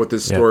to tell with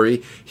this story.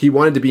 Yeah. He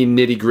wanted to be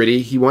nitty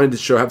gritty. He wanted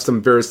to have some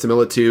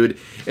verisimilitude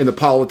in the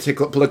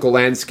political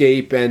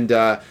landscape and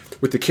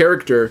with the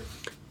character.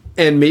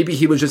 And maybe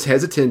he was just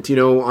hesitant,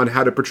 on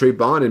how to portray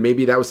Bond, and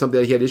maybe that was something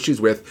that he had issues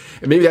with.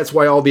 And maybe that's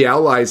why all the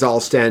allies all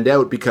stand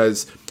out,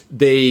 because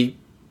they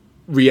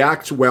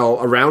react well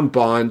around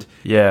Bond.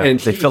 Yeah, and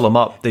they fill him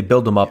up. They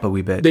build him up a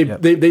wee bit.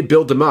 They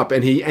build him up,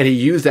 and he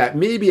used that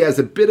maybe as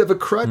a bit of a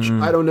crutch.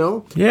 I don't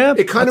know. Yeah,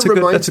 that's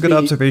a good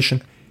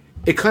observation.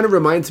 It kind of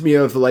reminds me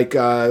of like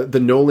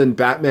the Nolan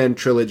Batman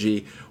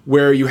trilogy,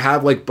 where you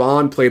have like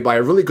Bond played by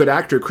a really good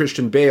actor,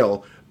 Christian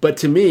Bale. But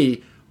to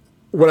me,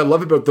 what I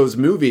love about those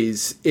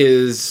movies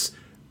is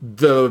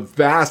the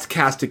vast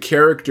cast of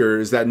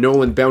characters that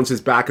Nolan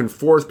bounces back and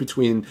forth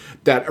between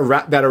that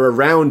are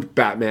around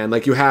Batman.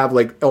 Like you have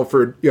like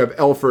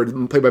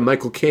Alfred played by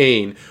Michael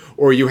Caine,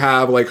 or you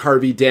have like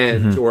Harvey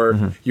Dent,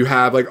 or you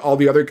have like all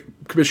the other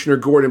Commissioner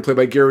Gordon played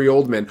by Gary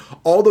Oldman.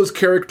 All those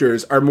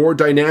characters are more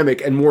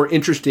dynamic and more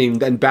interesting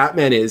than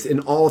Batman is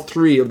in all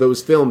three of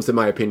those films, in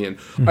my opinion.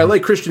 I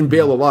like Christian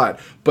Bale a lot,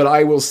 but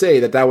I will say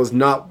that was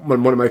not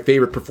one of my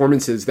favorite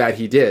performances that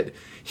he did.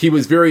 He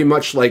was very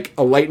much like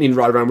a lightning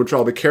rod around which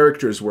all the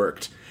characters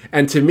worked.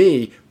 And to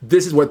me,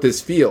 this is what this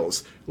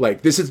feels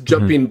like. This is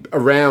jumping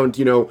around,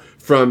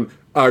 from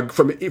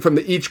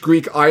each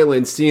Greek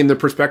island, seeing the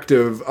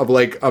perspective of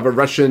a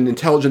Russian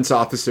intelligence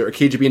officer, a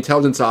KGB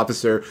intelligence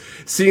officer,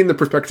 seeing the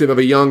perspective of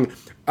a young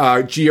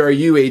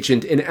GRU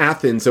agent in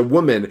Athens, a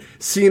woman,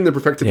 seeing the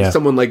perspective of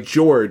someone like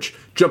George,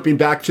 jumping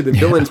back to the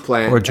villain's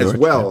plan as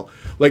well.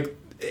 Yeah. Like,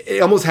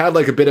 it almost had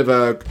like a bit of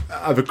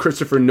a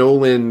Christopher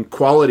Nolan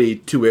quality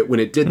to it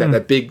when it did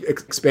that big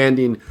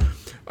expanding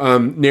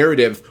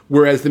narrative.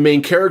 Whereas the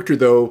main character,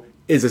 though,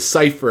 is a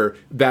cipher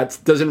that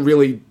doesn't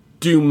really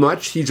do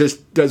much. He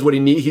just does what he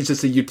needs. He's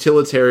just a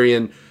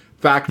utilitarian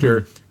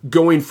factor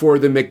going for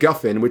the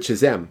MacGuffin, which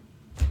is M.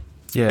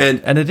 Yeah,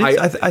 and it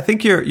is. I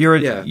think you're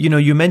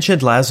you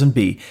mentioned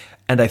Lazenby,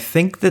 and I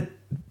think that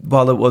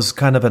while it was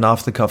kind of an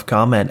off-the-cuff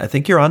comment, I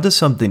think you're onto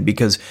something,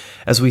 because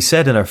as we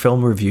said in our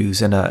film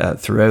reviews and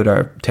throughout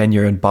our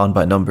tenure in Bond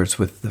by Numbers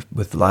with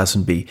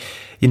Lazenby,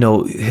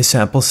 his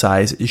sample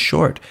size is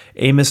short.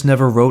 Amos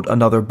never wrote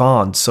another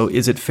Bond, so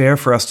is it fair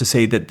for us to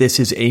say that this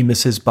is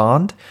Amos's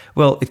Bond?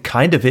 Well, it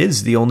kind of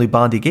is the only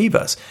Bond he gave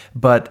us,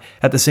 but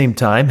at the same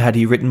time, had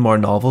he written more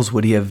novels,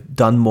 would he have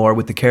done more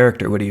with the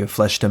character? Would he have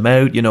fleshed him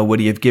out? Would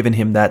he have given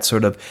him that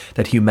sort of,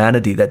 that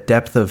humanity, that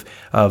depth of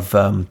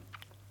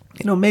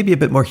maybe a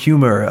bit more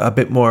humor, a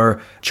bit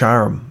more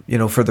charm,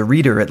 for the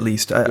reader at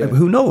least.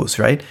 Who knows,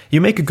 right?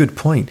 You make a good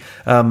point.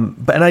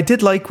 And I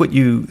did like what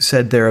you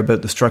said there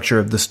about the structure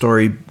of the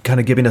story, kind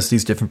of giving us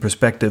these different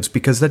perspectives,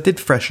 because that did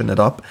freshen it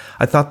up.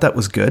 I thought that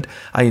was good.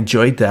 I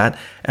enjoyed that.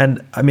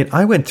 And I mean,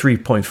 I went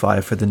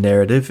 3.5 for the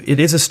narrative. It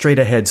is a straight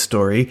ahead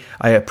story.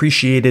 I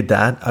appreciated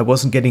that. I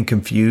wasn't getting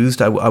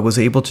confused. I was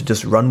able to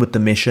just run with the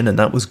mission, and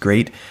that was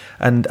great.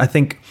 And I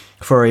think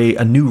for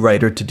a new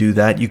writer to do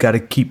that, you got to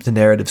keep the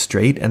narrative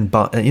straight, and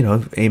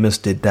Amos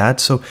did that.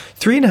 So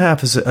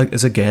 3.5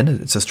 is again,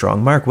 it's a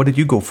strong mark. What did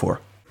you go for?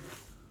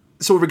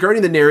 So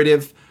regarding the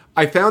narrative,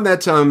 I found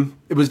that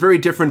it was very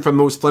different from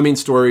most Fleming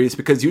stories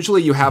because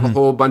usually you have a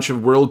whole bunch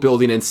of world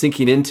building and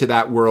sinking into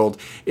that world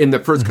in the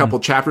first couple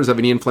chapters of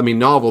an Ian Fleming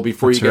novel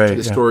before you get to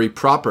the story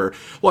proper.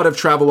 A lot of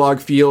travelogue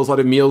feels, a lot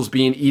of meals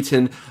being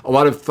eaten, a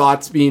lot of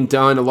thoughts being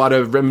done, a lot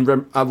of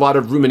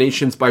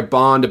ruminations by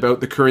Bond about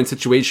the current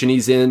situation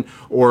he's in,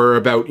 or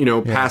about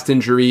past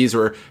injuries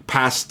or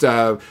past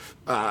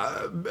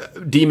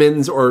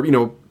demons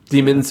or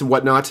demons and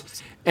whatnot.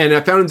 And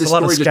I found this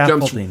story just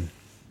jumps.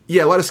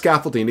 Yeah, a lot of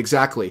scaffolding,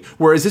 exactly.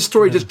 Whereas this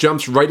story just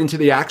jumps right into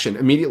the action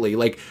immediately.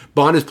 Like,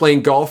 Bond is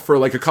playing golf for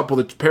like a couple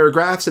of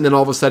paragraphs, and then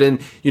all of a sudden,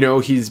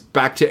 he's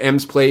back to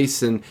M's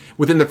place, and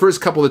within the first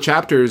couple of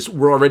chapters,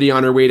 we're already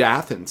on our way to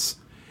Athens.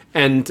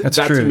 And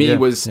that to me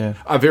was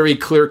a very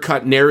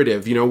clear-cut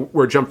narrative,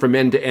 where jump from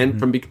end to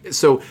end.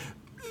 So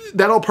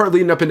that all part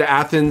leading up into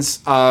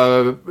Athens,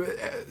 how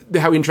he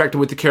interacted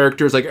with the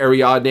characters like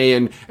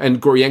Ariadne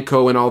and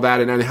Gorienko and all that,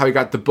 and how he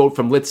got the boat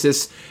from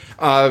Litsis.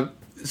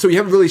 So you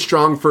have a really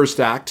strong first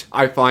act.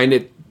 I find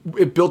it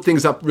built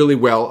things up really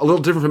well. A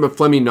little different from a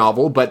Fleming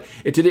novel, but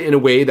it did it in a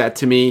way that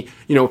to me,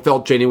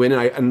 felt genuine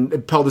and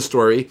it told the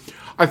story.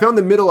 I found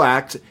the middle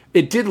act,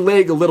 it did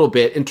lag a little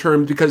bit in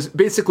terms, because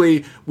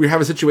basically we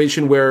have a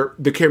situation where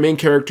the main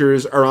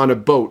characters are on a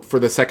boat for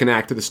the second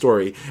act of the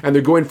story, and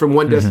they're going from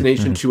one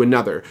destination to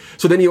another.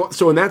 So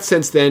in that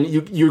sense, then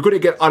you're going to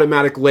get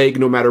automatic lag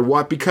no matter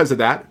what because of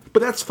that. But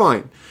that's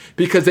fine,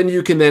 because then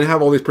you can then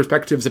have all these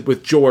perspectives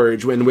with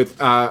George and with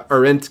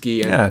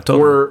Arensky and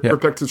more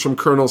perspectives from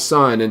Colonel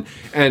Sun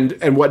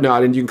and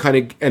whatnot, and you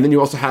can and then you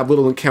also have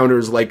little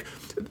encounters like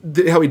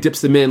how he dips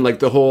them in, like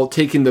the whole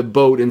taking the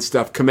boat and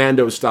stuff,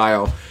 commando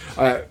style.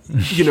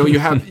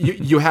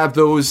 You have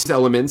those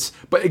elements,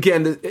 but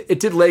again, it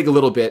did lag a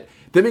little bit.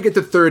 Then we get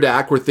the third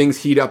act where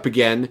things heat up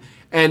again,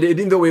 and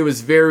even though it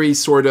was very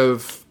sort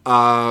of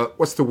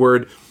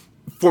formulaic.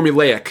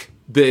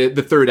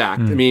 The third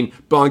act. I mean,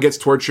 Bond gets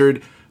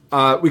tortured.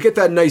 We get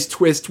that nice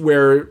twist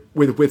where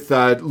with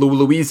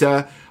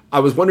Louisa, I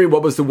was wondering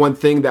what was the one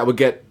thing that would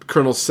get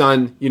Colonel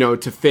Sun,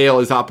 to fail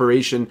his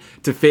operation,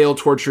 to fail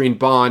torturing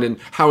Bond, and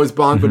how is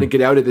Bond going to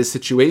get out of this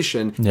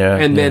situation?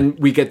 Then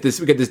we get this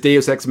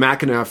Deus Ex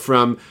Machina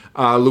from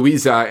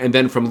Louisa, and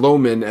then from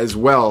Lohman as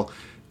well.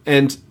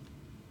 And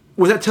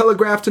was that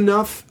telegraphed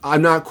enough?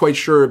 I'm not quite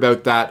sure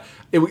about that.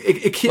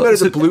 It came out of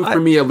the blue for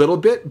me a little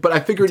bit, but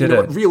I figured,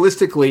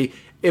 realistically,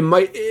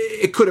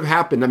 it could have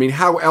happened. I mean,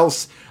 how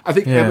else? I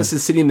think Amos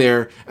is sitting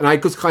there, and I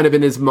was kind of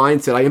in his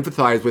mindset. I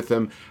empathize with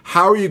him.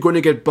 How are you going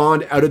to get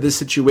Bond out of this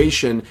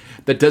situation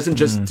that doesn't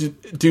just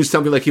do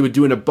something like he would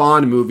do in a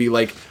Bond movie?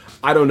 Like,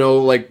 I don't know,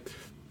 like,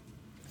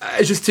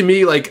 it's just to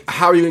me, like,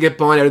 how are you going to get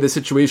Bond out of this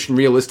situation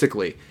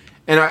realistically?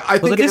 And I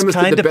think Amos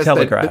did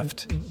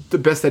the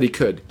best that he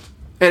could.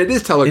 And it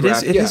is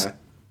telegraphed, it is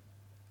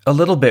a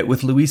little bit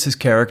with Luisa's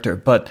character,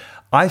 but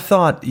I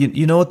thought,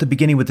 at the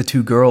beginning with the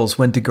two girls,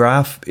 when De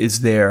Graaf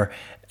is there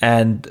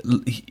and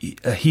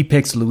he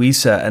picks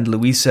Louisa, and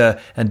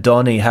Louisa and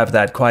Donnie have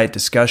that quiet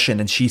discussion,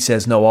 and she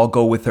says, no, I'll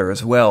go with her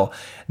as well.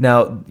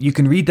 Now, you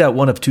can read that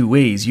one of two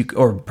ways,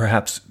 or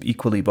perhaps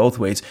equally both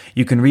ways.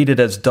 You can read it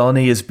as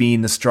Donnie as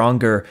being the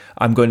stronger,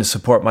 I'm going to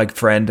support my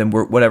friend, and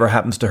whatever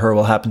happens to her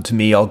will happen to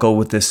me. I'll go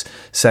with this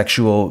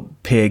sexual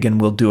pig, and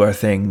we'll do our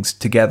things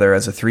together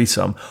as a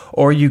threesome.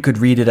 Or you could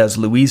read it as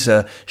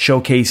Louisa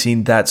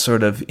showcasing that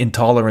sort of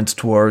intolerance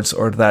towards,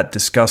 or that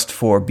disgust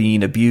for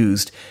being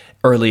abused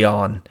early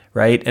on,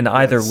 right? And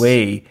either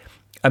way,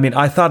 I mean,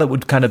 I thought it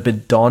would kind of be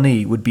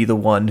Donnie would be the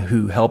one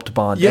who helped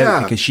Bond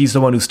out, because she's the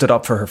one who stood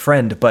up for her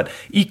friend. But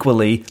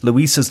equally,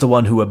 Louisa's the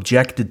one who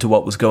objected to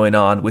what was going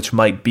on, which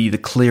might be the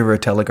clearer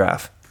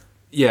telegraph.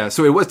 Yeah,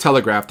 so it was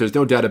telegraphed. There's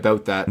no doubt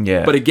about that.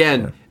 Yeah. But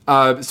again,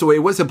 so it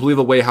was a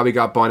believable way how we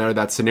got Bond out of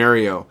that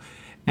scenario.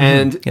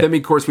 And then,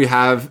 of course, we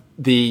have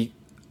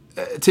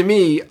to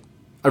me,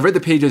 I've read the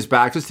pages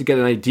back just to get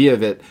an idea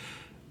of it.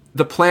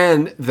 The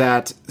plan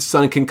that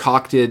Sun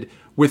concocted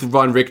with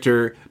Von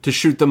Richter to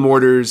shoot the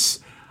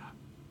mortars,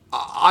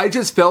 I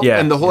just felt,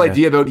 and the whole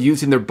idea about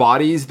using their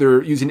bodies,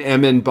 they're using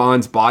M and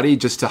Bond's body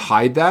just to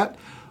hide that.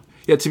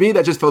 Yeah, to me,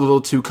 that just felt a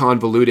little too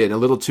convoluted, a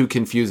little too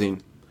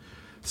confusing.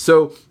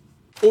 So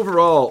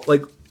overall,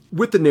 like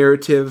with the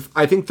narrative,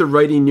 I think the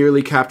writing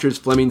nearly captures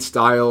Fleming's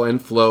style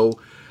and flow.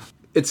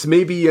 It's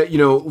maybe,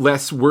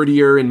 less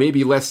wordier and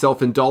maybe less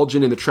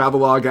self-indulgent in the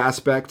travelogue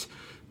aspect,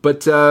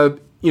 but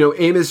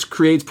Amos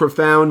creates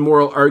profound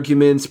moral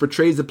arguments,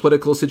 portrays the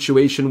political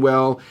situation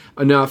well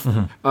enough,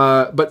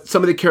 but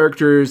some of the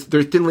characters,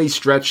 they're thinly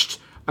stretched,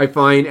 I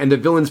find, and the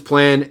villain's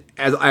plan,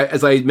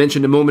 as I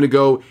mentioned a moment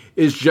ago,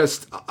 is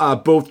just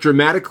both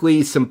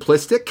dramatically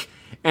simplistic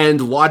and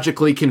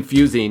logically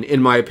confusing,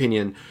 in my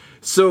opinion.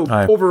 So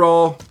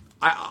overall,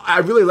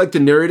 I really liked the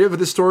narrative of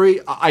the story.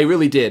 I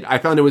really did. I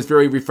found it was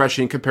very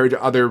refreshing compared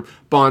to other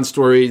Bond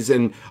stories,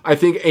 and I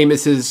think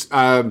Amos's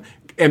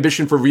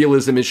ambition for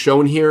realism is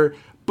shown here.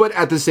 But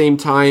at the same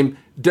time,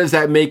 does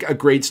that make a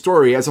great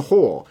story as a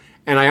whole?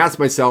 And I asked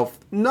myself,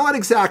 not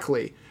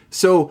exactly.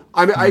 So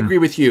I agree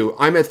with you.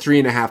 I'm at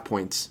 3.5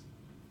 points.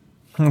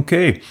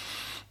 Okay.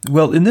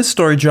 Well, in this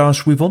story,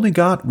 Josh, we've only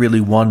got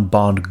really one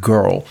Bond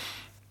girl,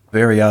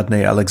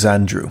 Ariadne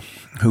Alexandru,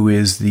 who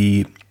is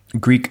the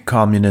Greek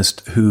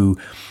communist who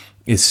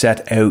is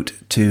set out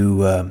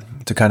to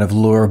kind of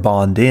lure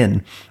Bond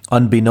in,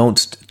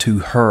 unbeknownst to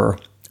her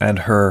and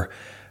her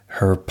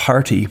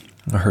party,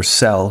 or her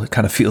cell. It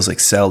kind of feels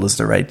like cell is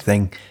the right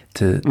thing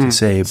to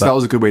say. But cell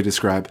is a good way to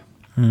describe.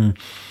 Bond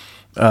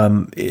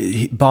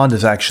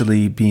is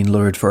actually being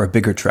lured for a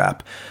bigger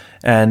trap,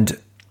 and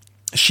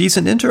she's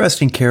an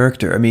interesting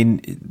character. I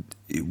mean,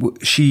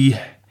 she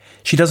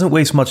doesn't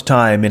waste much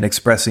time in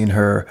expressing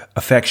her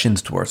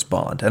affections towards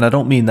Bond, and I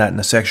don't mean that in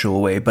a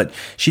sexual way, but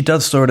she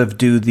does sort of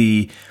do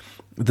the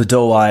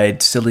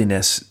doe-eyed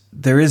silliness.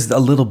 There is a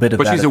little bit of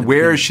that. But she's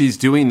aware she's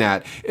doing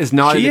that. Is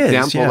not an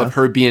example of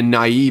her being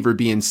naive or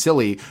being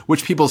silly,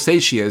 which people say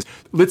she is.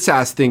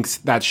 Litzas thinks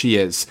that she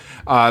is,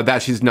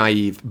 that she's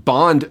naive.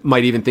 Bond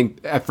might even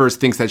at first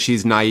thinks that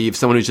she's naive,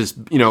 someone who's just,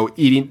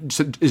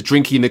 is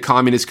drinking the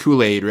communist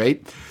Kool-Aid,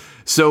 right?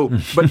 So,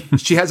 but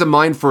she has a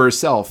mind for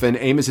herself, and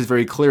Amos is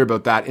very clear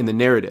about that in the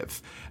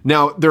narrative.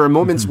 Now, there are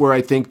moments where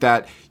I think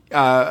that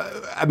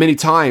many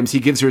times he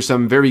gives her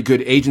some very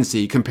good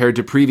agency compared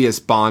to previous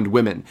Bond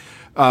women.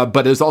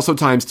 But there's also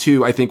times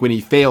too, I think, when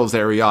he fails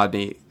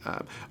Ariadne,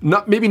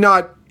 not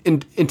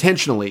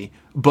intentionally,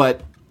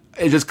 but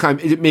it just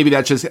maybe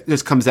that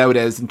just comes out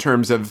as in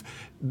terms of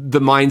the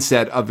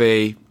mindset of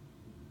a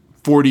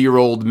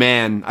 40-year-old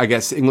man, I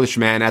guess, English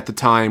man at the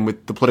time,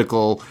 with the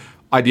political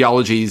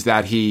ideologies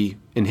that he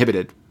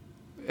exhibited.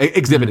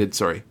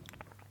 Sorry.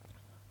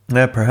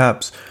 Yeah,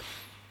 perhaps.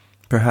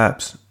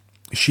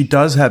 She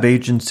does have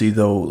agency,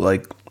 though.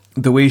 Like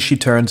the way she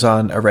turns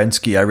on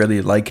Arensky, I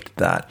really liked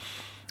that.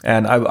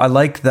 And I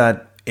like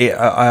that.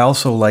 I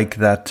also like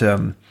that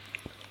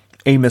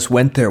Amos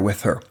went there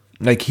with her.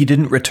 Like, he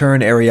didn't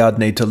return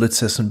Ariadne to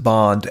Litzis and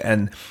Bond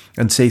and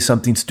say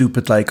something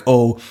stupid like,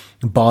 "Oh,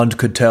 Bond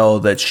could tell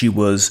that she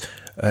was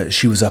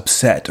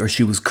upset or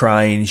she was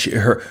crying.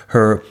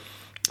 Her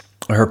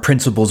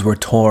principles were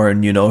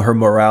torn. Her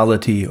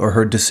morality or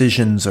her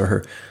decisions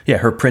or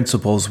her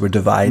principles were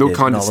divided." No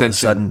condescension. And all of a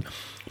sudden,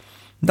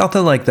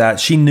 nothing like that.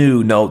 She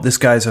knew, no, this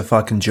guy's a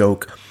fucking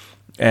joke.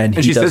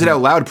 And she says it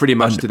out loud pretty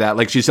much to that.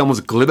 Like, she's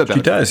almost glib about it.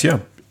 She does, yeah.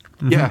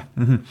 Mm-hmm. Yeah.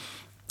 Mm-hmm.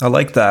 I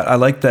like that. I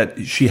like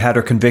that she had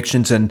her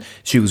convictions and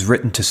she was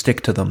written to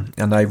stick to them.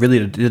 And I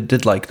really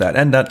did like that.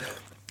 And that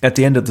at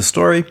the end of the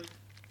story,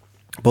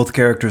 both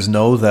characters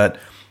know that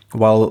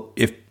while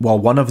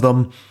one of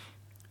them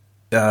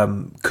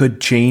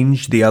could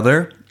change the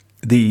other,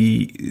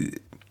 wait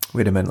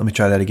a minute, let me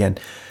try that again.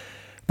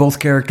 Both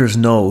characters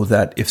know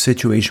that if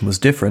situation was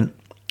different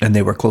and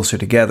they were closer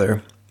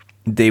together,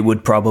 they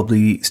would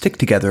probably stick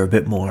together a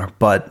bit more,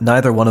 but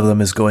neither one of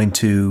them is going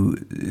to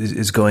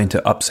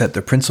upset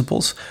their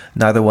principles.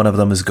 Neither one of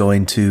them is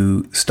going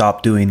to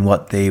stop doing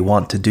what they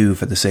want to do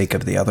for the sake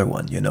of the other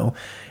one,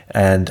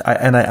 And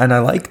I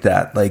like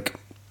that. Like,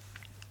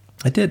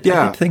 I did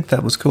think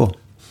that was cool.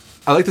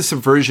 I like the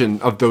subversion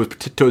of of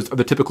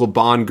the typical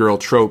Bond girl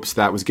tropes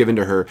that was given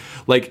to her.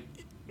 Like,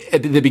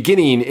 at the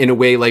beginning, in a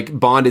way, like,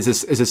 Bond is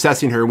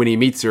assessing her when he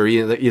meets her.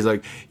 He's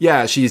like,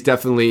 yeah, she's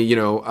definitely, he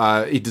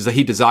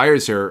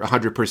desires her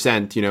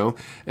 100%,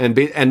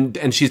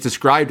 and she's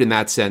described in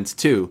that sense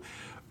too.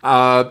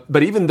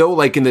 But even though,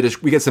 like,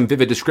 we get some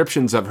vivid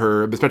descriptions of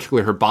her,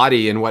 especially her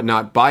body and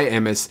whatnot, by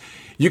Amos,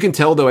 you can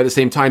tell though at the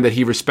same time that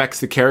he respects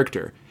the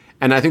character.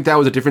 And I think that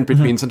was a difference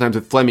between sometimes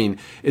with Fleming,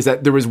 is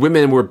that there was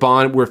women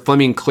where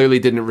Fleming clearly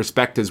didn't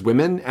respect as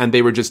women, and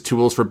they were just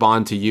tools for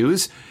Bond to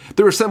use.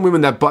 There were some women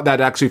that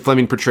actually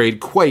Fleming portrayed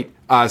quite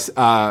that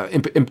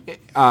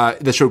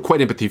showed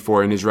quite empathy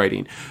for in his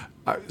writing.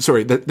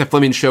 That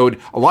Fleming showed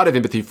a lot of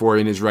empathy for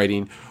in his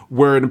writing.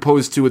 Where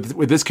opposed to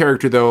with this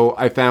character, though,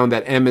 I found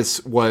that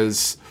Amos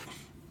was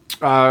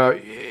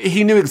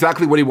he knew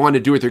exactly what he wanted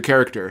to do with her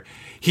character.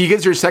 He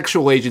gives her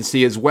sexual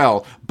agency as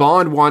well.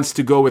 Bond wants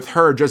to go with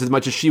her just as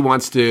much as she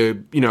wants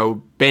to,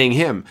 bang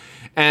him.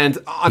 And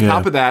on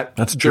top of that,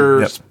 that's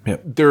true.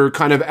 Their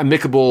kind of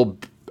amicable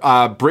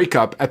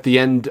breakup at the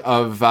end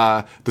of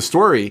the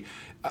story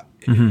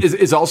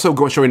is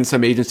also showing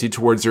some agency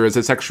towards her as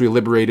a sexually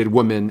liberated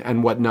woman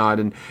and whatnot,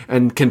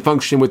 and can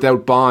function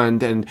without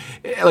Bond. And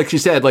like she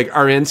said, like,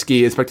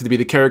 Arensky is expected to be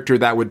the character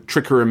that would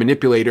trick her and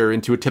manipulate her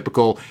into a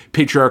typical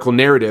patriarchal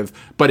narrative,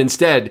 but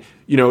instead,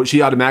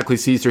 she automatically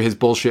sees through his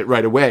bullshit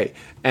right away.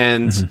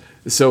 And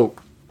so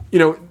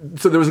there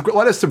was a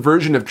lot of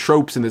subversion of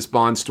tropes in this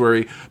Bond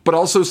story, but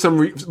also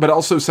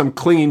some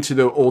clinging to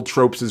the old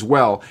tropes as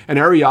well. And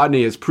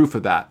Ariadne is proof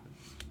of that.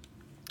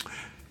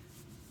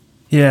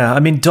 Yeah, I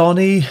mean,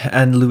 Donnie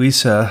and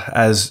Louisa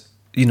as,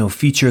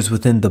 features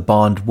within the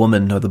Bond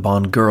woman or the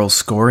Bond girl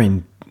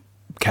scoring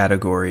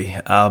category,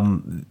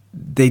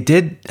 they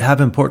did have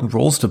important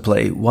roles to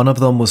play. One of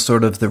them was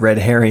sort of the red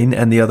herring,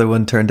 and the other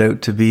one turned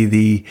out to be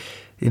the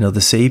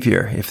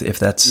savior, if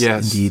that's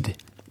indeed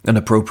an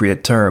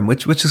appropriate term,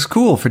 which is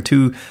cool for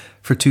two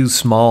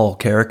small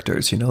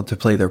characters, to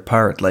play their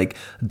part. Like,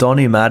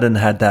 Donnie Madden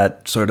had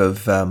that sort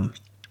of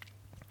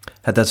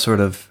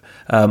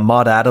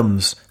Maud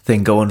Adams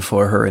thing going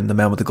for her in The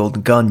Man with the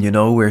Golden Gun,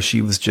 where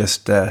she was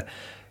just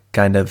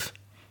kind of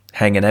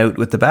hanging out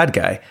with the bad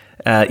guy,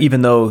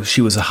 even though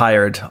she was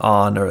hired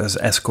on or was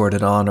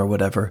escorted on or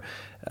whatever.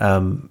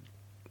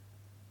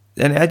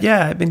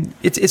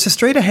 It's a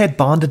straight ahead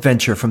Bond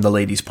adventure from the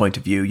lady's point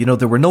of view.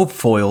 There were no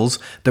foils,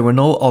 there were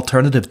no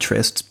alternative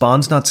trysts.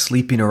 Bond's not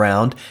sleeping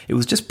around. It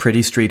was just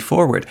pretty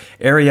straightforward.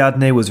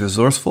 Ariadne was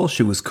resourceful.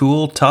 She was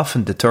cool, tough,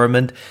 and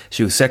determined.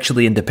 She was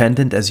sexually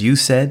independent, as you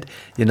said.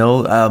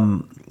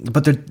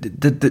 But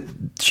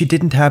she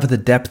didn't have the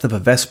depth of a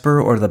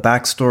Vesper or the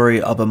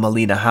backstory of a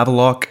Melina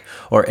Havelock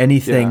or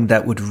anything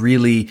that would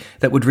really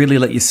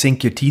let you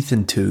sink your teeth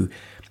into.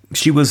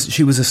 She was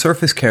a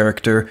surface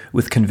character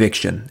with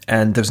conviction,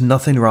 and there's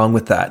nothing wrong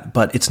with that.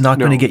 But it's not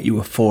going to get you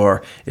a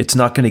 4. It's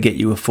not going to get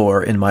you a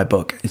 4 in my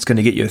book. It's going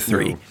to get you a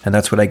 3, and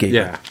that's what I gave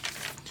her.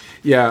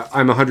 Yeah,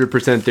 I'm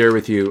 100% there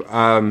with you.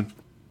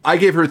 I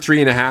gave her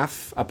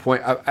 3.5 a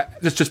point,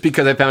 just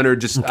because I found her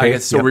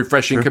so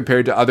refreshing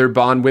compared to other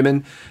Bond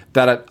women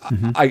that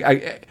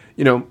I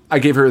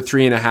gave her a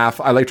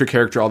 3.5. I liked her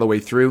character all the way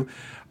through.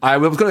 I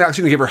was going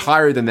to give her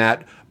higher than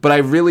that, but I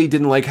really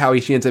didn't like how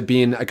she ends up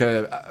being like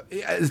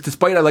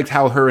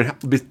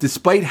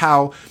despite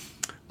how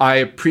I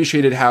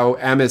appreciated how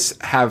Amos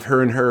have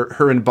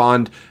her and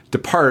Bond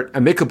depart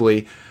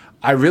amicably,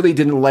 I really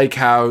didn't like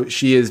how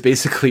she is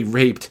basically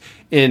raped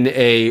in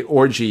a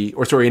orgy,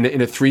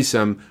 in a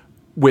threesome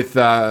with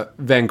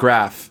Van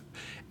Graff.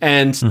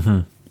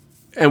 And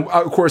and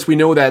of course we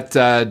know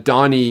that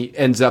Donnie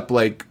ends up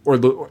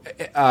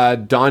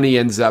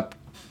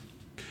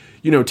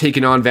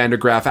taking on Van der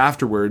Graaf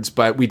afterwards,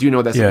 but we do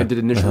know that something did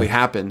initially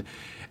happen.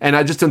 And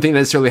I just don't think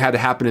that necessarily had to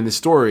happen in the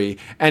story.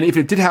 And if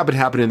it did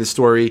happen in the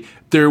story,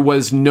 there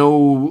was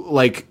no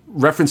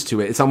reference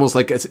to it. It's almost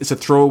like it's a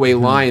throwaway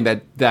line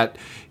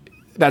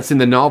that's in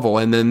the novel,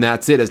 and then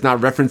that's it. It's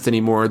not referenced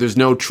anymore. There's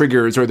no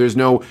triggers or there's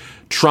no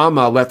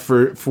trauma left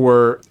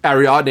for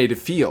Ariadne to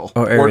feel,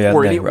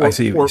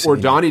 or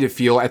Donnie to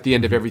feel at the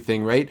end of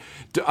everything, right?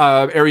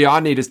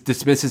 Ariadne just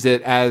dismisses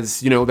it as,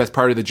 that's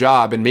part of the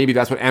job, and maybe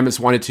that's what Amos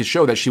wanted to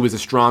show, that she was a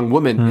strong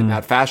woman in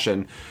that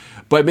fashion.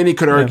 But many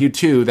could argue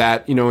too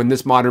that, in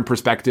this modern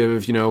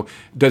perspective,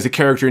 does a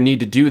character need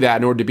to do that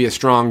in order to be a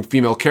strong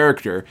female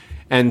character?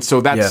 And so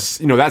that's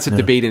that's a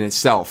debate in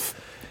itself.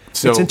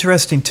 So, it's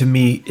interesting to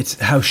me. It's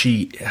how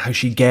she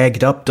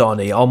gagged up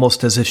Donnie,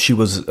 almost as if she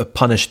was a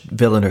punished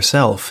villain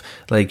herself.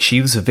 Like,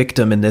 she was a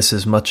victim in this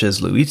as much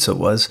as Luisa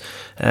was,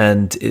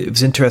 and it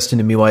was interesting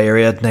to me why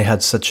Ariadne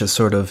had such a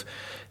sort of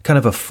kind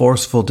of a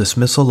forceful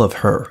dismissal of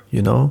her.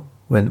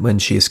 When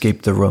she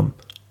escaped the room.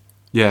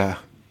 Yeah.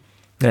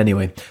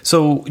 Anyway,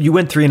 so you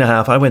went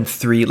 3.5. I went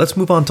 3. Let's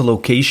move on to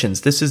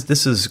locations. This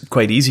is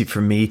quite easy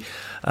for me.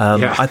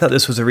 I thought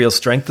this was a real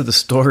strength of the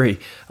story.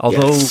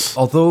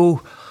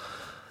 Although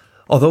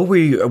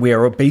we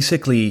are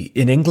basically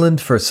in England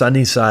for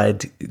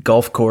Sunnyside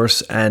Golf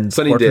Course and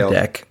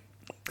Quarterdeck.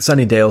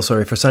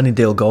 Sunnydale, for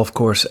Sunnydale Golf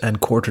Course and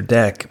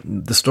Quarterdeck.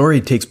 The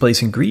story takes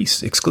place in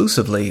Greece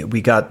exclusively.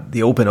 We got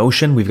the open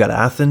ocean. We've got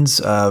Athens,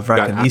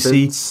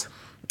 Varanasi.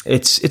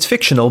 It's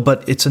fictional,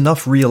 but it's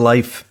enough real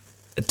life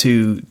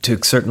to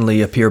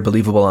certainly appear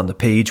believable on the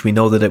page. We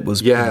know that it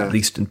was at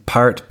least in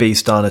part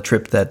based on a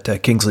trip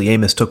that Kingsley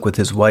Amis took with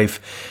his wife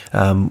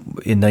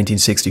in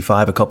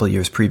 1965, a couple of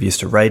years previous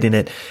to writing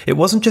it. It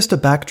wasn't just a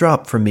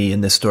backdrop for me in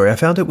this story. I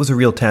found it was a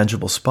real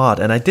tangible spot,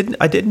 and I did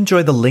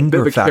enjoy the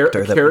linger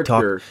factor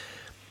that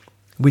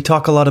we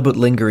talk a lot about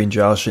lingering,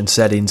 Josh, in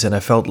settings, and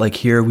I felt like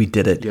here we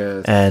did it,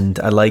 and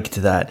I liked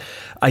that.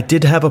 I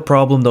did have a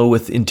problem, though,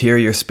 with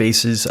interior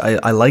spaces.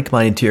 I like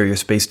my interior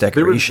space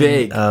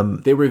decoration. They were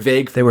vague. They were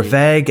vague. They were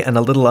vague and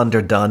a little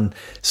underdone,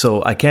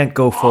 so I can't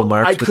go full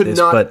marks with this.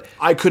 But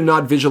I could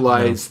not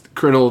visualize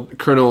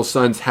Colonel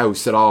Sun's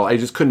house at all. I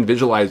just couldn't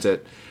visualize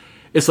it.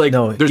 It's like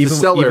there's a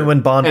cellar, even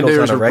when Bond and goes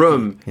there's on a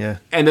room, yeah.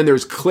 And then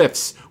there's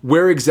cliffs.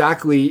 Where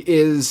exactly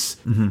is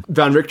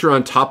Van Richter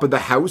on top of the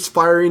house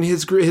firing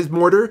his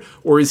mortar,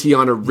 or is he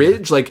on a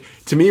ridge? Like,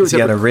 to me, it was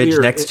on a ridge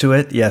next to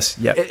it. Yes,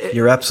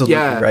 you're absolutely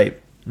right.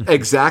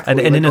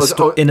 Exactly. And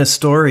in a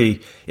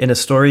story,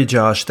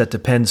 Josh, that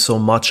depends so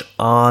much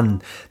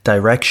on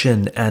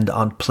direction and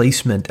on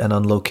placement and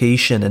on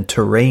location and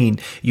terrain,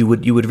 you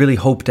would really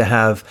hope to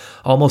have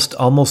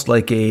almost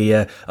like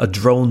a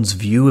drone's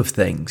view of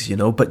things,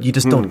 but you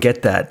just don't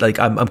get that. Like,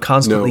 I'm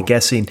constantly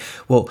guessing,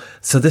 well,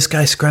 so this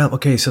guy scrambled.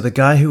 Okay, so the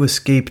guy who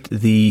escaped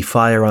the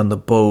fire on the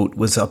boat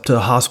was up to a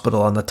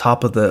hospital on the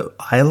top of the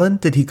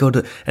island. Did he go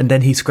to, and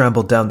then he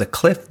scrambled down the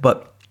cliff,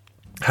 but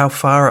how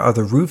far are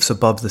the roofs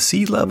above the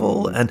sea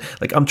level? And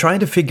I'm trying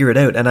to figure it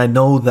out. And I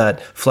know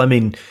that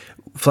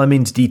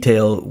Fleming's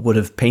detail would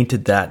have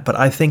painted that, but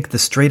I think the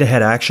straight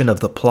ahead action of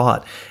the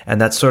plot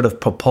and that sort of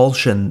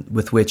propulsion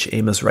with which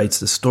Amos writes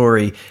the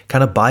story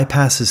kind of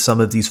bypasses some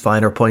of these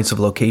finer points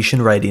of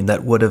location writing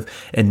that would have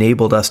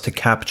enabled us to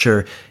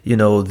capture,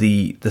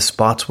 the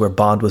spots where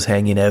Bond was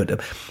hanging out.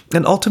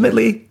 And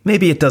ultimately,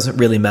 maybe it doesn't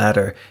really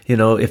matter,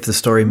 if the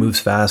story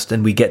moves fast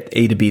and we get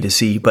A to B to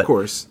C, but of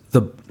course.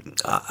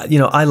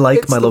 I like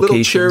It's my the little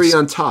locations. cherry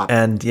on top.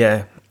 And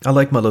yeah, I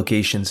like my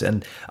locations.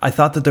 And I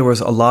thought that there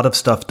was a lot of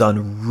stuff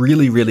done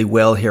really, really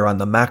well here on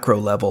the macro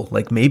level,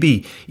 like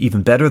maybe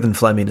even better than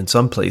Fleming in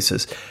some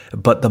places.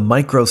 But the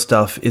micro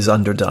stuff is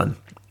underdone.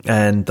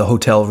 And the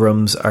hotel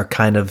rooms are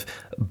kind of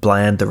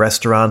bland. The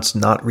restaurants,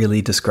 not really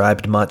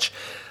described much.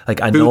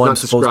 Like, I know I'm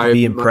supposed to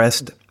be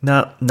impressed.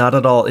 Not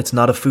at all. It's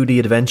not a foodie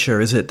adventure,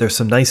 is it? There's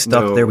some nice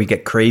stuff there. We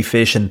get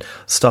crayfish and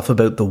stuff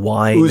about the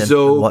wine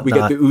ouzo, and whatnot. We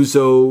get the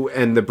ouzo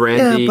and the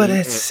brandy. Yeah, but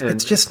it's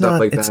just not.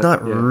 Like it's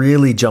not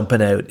really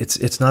jumping out.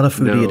 It's not a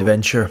foodie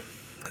adventure.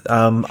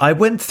 I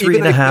went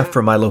 3.5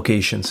 for my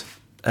locations.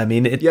 I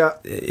mean,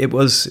 it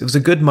was a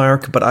good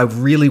mark, but I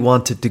really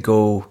wanted to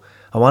go.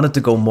 I wanted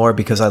to go more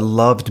because I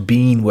loved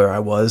being where I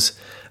was,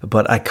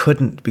 but I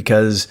couldn't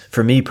because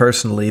for me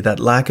personally,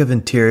 that lack of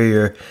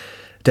interior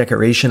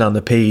decoration on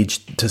the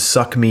page to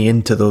suck me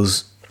into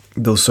those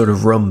sort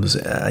of rooms,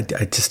 I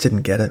just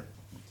didn't get it.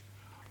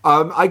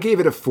 I gave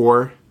it a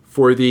 4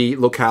 for the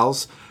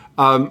locales.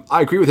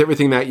 I agree with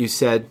everything that you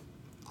said.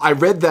 I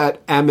read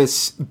that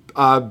Amis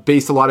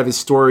based a lot of his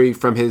story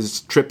from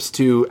his trips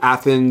to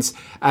Athens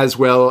as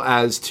well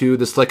as to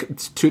the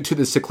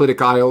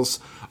Cycladic Isles,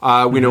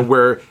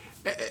 where.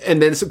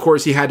 And then, of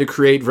course, he had to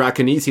create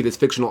Draconisi, this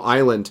fictional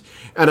island.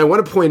 And I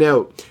want to point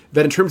out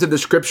that in terms of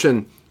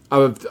description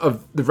of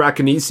the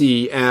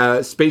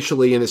Draconisi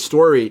spatially in the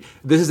story,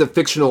 this is a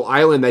fictional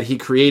island that he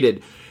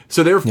created.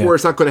 So therefore,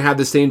 it's not going to have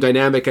the same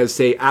dynamic as,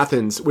 say,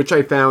 Athens, which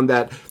I found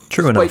that,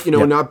 despite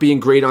not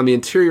being great on the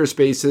interior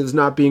spaces,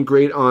 not being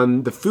great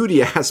on the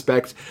foodie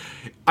aspect,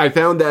 I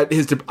found that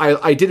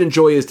I did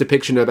enjoy his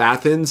depiction of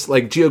Athens.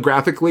 Like,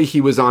 geographically,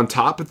 he was on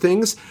top of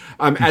things.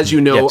 As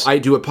you know, I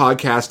do a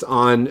podcast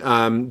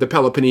on the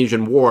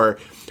Peloponnesian War.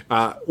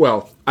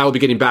 Well, I'll be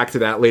getting back to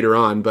that later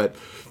on,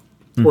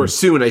 or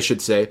soon, I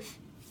should say.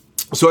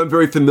 So I'm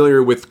very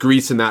familiar with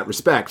Greece in that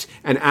respect.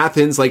 And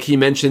Athens, like he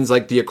mentions,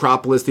 like the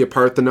Acropolis, the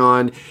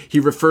Parthenon.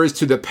 He refers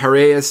to the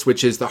Piraeus,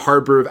 which is the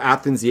harbor of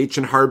Athens, the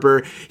ancient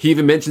harbor. He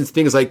even mentions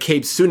things like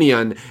Cape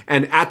Sunion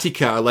and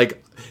Attica.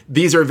 Like,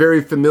 these are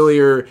very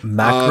familiar.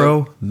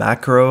 Macro.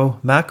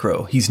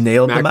 He's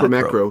nailed the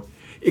macro.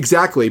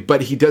 Exactly.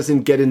 But he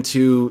doesn't get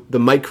into the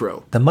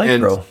micro. The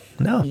micro.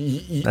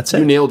 That's it.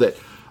 You nailed it.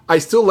 I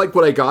still like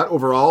what I got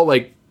overall.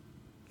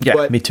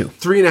 Me too.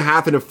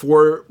 3.5 and a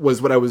 4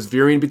 was what I was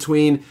veering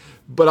between,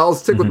 but I'll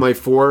stick with my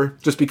 4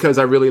 just because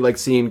I really like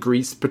seeing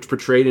Greece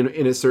portrayed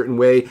in a certain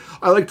way.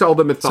 I liked all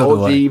the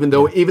mythology, even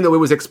though it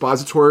was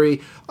expository.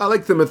 I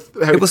liked the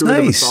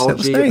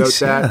mythology about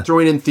that.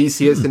 Throwing in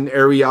Theseus and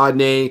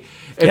Ariadne,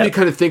 and you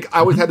kind of think I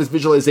always had this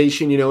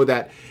visualization,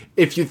 that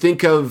if you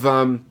think of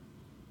the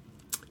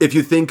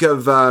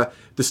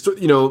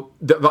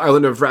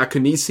island of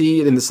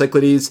Draconisi in the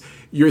Cyclades,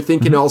 you're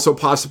thinking also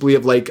possibly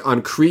of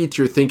on Crete,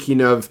 you're thinking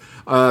of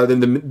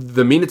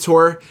the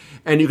Minotaur,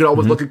 and you can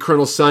always look at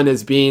Colonel Sun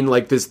as being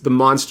the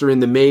monster in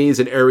the maze,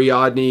 and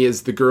Ariadne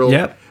is the girl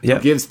who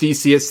gives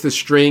Theseus the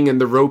string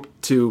and the rope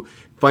to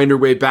find her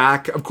way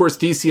back. Of course,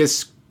 Theseus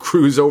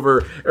screws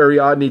over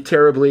Ariadne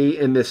terribly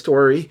in this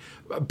story.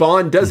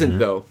 Bond doesn't,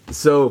 though.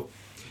 So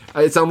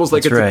it's almost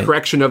like a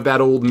correction of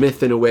that old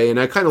myth in a way, and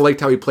I kind of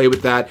liked how he played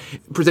with that,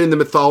 presenting the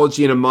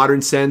mythology in a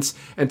modern sense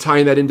and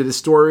tying that into the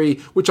story,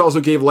 which also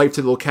gave life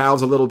to the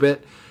locales a little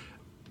bit.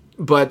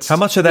 But how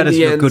much of that is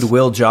your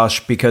goodwill,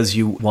 Josh, because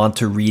you want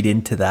to read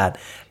into that?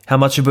 How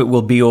much of it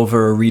will be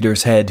over a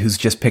reader's head who's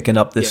just picking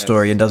up this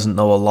story and doesn't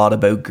know a lot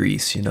about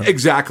Greece?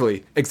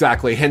 Exactly.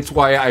 Hence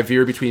why I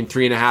veer between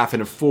 3.5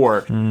 and a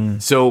 4.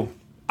 So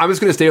I'm just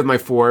going to stay with my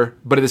 4,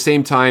 but at the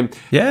same time,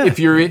 if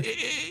you're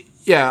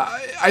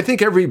I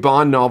think every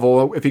Bond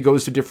novel, if he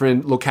goes to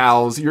different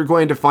locales, you're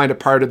going to find a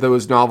part of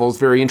those novels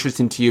very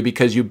interesting to you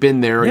because you've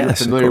been there and you're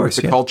familiar with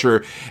the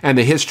culture and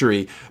the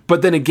history.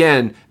 But then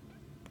again,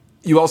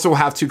 you also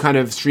have to kind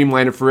of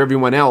streamline it for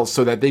everyone else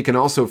so that they can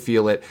also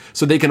feel it.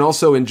 So they can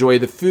also enjoy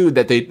the food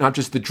not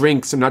just the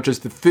drinks and not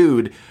just the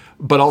food,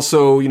 but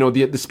also,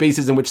 the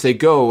spaces in which they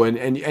go.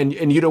 And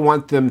you don't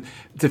want them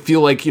to feel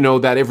like,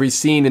 that every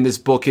scene in this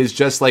book is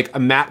just like a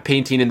matte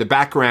painting in the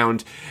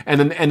background.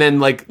 And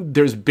then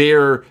there's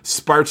bare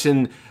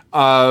Spartan,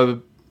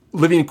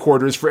 living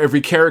quarters for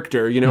every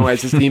character,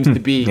 as it seems to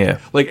be.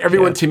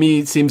 Everyone to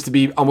me seems to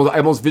be I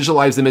almost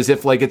visualize them as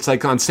if it's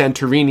like on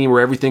Santorini where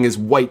everything is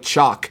white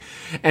chalk.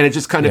 And it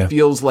just kind of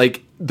feels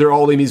like they're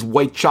all in these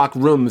white chalk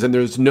rooms and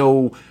there's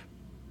no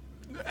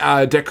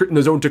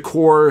there's no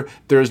decor,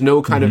 there's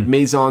no kind of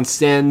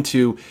mise-en-scène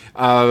to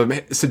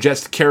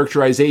suggest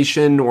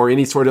characterization or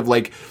any sort of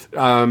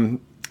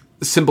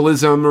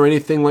symbolism or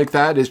anything like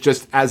that. It's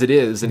just as it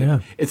is.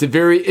 And it's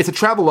a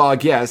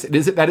travelogue, yes.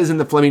 That is in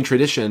the Fleming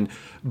tradition,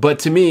 but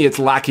to me it's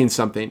lacking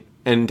something.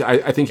 And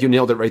I think you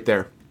nailed it right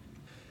there.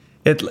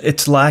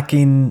 It's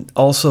lacking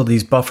also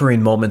these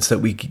buffering moments that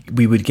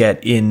we would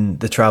get in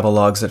the travel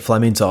logs that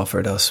Fleming's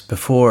offered us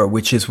before,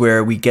 which is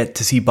where we get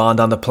to see Bond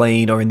on the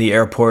plane or in the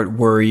airport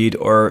worried,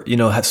 or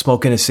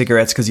smoking his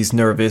cigarettes because he's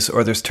nervous,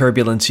 or there's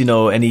turbulence,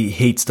 and he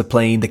hates the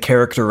plane. The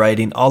character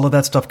writing, all of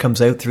that stuff comes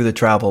out through the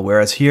travel.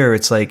 Whereas here,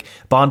 it's like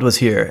Bond was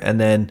here, and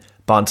then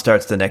Bond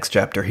starts the next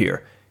chapter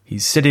here.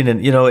 He's sitting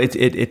in,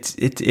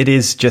 it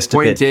is just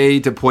point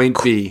A to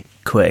point B,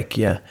 quick,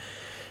 yeah.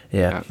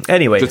 Yeah.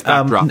 Anyway, it's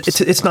not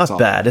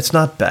bad. It's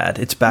not bad.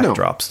 It's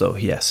backdrops, though.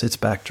 Yes, it's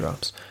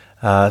backdrops.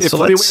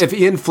 If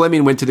Ian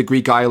Fleming went to the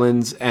Greek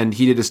islands and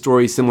he did a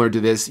story similar to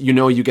this,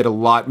 you get a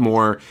lot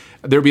more.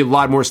 There'd be a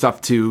lot more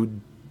stuff to,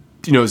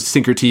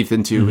 sink your teeth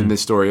into in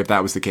this story if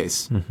that was the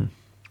case. Mm-hmm.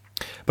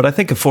 But I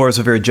think a 4 is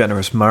a very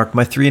generous mark.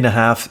 My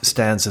 3.5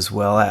 stands as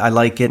well. I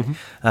like it.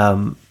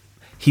 Mm-hmm.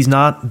 He's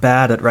not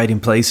bad at writing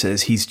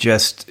places. He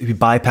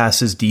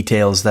bypasses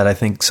details that I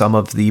think some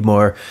of the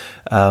more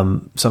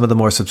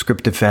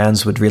subscriptive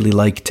fans would really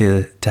like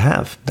to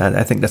have.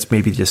 I think that's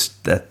maybe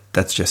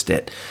that's just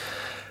it.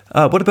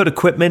 What about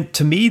equipment?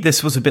 To me,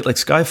 this was a bit like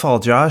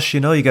Skyfall, Josh.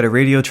 You got a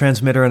radio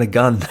transmitter and a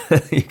gun.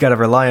 You got to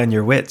rely on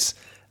your wits.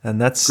 And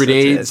that's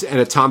grenades and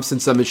a Thompson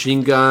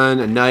submachine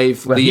gun, a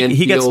knife. Well,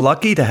 he gets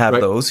lucky to have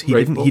those. He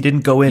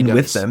didn't go in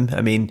with them.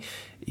 I mean,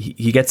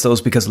 he gets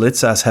those because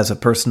Litsas has a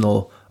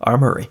personal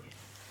armory.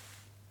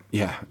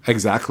 Yeah,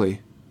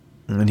 exactly.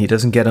 And he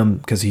doesn't get them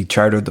because he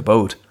chartered the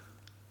boat.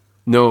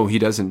 No, he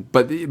doesn't.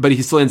 But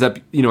he still ends up,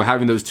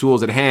 having those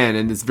tools at hand,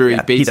 and it's very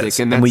basic.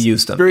 And we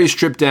use them. Very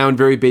stripped down,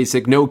 very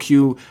basic. No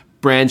Q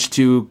branch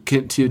to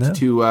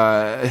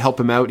help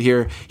him out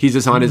here. He's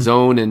just on his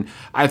own, and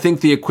I think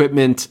the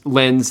equipment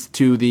lends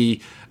to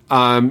the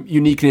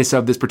uniqueness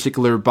of this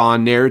particular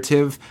Bond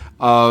narrative,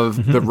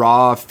 of the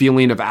raw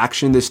feeling of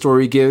action this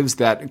story gives,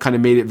 that kind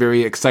of made it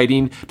very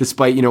exciting,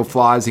 despite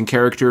flaws in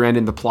character and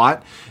in the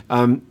plot.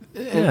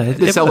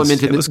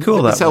 It was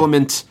cool. This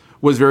element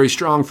was very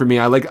strong for me.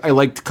 I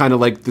liked kind of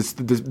like this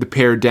the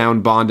pared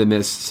down Bond in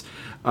this.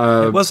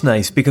 It was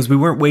nice because we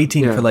weren't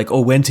waiting for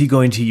when's he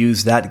going to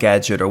use that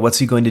gadget or what's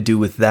he going to do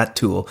with that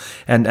tool,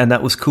 and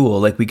that was cool.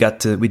 Like we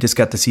just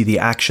got to see the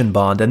action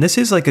Bond, and this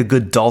is like a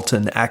good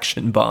Dalton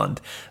action Bond.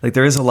 Like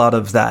there is a lot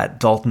of that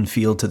Dalton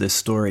feel to this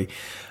story.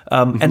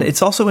 And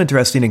it's also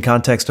interesting in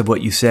context of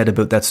what you said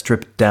about that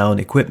stripped down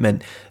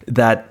equipment,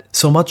 that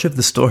so much of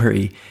the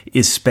story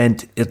is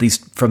spent, at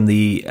least from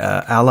the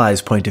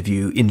Allies' point of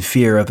view, in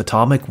fear of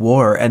atomic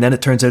war. And then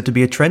it turns out to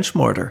be a trench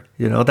mortar.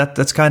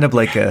 That's kind of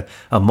like a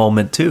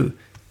moment too.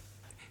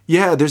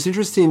 Yeah, there's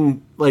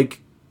interesting,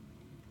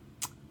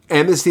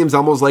 and this seems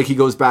almost like he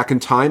goes back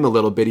in time a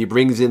little bit. He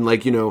brings in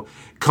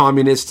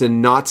communists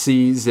and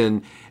Nazis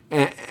and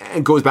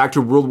goes back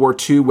to World War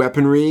II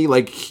weaponry.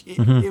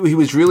 He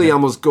was really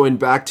almost going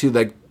back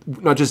to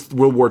not just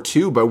World War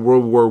II, but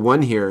World War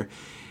I here.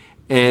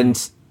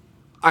 And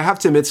I have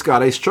to admit,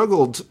 Scott, I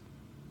struggled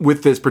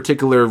with this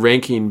particular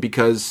ranking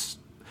because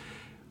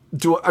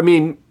I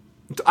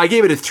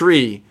gave it a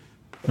 3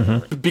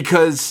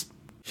 because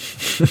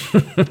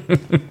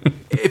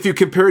if you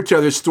compare it to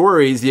other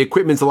stories, the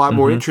equipment's a lot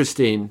more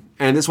interesting.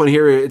 And this one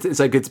here,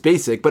 it's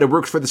basic, but it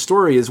works for the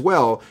story as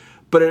well.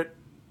 But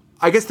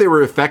I guess they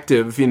were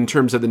effective in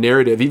terms of the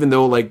narrative, even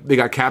though they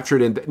got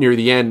captured near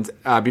the end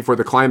before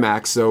the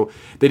climax. So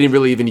they didn't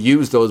really even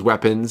use those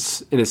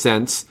weapons in a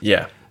sense.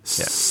 Yeah.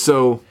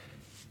 So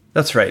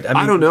that's right.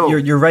 I don't know.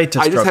 You're right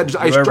to struggle.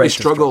 I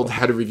struggled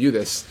how to review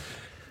this.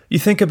 You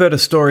think about a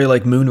story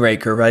like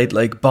Moonraker, right?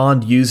 Like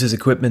Bond uses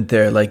equipment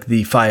there, like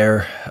the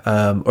fire,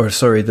 it's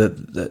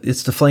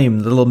the flame,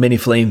 the little mini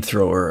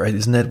flamethrower, right?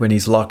 Isn't it? When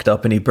he's locked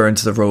up and he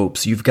burns the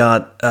ropes. You've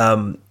got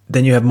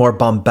then you have more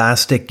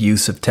bombastic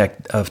use of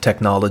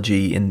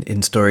technology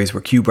in stories where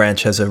Q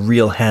Branch has a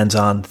real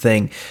hands-on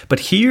thing. But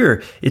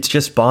here, it's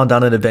just Bond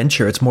on an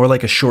adventure. It's more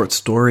like a short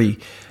story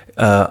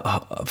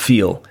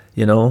feel,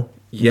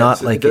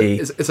 Yes, not like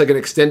it's like an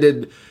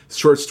extended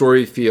short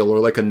story feel, or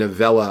like a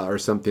novella or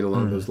something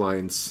along those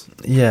lines.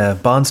 Yeah,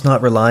 Bond's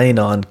not relying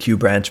on Q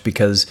Branch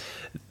because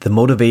the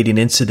motivating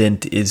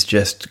incident is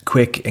just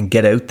quick and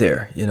get out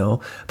there,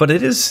 But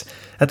it is,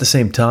 at the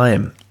same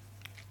time,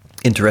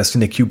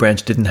 interesting that Q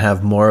Branch didn't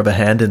have more of a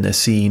hand in this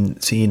scene,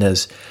 seen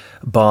as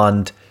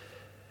Bond.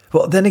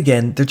 Well, then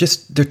again,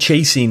 they're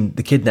chasing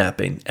the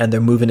kidnapping and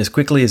they're moving as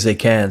quickly as they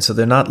can. So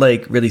they're not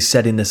really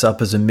setting this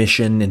up as a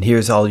mission and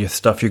here's all your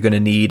stuff you're going to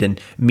need and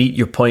meet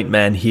your point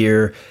man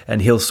here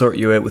and he'll sort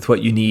you out with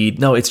what you need.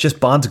 No, it's just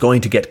Bond's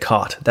going to get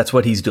caught. That's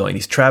what he's doing.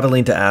 He's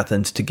traveling to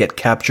Athens to get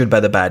captured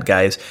by the bad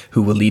guys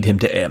who will lead him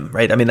to M,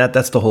 right? I mean,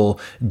 that's the whole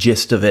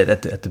gist of it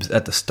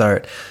at the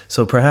start.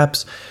 So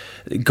perhaps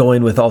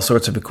going with all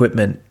sorts of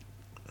equipment,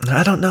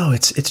 I don't know.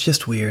 It's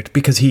just weird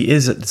because he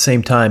is at the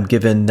same time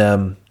given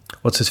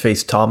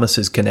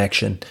Thomas's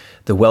connection,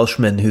 the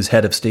Welshman who's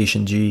head of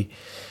Station G.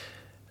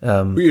 You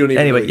don't even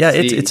anyway,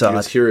 really see, it's you odd.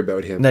 Just hear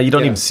about him. No, you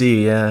don't even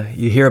see. Yeah,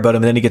 you hear about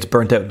him, and then he gets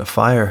burnt out in a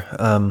fire.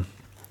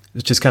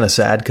 It's just kind of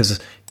sad because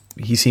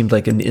he seemed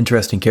like an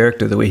interesting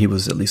character the way he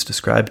was at least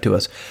described to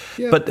us.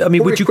 Yeah. But I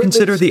mean, Or would you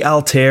consider equipment. the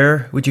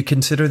Altair? Would you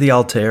consider the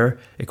Altair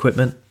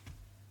equipment?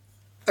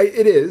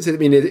 It is. I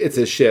mean, it's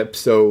a ship,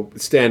 so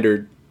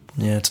standard.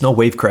 Yeah, it's no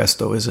Wavecrest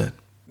though, is it?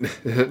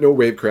 No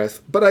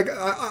Wavecrest. But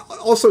I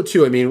also,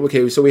 too, I mean,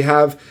 okay, so we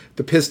have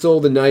the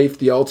pistol, the knife,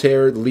 the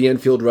Altair, the Lee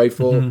Enfield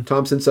rifle,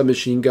 Thompson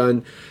submachine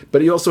gun.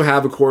 But you also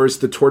have, of course,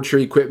 the torture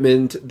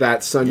equipment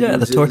that Sun Yeah,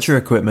 uses. the torture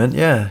equipment.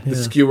 Yeah, The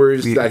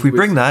skewers. If we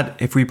bring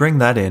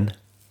that in,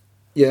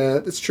 Yeah,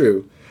 that's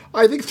true.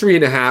 I think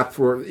 3.5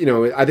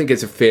 for, I think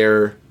it's a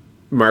fair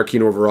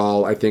marking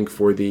overall, I think,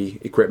 for the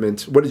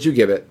equipment. What did you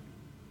give it?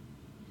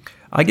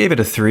 I gave it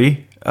a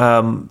 3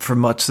 for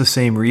much the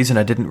same reason.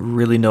 I didn't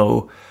really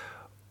know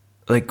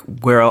like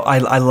where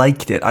I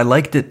liked it. I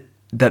liked it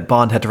that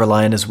Bond had to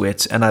rely on his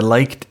wits, and I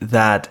liked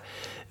that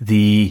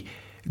the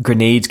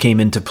grenades came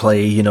into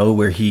play,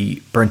 where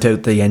he burnt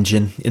out the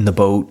engine in the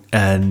boat,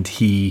 and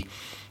he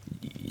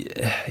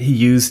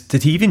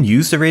did he even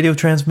use the radio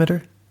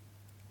transmitter?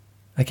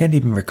 I can't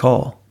even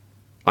recall.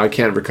 I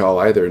can't recall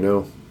either,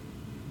 no.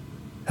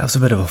 That was a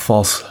bit of a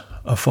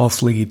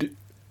false lead.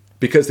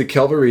 Because the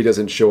cavalry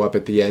doesn't show up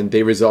at the end,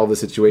 they resolve the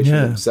situation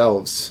Yeah.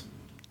 themselves.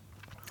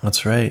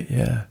 That's right,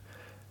 yeah.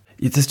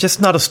 It's just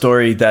not a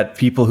story that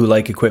people who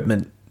like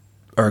equipment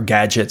or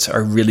gadgets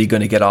are really going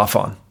to get off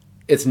on.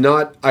 It's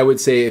not, I would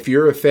say, if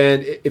you're a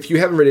fan, if you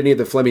haven't read any of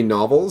the Fleming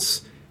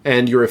novels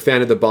and you're a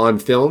fan of the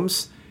Bond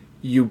films,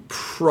 you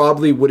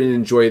probably wouldn't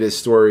enjoy this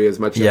story as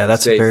much Yeah, as,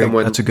 that's say,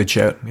 someone that's a good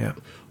shout, yeah.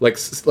 like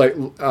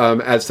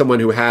as someone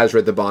who has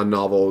read the Bond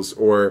novels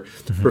or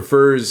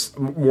prefers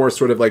more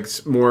sort of like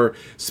more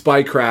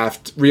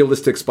spycraft,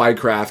 realistic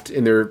spycraft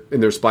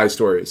in their spy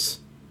stories.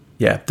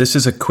 Yeah, this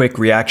is a quick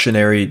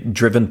reactionary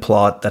driven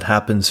plot that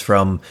happens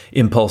from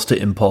impulse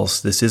to impulse.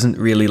 This isn't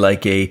really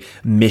like a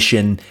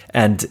mission,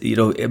 and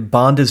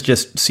Bond is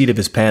just seat of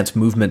his pants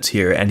movements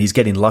here, and he's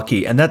getting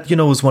lucky. And that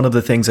was one of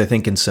the things I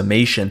think in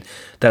summation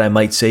that I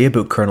might say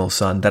about Colonel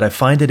Sun, that I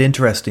find it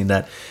interesting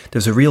that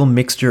there's a real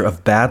mixture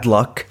of bad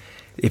luck,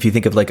 if you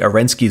think of like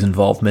Arensky's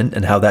involvement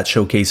and how that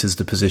showcases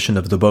the position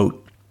of the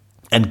boat.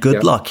 And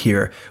good luck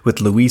here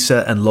with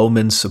Louisa and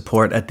Lohman's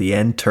support at the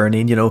end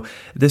turning.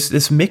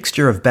 This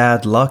mixture of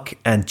bad luck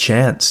and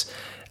chance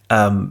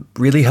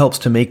really helps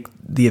to make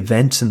the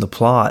events in the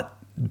plot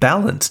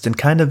balanced and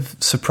kind of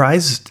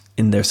surprised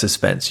in their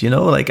suspense.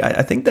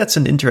 I think that's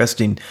an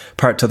interesting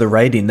part to the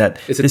writing, that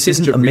this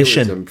isn't a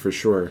mission for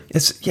sure.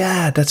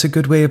 That's a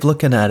good way of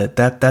looking at it.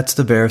 That's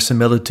the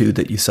verisimilitude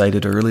that you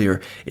cited earlier.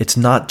 It's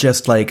not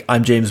just like,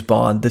 I'm James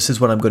Bond, this is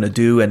what I'm going to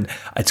do, and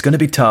it's going to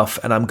be tough,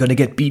 and I'm going to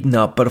get beaten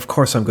up, but of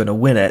course I'm going to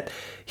win it.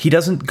 He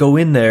doesn't go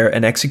in there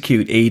and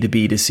execute A to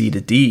B to C to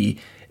D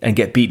and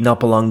get beaten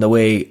up along the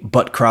way,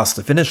 but cross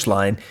the finish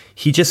line.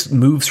 He just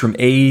moves from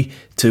A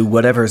to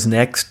whatever's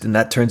next, and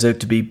that turns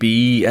out to be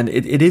B, and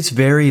it is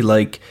very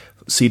like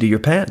seat of your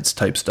pants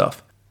type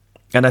stuff.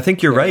 And I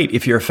think you're right.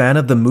 If you're a fan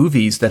of the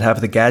movies that have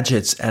the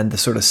gadgets and the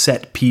sort of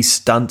set piece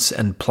stunts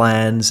and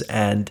plans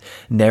and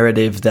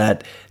narrative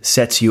that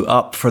sets you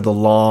up for the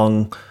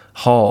long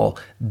haul,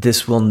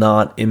 this will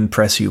not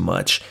impress you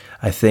much.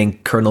 I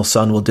think Colonel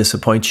Sun will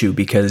disappoint you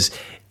because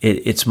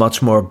it's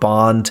much more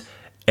Bond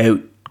out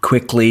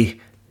quickly.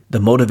 The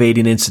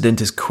motivating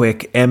incident is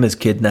quick. M is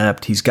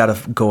kidnapped. He's got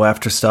to go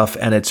after stuff,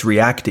 and it's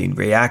reacting,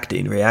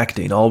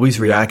 always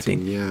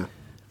reacting. Yeah.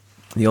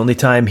 The only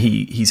time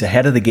he's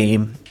ahead of the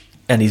game,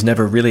 and he's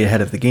never really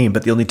ahead of the game,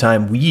 but the only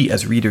time we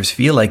as readers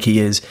feel like he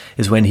is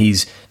when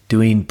he's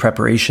doing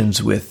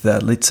preparations with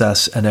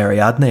Litsas and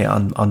Ariadne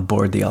on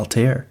board the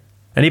Altair.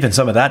 And even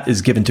some of that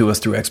is given to us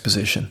through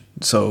exposition.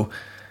 So,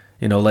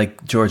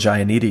 like George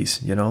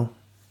Ioannidis,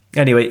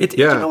 Anyway,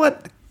 you know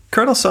what?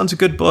 Colonel Sun's a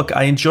good book.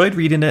 I enjoyed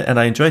reading it, and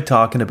I enjoyed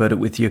talking about it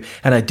with you.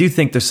 And I do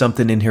think there's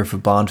something in here for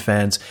Bond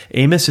fans.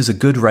 Amos is a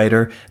good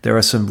writer. There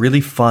are some really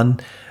fun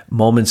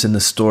moments in the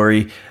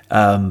story.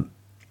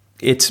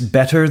 It's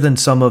better than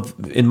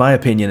in my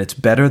opinion, it's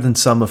better than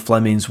some of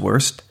Fleming's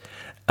worst.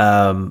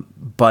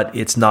 But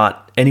it's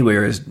not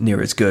anywhere as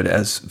near as good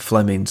as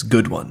Fleming's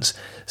good ones.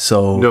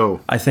 So no.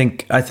 I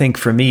think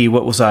for me,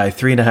 what was I?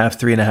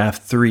 3.5,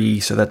 3.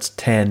 So that's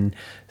 10,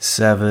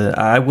 7.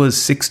 I was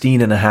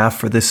 16.5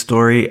 for this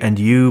story, and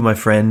you, my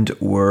friend,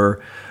 were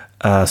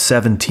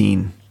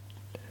 17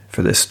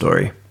 for this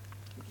story.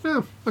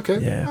 Yeah. Okay.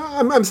 Yeah.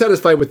 I'm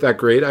satisfied with that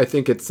grade. I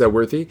think it's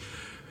worthy.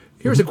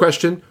 Here's a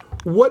question.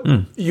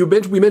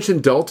 We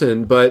mentioned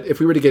Dalton, but if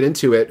we were to get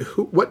into it,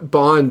 what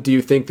Bond do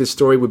you think this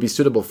story would be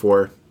suitable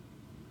for?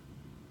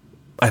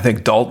 I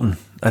think Dalton.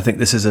 I think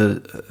this is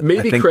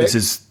maybe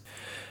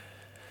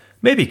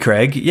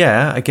Craig.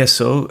 Yeah, I guess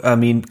so. I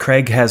mean,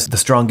 Craig has the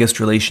strongest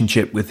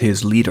relationship with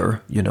his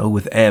leader,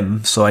 with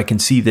M. So I can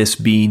see this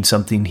being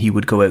something he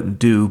would go out and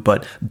do.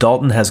 But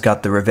Dalton has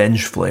got the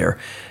revenge flair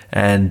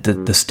and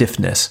the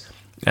stiffness.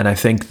 And I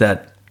think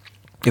that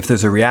if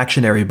there's a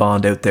reactionary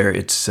Bond out there,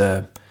 it's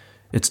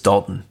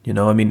Dalton.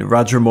 I mean,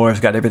 Roger Moore's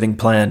got everything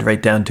planned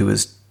right down to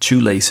his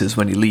shoelaces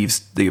when he leaves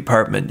the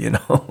apartment.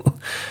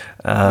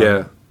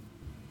 Yeah.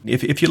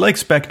 If you like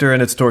Spectre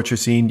and its torture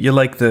scene, you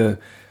like the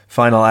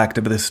final act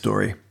of this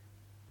story.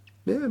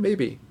 Yeah,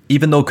 maybe.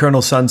 Even though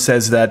Colonel Sun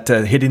says that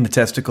hitting the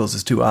testicles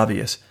is too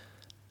obvious.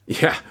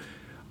 Yeah.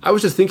 I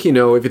was just thinking,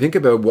 if you think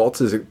about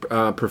Waltz's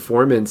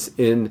performance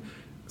in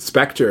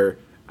Spectre,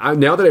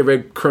 now that I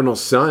read Colonel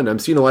Sun, I'm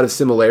seeing a lot of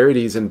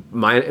similarities in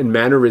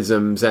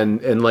mannerisms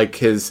and like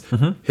his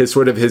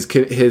sort of his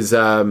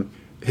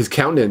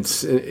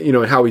countenance,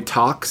 and how he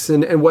talks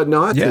and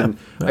whatnot. Yeah. And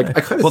I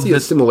kind of see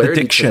a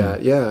similarity to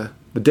that. Yeah.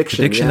 The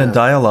diction and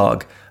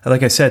dialogue.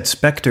 Like I said,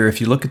 Spectre,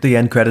 if you look at the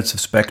end credits of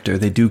Spectre,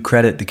 they do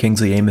credit the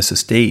Kingsley Amis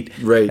estate.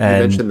 Right, you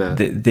mentioned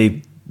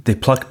that. They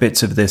pluck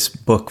bits of this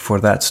book for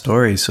that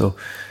story. So,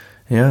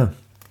 yeah.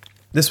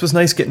 This was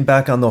nice getting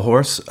back on the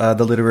horse,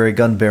 the literary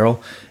gun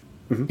barrel.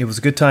 Mm-hmm. It was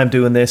a good time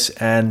doing this,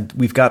 and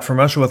we've got From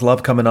Russia with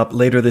Love coming up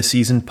later this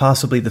season,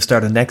 possibly the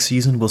start of next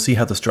season. We'll see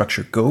how the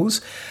structure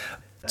goes.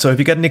 So have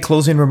you got any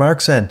closing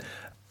remarks, then?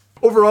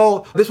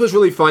 Overall, this was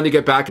really fun to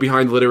get back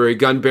behind the literary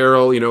gun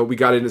barrel. We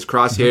got in his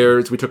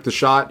crosshairs. We took the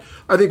shot.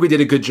 I think we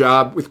did a good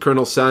job with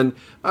Colonel Sun.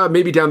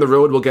 Maybe down the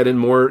road we'll get in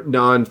more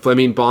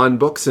non-Fleming Bond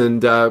books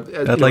and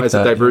as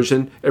a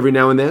diversion every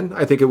now and then.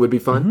 I think it would be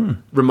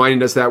fun,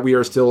 reminding us that we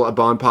are still a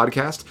Bond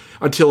podcast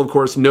until, of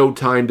course, No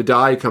Time to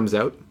Die comes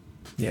out.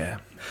 Yeah.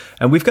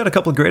 And we've got a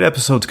couple of great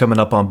episodes coming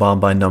up on Bond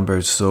by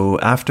Numbers. So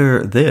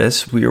after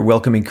this, we are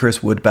welcoming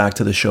Chris Wood back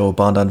to the show.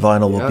 Bond on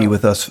Vinyl will be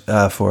with us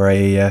for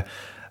a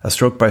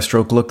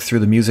stroke-by-stroke look through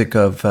the music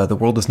of The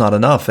World Is Not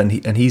Enough.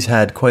 And he's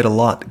had quite a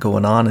lot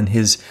going on in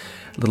his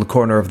little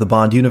corner of the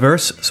Bond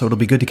universe. So it'll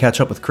be good to catch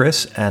up with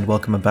Chris and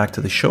welcome him back to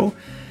the show.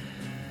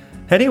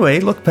 Anyway,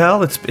 look,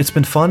 pal, it's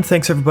been fun.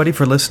 Thanks, everybody,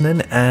 for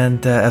listening.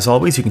 And as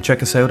always, you can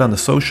check us out on the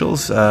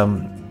socials.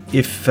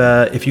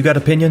 If you got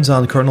opinions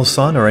on Colonel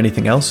Sun or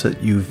anything else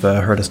that you've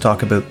heard us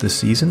talk about this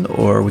season,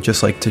 or would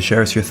just like to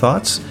share us your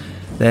thoughts,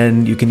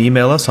 then you can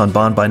email us on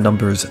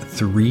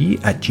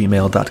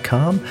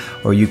bondbynumbers3@gmail.com,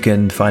 or you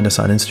can find us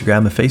on Instagram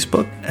and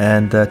Facebook,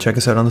 and check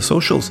us out on the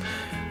socials.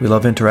 We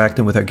love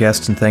interacting with our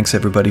guests, and thanks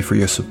everybody for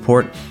your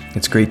support.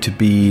 It's great to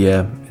be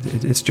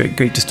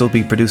great to still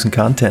be producing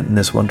content in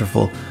this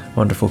wonderful,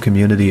 wonderful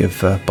community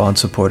of Bond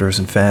supporters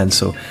and fans.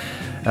 So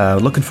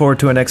looking forward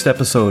to our next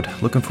episode.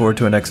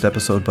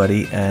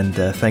 Buddy. And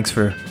thanks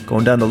for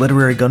going down the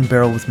literary gun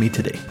barrel with me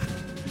today.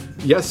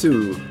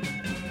 Yasu.